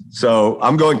 Yes. So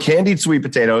I'm going candied sweet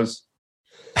potatoes.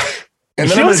 And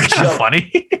then it's kind of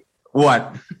funny.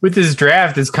 What? With this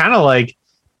draft, it's kind of like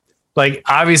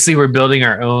obviously we're building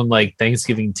our own like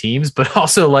Thanksgiving teams, but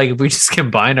also like if we just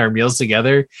combine our meals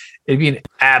together, it'd be an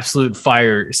absolute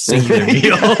fire singular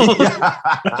meal.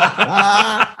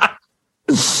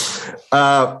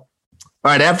 All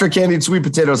right. After candied sweet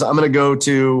potatoes, I'm going to go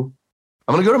to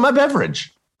my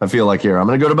beverage. I feel like here, I'm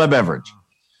going to go to my beverage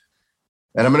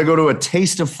and I'm going to go to a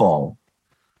taste of fall.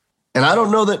 And I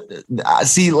don't know that I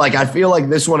feel like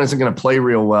this one isn't going to play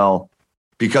real well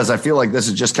because I feel like this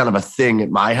is just kind of a thing at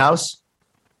my house,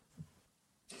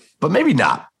 but maybe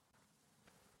not.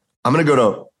 I'm going to go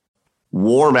to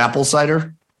warm apple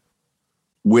cider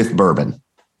with bourbon.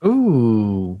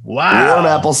 Ooh, wow. Warm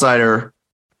apple cider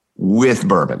with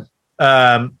bourbon.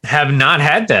 Have not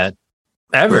had that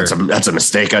ever. That's a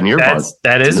mistake on your part.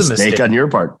 That is a mistake on your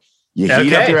part. You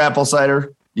heat up your apple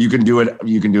cider. You can do it.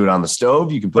 You can do it on the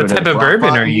stove. You can put what it type in of bourbon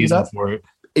are you using for it?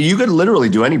 You could literally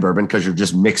do any bourbon because you're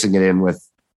just mixing it in with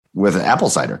apple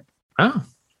cider. Oh.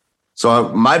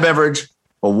 So my beverage,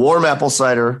 a warm apple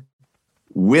cider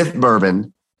with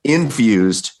bourbon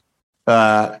infused.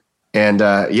 That's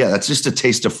just a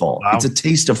taste of fall. Wow. It's a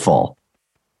taste of fall.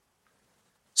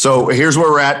 So here's where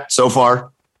we're at so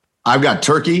far. I've got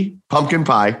turkey, pumpkin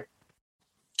pie,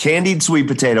 candied sweet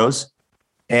potatoes,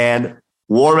 and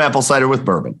warm apple cider with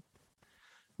bourbon.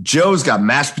 Joe's got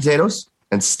mashed potatoes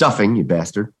and stuffing, you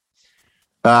bastard.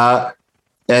 And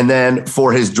then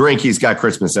for his drink, he's got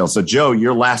Christmas ale. So Joe,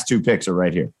 your last two picks are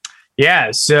right here.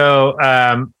 Yeah. So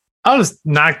I'll just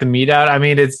knock the meat out. I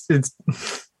mean, it's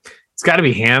got to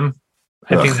be ham.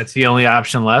 I think that's the only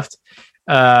option left.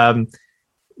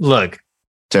 Look,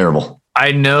 terrible.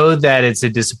 I know that it's a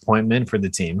disappointment for the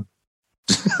team.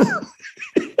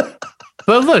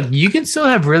 But look, you can still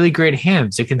have really great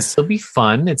hams. It can still be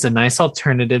fun. It's a nice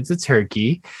alternative to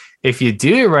turkey. If you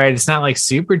do it right, it's not like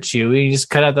super chewy. You just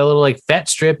cut out that little like fat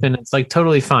strip and it's like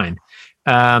totally fine.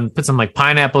 Put some like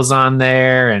pineapples on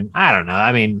there and I don't know.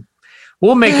 I mean,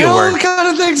 we'll make it work. What kind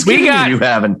of Thanksgiving are you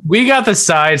having? We got the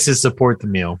sides to support the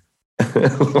meal.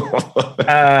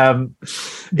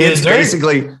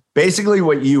 It's basically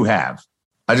what you have.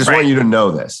 I just want you to know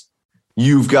this.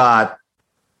 You've got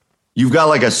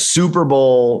like a Super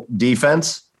Bowl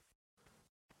defense,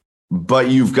 but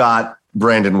you've got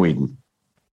Brandon Weeden.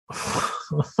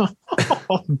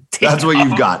 That's what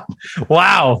you've got.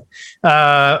 Wow.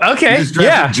 Okay. You just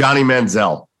drafted Johnny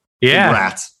Manziel. Yeah.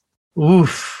 Congrats.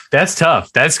 Oof. That's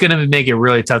tough. That's going to make it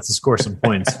really tough to score some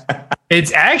points.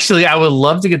 It's actually, I would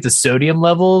love to get the sodium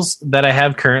levels that I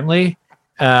have currently.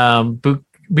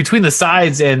 Between the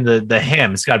sides and the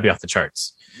ham, it's got to be off the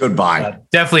charts. Goodbye.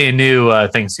 Definitely a new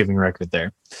Thanksgiving record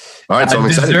there. All right, so I'm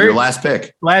excited. Your last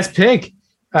pick.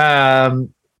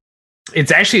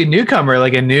 It's actually a newcomer,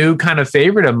 like a new kind of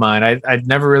favorite of mine. I'd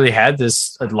never really had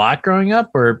this a lot growing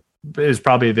up, or it was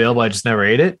probably available. I just never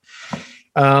ate it.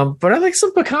 But I like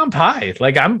some pecan pie.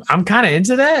 Like I'm kind of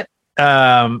into that.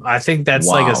 I think that's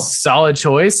like a solid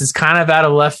choice. It's kind of out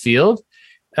of left field,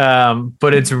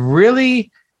 but it's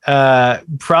really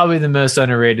probably the most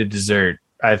underrated dessert,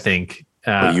 I think.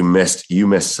 You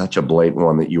missed such a blatant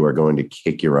one that you are going to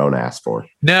kick your own ass for.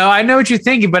 No, I know what you're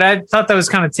thinking, but I thought that was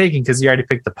kind of taken because you already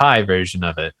picked the pie version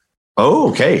of it.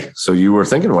 Oh, okay. So you were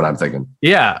thinking what I'm thinking.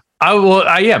 Yeah. Pumpkin.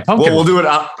 Well, we'll do it.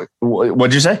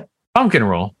 What'd you say? Pumpkin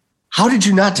roll. How did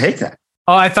you not take that?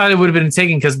 Oh, I thought it would have been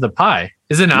taken because of the pie.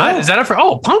 Is it not? No. Is that for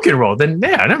pumpkin roll? Then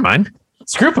yeah, never mind.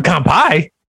 Screw pecan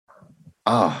pie.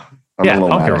 Oh, I'm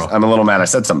a little mad. I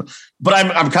said something, but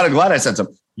I'm kind of glad I said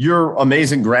something. Your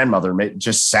amazing grandmother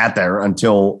just sat there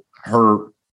until her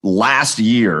last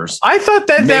years. I thought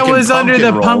that was under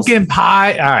the rolls. Pumpkin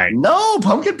pie. All right. No,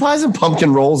 pumpkin pies and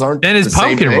pumpkin rolls aren't. Then it's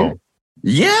pumpkin roll.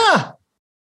 Yeah.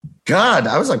 God,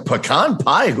 I was like, pecan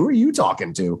pie. Who are you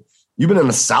talking to? You've been in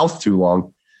the South too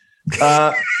long.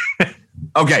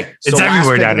 Okay. So it's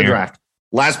everywhere down here. Draft.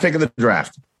 Last pick of the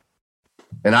draft.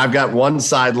 And I've got one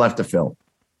side left to fill.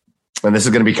 And this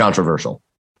is going to be controversial.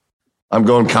 I'm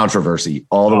going controversy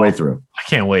all the way through. I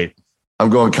can't wait. I'm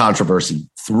going controversy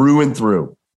through and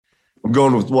through. I'm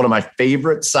going with one of my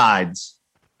favorite sides.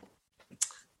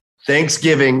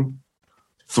 Thanksgiving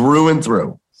through and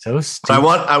through. So stupid.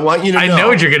 I want you to know. I know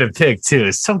what you're going to pick too.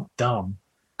 It's so dumb.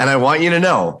 And I want you to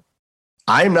know,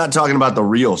 I am not talking about the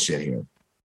real shit here.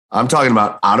 I'm talking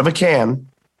about out of a can,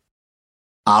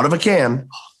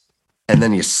 and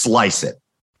then you slice it.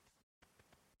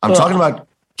 I'm talking about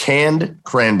canned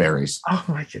cranberries. Oh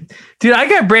my God. Dude, I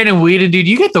got Brandon Whedon, dude.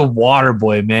 You get the water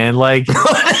boy, man. Like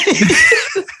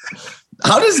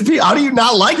how do you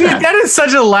not like that? That is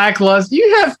such a lackluster.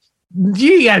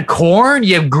 You got corn,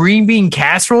 you have green bean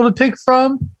casserole to pick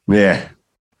from. Yeah.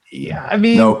 Yeah. I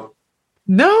mean,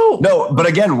 no. But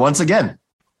again, once again,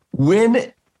 name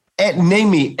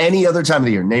me any other time of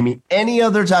the year. Name me any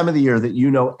other time of the year that you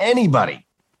know anybody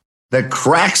that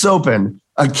cracks open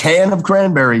a can of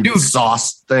cranberry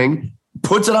sauce thing,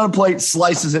 puts it on a plate,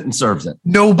 slices it, and serves it.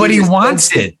 Nobody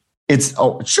wants it. It's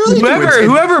surely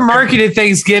whoever marketed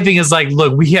Thanksgiving is like,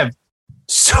 look, we have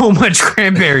so much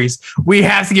cranberries. We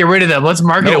have to get rid of them. Let's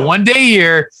market it one day a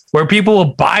year where people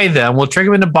will buy them. We'll trick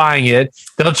them into buying it.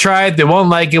 They'll try it. They won't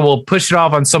like it. We'll push it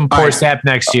off on some poor sap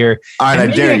next year. All right,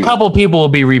 and maybe a couple people will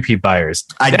be repeat buyers.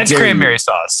 That's cranberry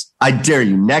sauce. I dare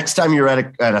you. Next time you're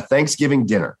at a Thanksgiving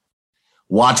dinner,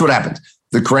 watch what happens.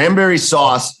 The cranberry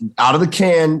sauce out of the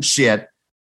can shit,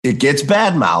 it gets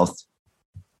bad mouthed.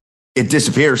 It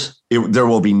disappears. There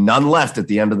will be none left at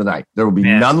the end of the night. There will be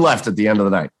none left at the end of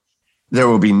the night. There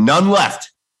will be none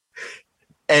left.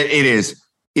 And it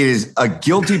is a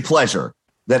guilty pleasure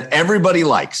that everybody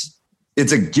likes.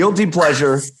 It's a guilty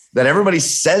pleasure that everybody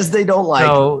says they don't like,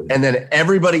 and then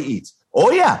everybody eats.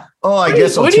 Oh yeah. Oh, I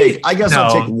guess I'll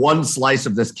take one slice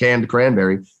of this canned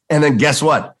cranberry, and then guess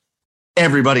what?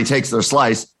 Everybody takes their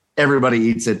slice. Everybody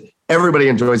eats it. Everybody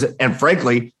enjoys it. And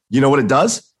frankly, you know what it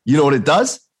does?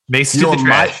 Makes it to the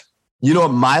trash. You know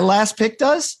what my last pick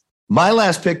does? My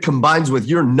last pick combines with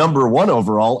your number one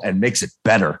overall and makes it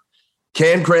better.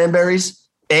 Canned cranberries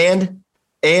and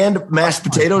mashed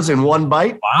potatoes in one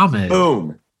bite. Wow,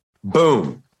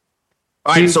 Boom.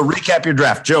 All right, so recap your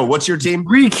draft. Joe, what's your team?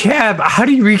 Recap? How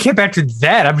do you recap after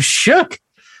that? I'm shook.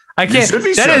 I can't.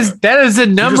 That is the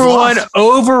number one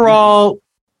overall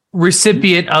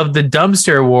recipient of the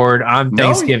dumpster award on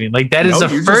Thanksgiving. That is the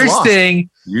first thing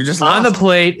you just on the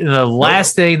plate, and the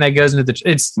last thing that goes into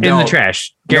in the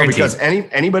trash. Guaranteed. Because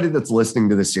anybody that's listening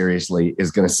to this seriously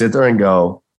is going to sit there and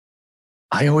go,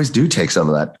 I always do take some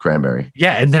of that cranberry.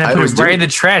 Yeah, and then I put it right in the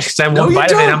trash because I won't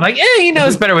bite of it. I'm like,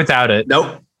 it's better without it.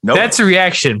 Nope. That's a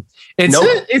reaction.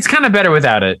 It's kind of better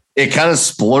without it. It kind of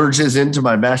splurges into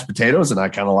my mashed potatoes, and I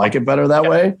kind of like it better that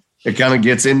way. It kind of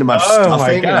gets into my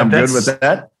stuffing, and I'm good with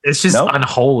that. It's just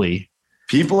unholy.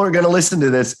 People are going to listen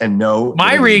to this and know.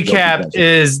 My recap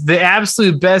is the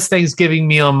absolute best Thanksgiving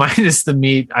meal minus the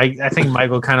meat. I think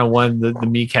Michael kind of won the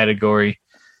meat category.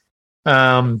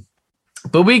 But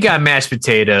we got mashed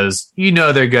potatoes. You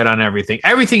know they're good on everything.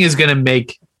 Everything's going to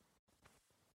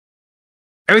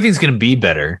be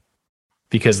better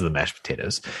because of the mashed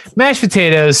potatoes. Mashed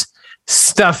potatoes,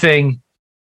 stuffing,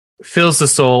 fills the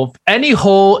soul. Any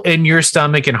hole in your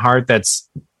stomach and heart that's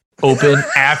open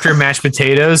after mashed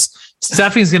potatoes,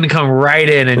 stuffing's going to come right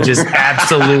in and just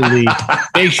absolutely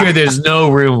make sure there's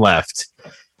no room left.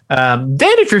 Then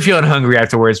if you're feeling hungry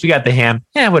afterwards, we got the ham.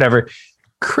 Yeah, whatever.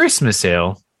 Christmas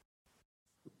ale.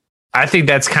 I think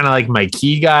that's kind of like my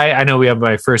key guy. I know we have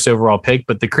my first overall pick,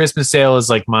 but the Christmas ale is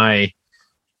like my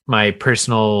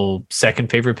personal second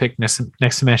favorite pick next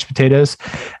to mashed potatoes.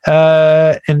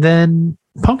 And then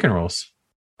pumpkin rolls.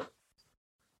 All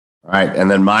right.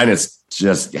 And then mine is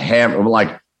just ham.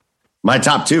 Like my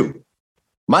top two.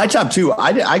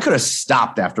 I could have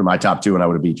stopped after my top two and I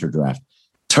would have beat your draft.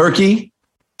 Turkey,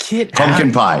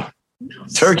 pumpkin pie.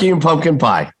 Turkey and pumpkin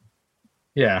pie.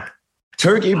 Yeah.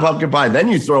 Turkey and pumpkin pie. Then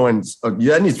you throw in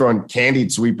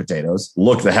candied sweet potatoes.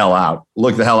 Look the hell out.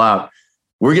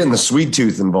 We're getting the sweet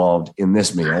tooth involved in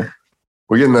this meal.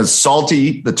 We're getting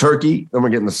the turkey, then we're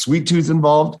getting the sweet tooth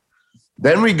involved.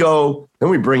 Then we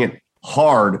bring it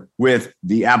hard with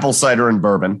the apple cider and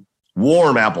bourbon,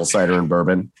 warm apple cider and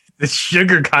bourbon. The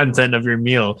sugar content of your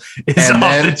meal is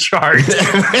off the charts.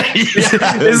 This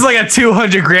is like a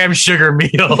 200-gram sugar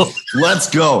meal.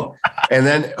 Let's go. And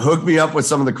then hook me up with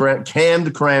some of the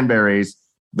canned cranberries,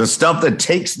 the stuff that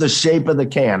takes the shape of the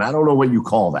can. I don't know what you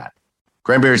call that.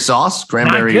 Cranberry sauce?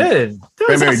 Cranberry, not good.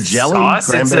 Cranberry jelly? Sauce.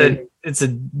 Cranberry, it's a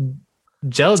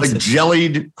gelatin. It's like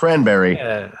jellied cranberry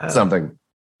something.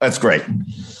 That's great.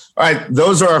 All right,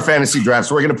 those are our fantasy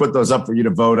drafts. We're going to put those up for you to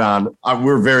vote on.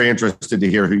 We're very interested to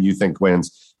hear who you think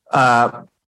wins. But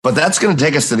that's going to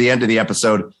take us to the end of the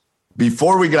episode.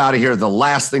 Before we get out of here, the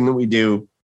last thing that we do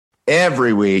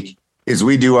every week is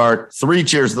we do our 3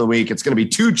 cheers of the week. It's going to be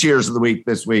 2 cheers of the week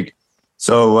this week.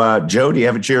 So, Joe, do you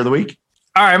have a cheer of the week?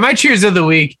 All right, my cheers of the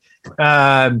week.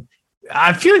 I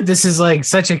feel like this is like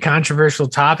such a controversial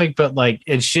topic, but like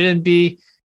it shouldn't be.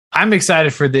 I'm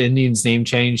excited for the Indians name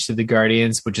change to the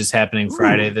Guardians, which is happening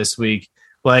Friday this week.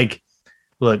 Like,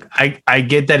 look, I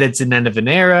get that it's an end of an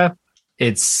era.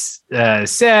 It's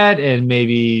sad and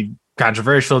maybe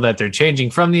controversial that they're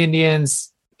changing from the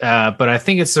Indians, but I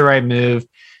think it's the right move.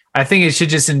 I think it should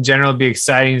just in general be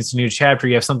exciting. It's a new chapter.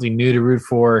 You have something new to root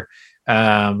for.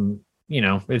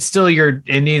 It's still your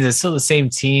Indians. It's still the same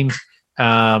team.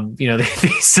 They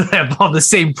still have all the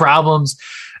same problems.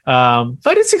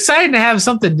 But it's exciting to have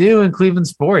something new in Cleveland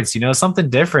sports, something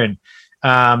different.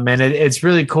 And it's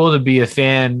really cool to be a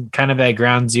fan kind of at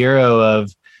ground zero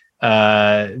of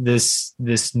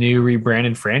this new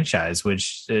rebranded franchise,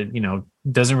 which,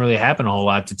 doesn't really happen a whole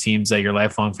lot to teams that you're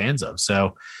lifelong fans of.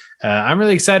 So I'm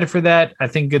really excited for that. I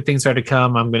think good things are to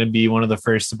come. I'm going to be one of the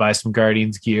first to buy some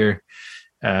Guardians gear.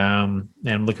 And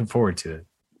I'm looking forward to it.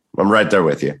 I'm right there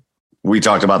with you. We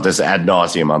talked about this ad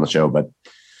nauseum on the show, but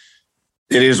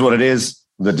it is what it is.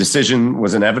 The decision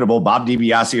was inevitable. Bob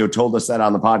DiBiasio told us that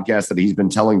on the podcast, that he's been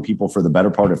telling people for the better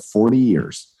part of 40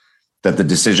 years that the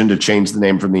decision to change the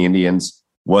name from the Indians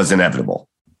was inevitable.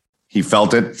 He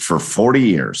felt it for 40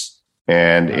 years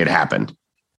and it happened.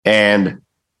 And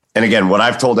again, what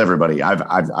I've told everybody,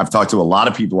 I've talked to a lot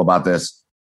of people about this.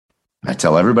 I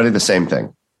tell everybody the same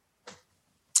thing.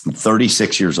 I'm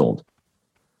 36 years old.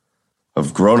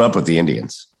 I've grown up with the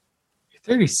Indians. You're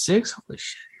 36? Holy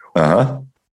shit. I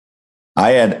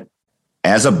had,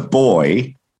 as a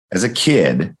boy, as a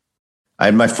kid, I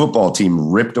had my football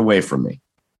team ripped away from me.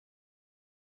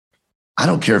 I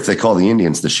don't care if they call the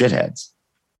Indians the shitheads.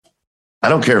 I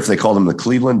don't care if they call them the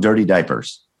Cleveland Dirty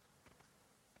Diapers,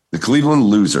 the Cleveland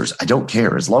Losers. I don't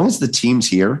care. As long as the team's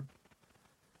here,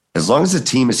 as long as the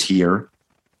team is here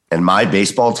and my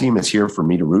baseball team is here for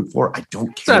me to root for, I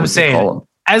don't care. That's what I'm saying.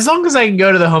 As long as I can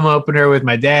go to the home opener with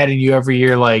my dad and you every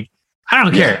year, like, I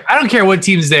don't care. I don't care what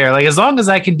team's there. Like, as long as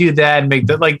I can do that and make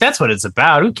that, like, that's what it's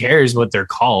about. Who cares what they're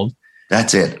called?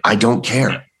 That's it. I don't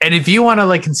care. And if you want to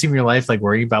like consume your life, like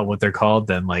worrying about what they're called,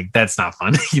 then like, that's not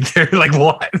fun either. Like,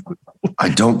 what? I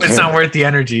don't care. It's not worth the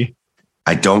energy.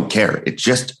 I don't care.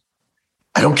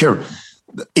 I don't care.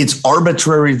 It's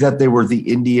arbitrary that they were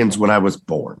the Indians when I was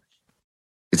born.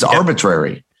 It's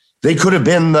arbitrary. They could have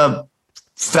been the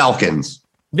Falcons.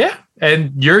 Yeah.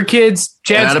 And your kids,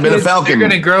 Chad's kids, they're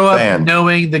going to grow up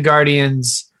knowing the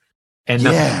Guardians and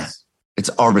nothing else. It's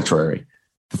arbitrary.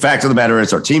 The fact of the matter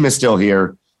is our team is still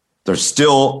here. They're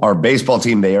still our baseball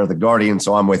team. They are the Guardians.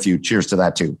 So I'm with you. Cheers to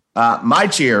that too. My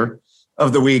cheer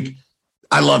of the week.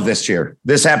 I love this cheer.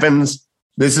 This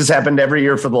has happened every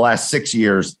year for the last 6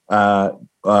 years.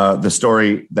 The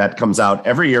story that comes out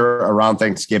every year around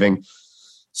Thanksgiving.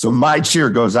 So my cheer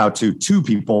goes out to 2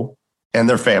 people and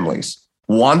their families.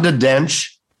 Wanda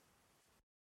Dench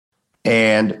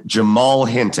and Jamal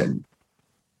Hinton.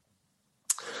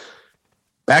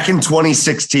 Back in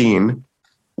 2016,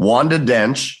 Wanda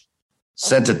Dench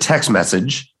sent a text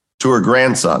message to her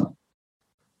grandson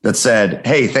that said,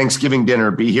 "Hey, Thanksgiving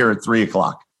dinner, be here at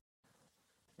 3:00.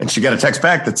 And she got a text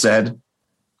back that said,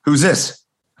 "Who's this?"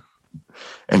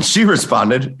 And she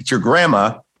responded, "It's your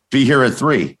grandma, be here at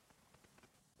 3:00.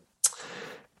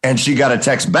 And she got a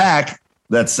text back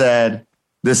that said,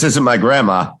 "This isn't my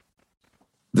grandma."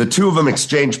 The 2 of them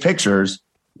exchanged pictures.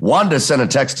 Wanda sent a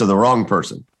text to the wrong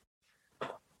person.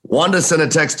 Wanda sent a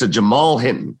text to Jamal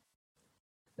Hinton.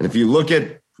 And if you look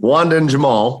at Wanda and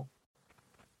Jamal,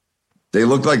 they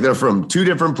look like they're from 2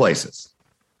 different places.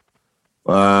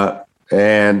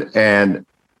 And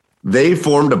they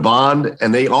formed a bond,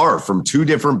 and they are from 2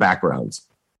 different backgrounds.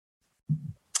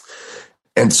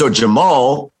 And so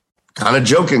Jamal kind of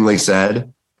jokingly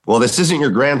said, "Well, this isn't your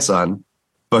grandson,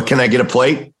 but can I get a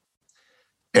plate?"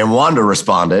 And Wanda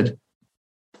responded,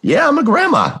 "Yeah, I'm a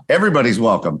grandma. Everybody's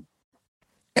welcome."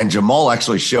 And Jamal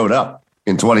actually showed up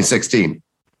in 2016.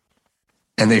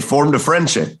 And they formed a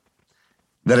friendship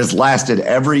that has lasted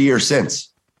every year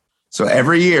since. So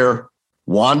every year,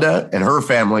 Wanda and her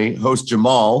family host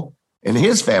Jamal and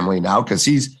his family now, because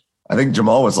I think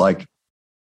Jamal was like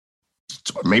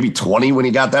maybe 20 when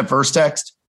he got that first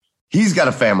text. He's got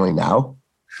a family now.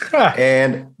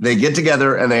 And they get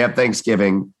together and they have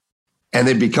Thanksgiving, and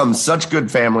they become such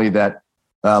good family that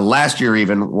last year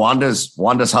even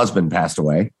Wanda's husband passed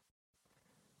away,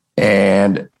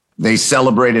 and they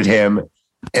celebrated him,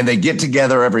 and they get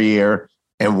together every year.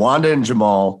 And Wanda and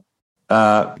Jamal,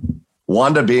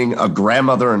 Wanda being a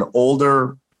grandmother, an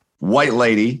older white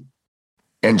lady,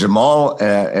 and Jamal,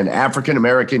 an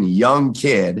African-American young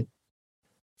kid,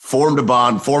 formed a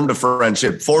bond, formed a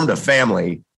friendship, formed a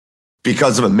family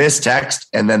because of a missed text.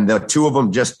 And then the two of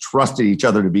them just trusted each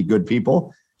other to be good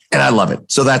people. And I love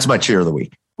it. So that's my cheer of the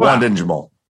week. Wow. Wanda and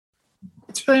Jamal.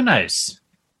 It's really nice.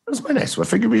 It was very nice. I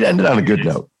figured we'd end it on a good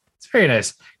note. It's very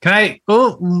nice. Can I?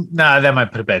 Oh, no, that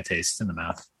might put a bad taste in the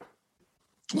mouth.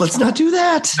 Let's not do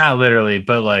that. Not literally,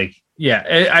 but like,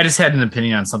 yeah, I just had an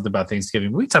opinion on something about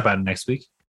Thanksgiving. We can talk about it next week.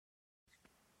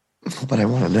 But I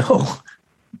want to know.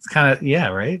 It's kind of, yeah,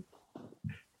 right?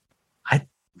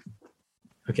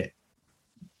 Okay.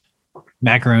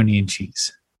 Macaroni and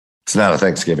cheese. It's not a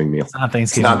Thanksgiving meal. It's not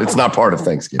Thanksgiving. It's not part of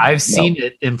Thanksgiving. I've seen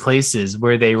it in places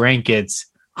where they rank it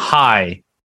high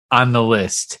on the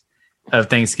list of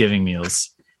Thanksgiving meals.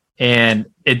 And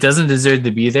it doesn't deserve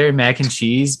to be there. Mac and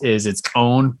cheese is its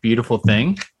own beautiful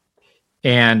thing.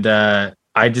 And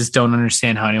I just don't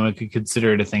understand how anyone could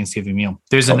consider it a Thanksgiving meal.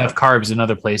 There's enough carbs in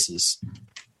other places.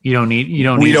 We don't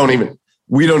even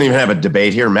have a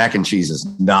debate here. Mac and cheese is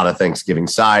not a Thanksgiving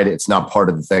side. It's not part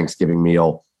of the Thanksgiving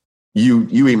meal. You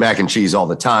eat mac and cheese all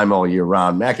the time, all year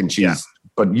round. Mac and cheese,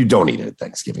 but you don't eat it at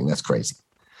Thanksgiving. That's crazy.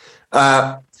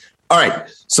 All right.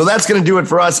 So that's going to do it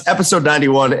for us. Episode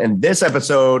 91. And this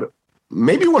episode,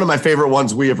 maybe one of my favorite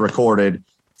ones we have recorded.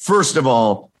 First of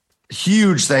all,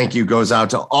 huge thank you goes out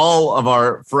to all of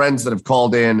our friends that have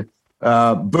called in.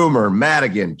 Boomer,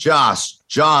 Madigan, Josh,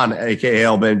 John, a.k.a.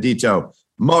 El Bandito,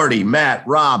 Marty, Matt,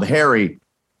 Rob, Harry.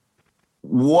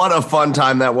 What a fun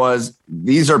time that was.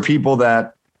 These are people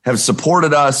that have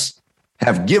supported us,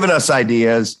 have given us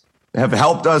ideas, have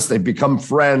helped us. They've become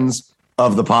friends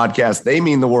of the podcast. They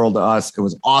mean the world to us. It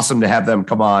was awesome to have them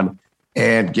come on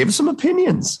and give some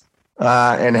opinions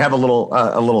and have a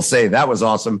little say. That was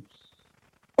awesome.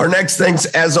 Our next thanks,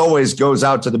 as always, goes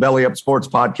out to the Belly Up Sports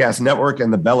Podcast Network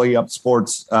and the Belly Up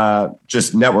Sports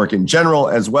just network in general,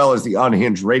 as well as the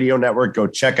Unhinged Radio Network. Go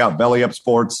check out Belly Up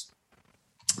Sports.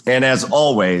 And as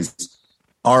always,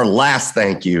 our last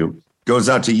thank you goes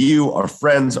out to you, our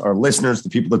friends, our listeners, the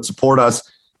people that support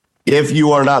us. If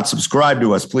you are not subscribed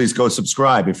to us, please go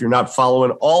subscribe. If you're not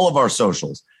following all of our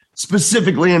socials,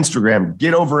 specifically Instagram,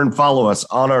 get over and follow us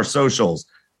on our socials.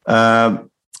 And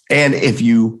if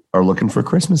you are looking for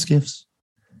Christmas gifts,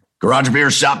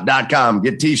 garagebeershop.com.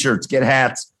 Get t-shirts, get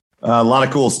hats. A lot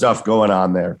of cool stuff going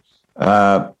on there.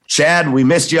 Chad, we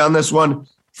missed you on this one.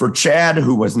 For Chad,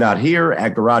 who was not here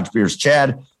at Garage Beers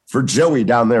Chad. For Joey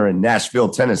down there in Nashville,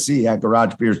 Tennessee at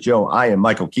Garage Beers Joe, I am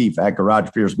Michael Keefe at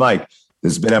Garage Beers Mike.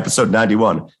 This has been episode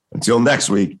 91. Until next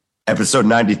week, episode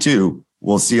 92.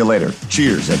 We'll see you later.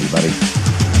 Cheers, everybody.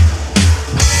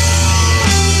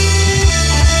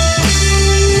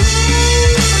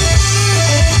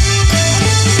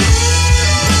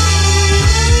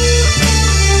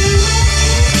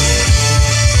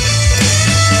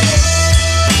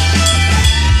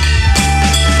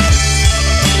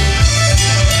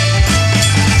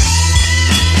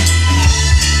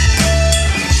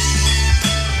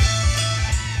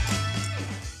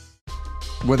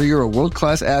 Whether you're a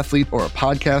world-class athlete or a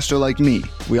podcaster like me,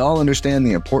 we all understand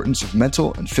the importance of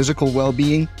mental and physical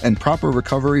well-being and proper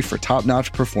recovery for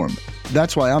top-notch performance.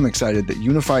 That's why I'm excited that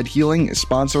Unified Healing is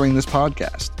sponsoring this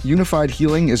podcast. Unified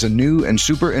Healing is a new and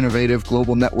super innovative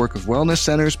global network of wellness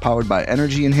centers powered by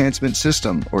Energy Enhancement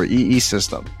System, or EE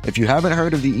System. If you haven't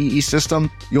heard of the EE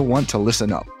System, you'll want to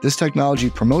listen up. This technology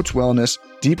promotes wellness,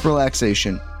 deep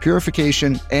relaxation,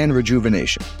 purification, and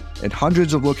rejuvenation. At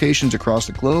hundreds of locations across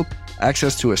the globe,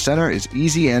 access to a center is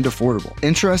easy and affordable.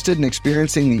 Interested in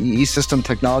experiencing the EE System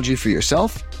technology for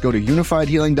yourself? Go to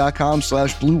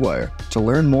unifiedhealing.com/bluewire to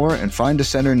learn more and find a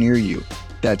center near you.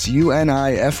 That's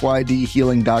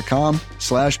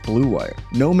unifydhealing.com/bluewire.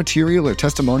 No material or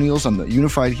testimonials on the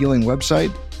Unified Healing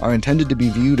website are intended to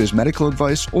be viewed as medical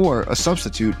advice or a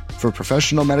substitute for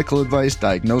professional medical advice,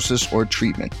 diagnosis, or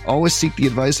treatment. Always seek the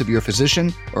advice of your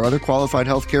physician or other qualified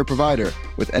healthcare provider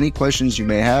with any questions you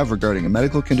may have regarding a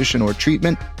medical condition or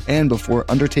treatment and before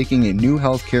undertaking a new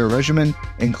healthcare regimen,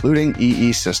 including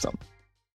EE System.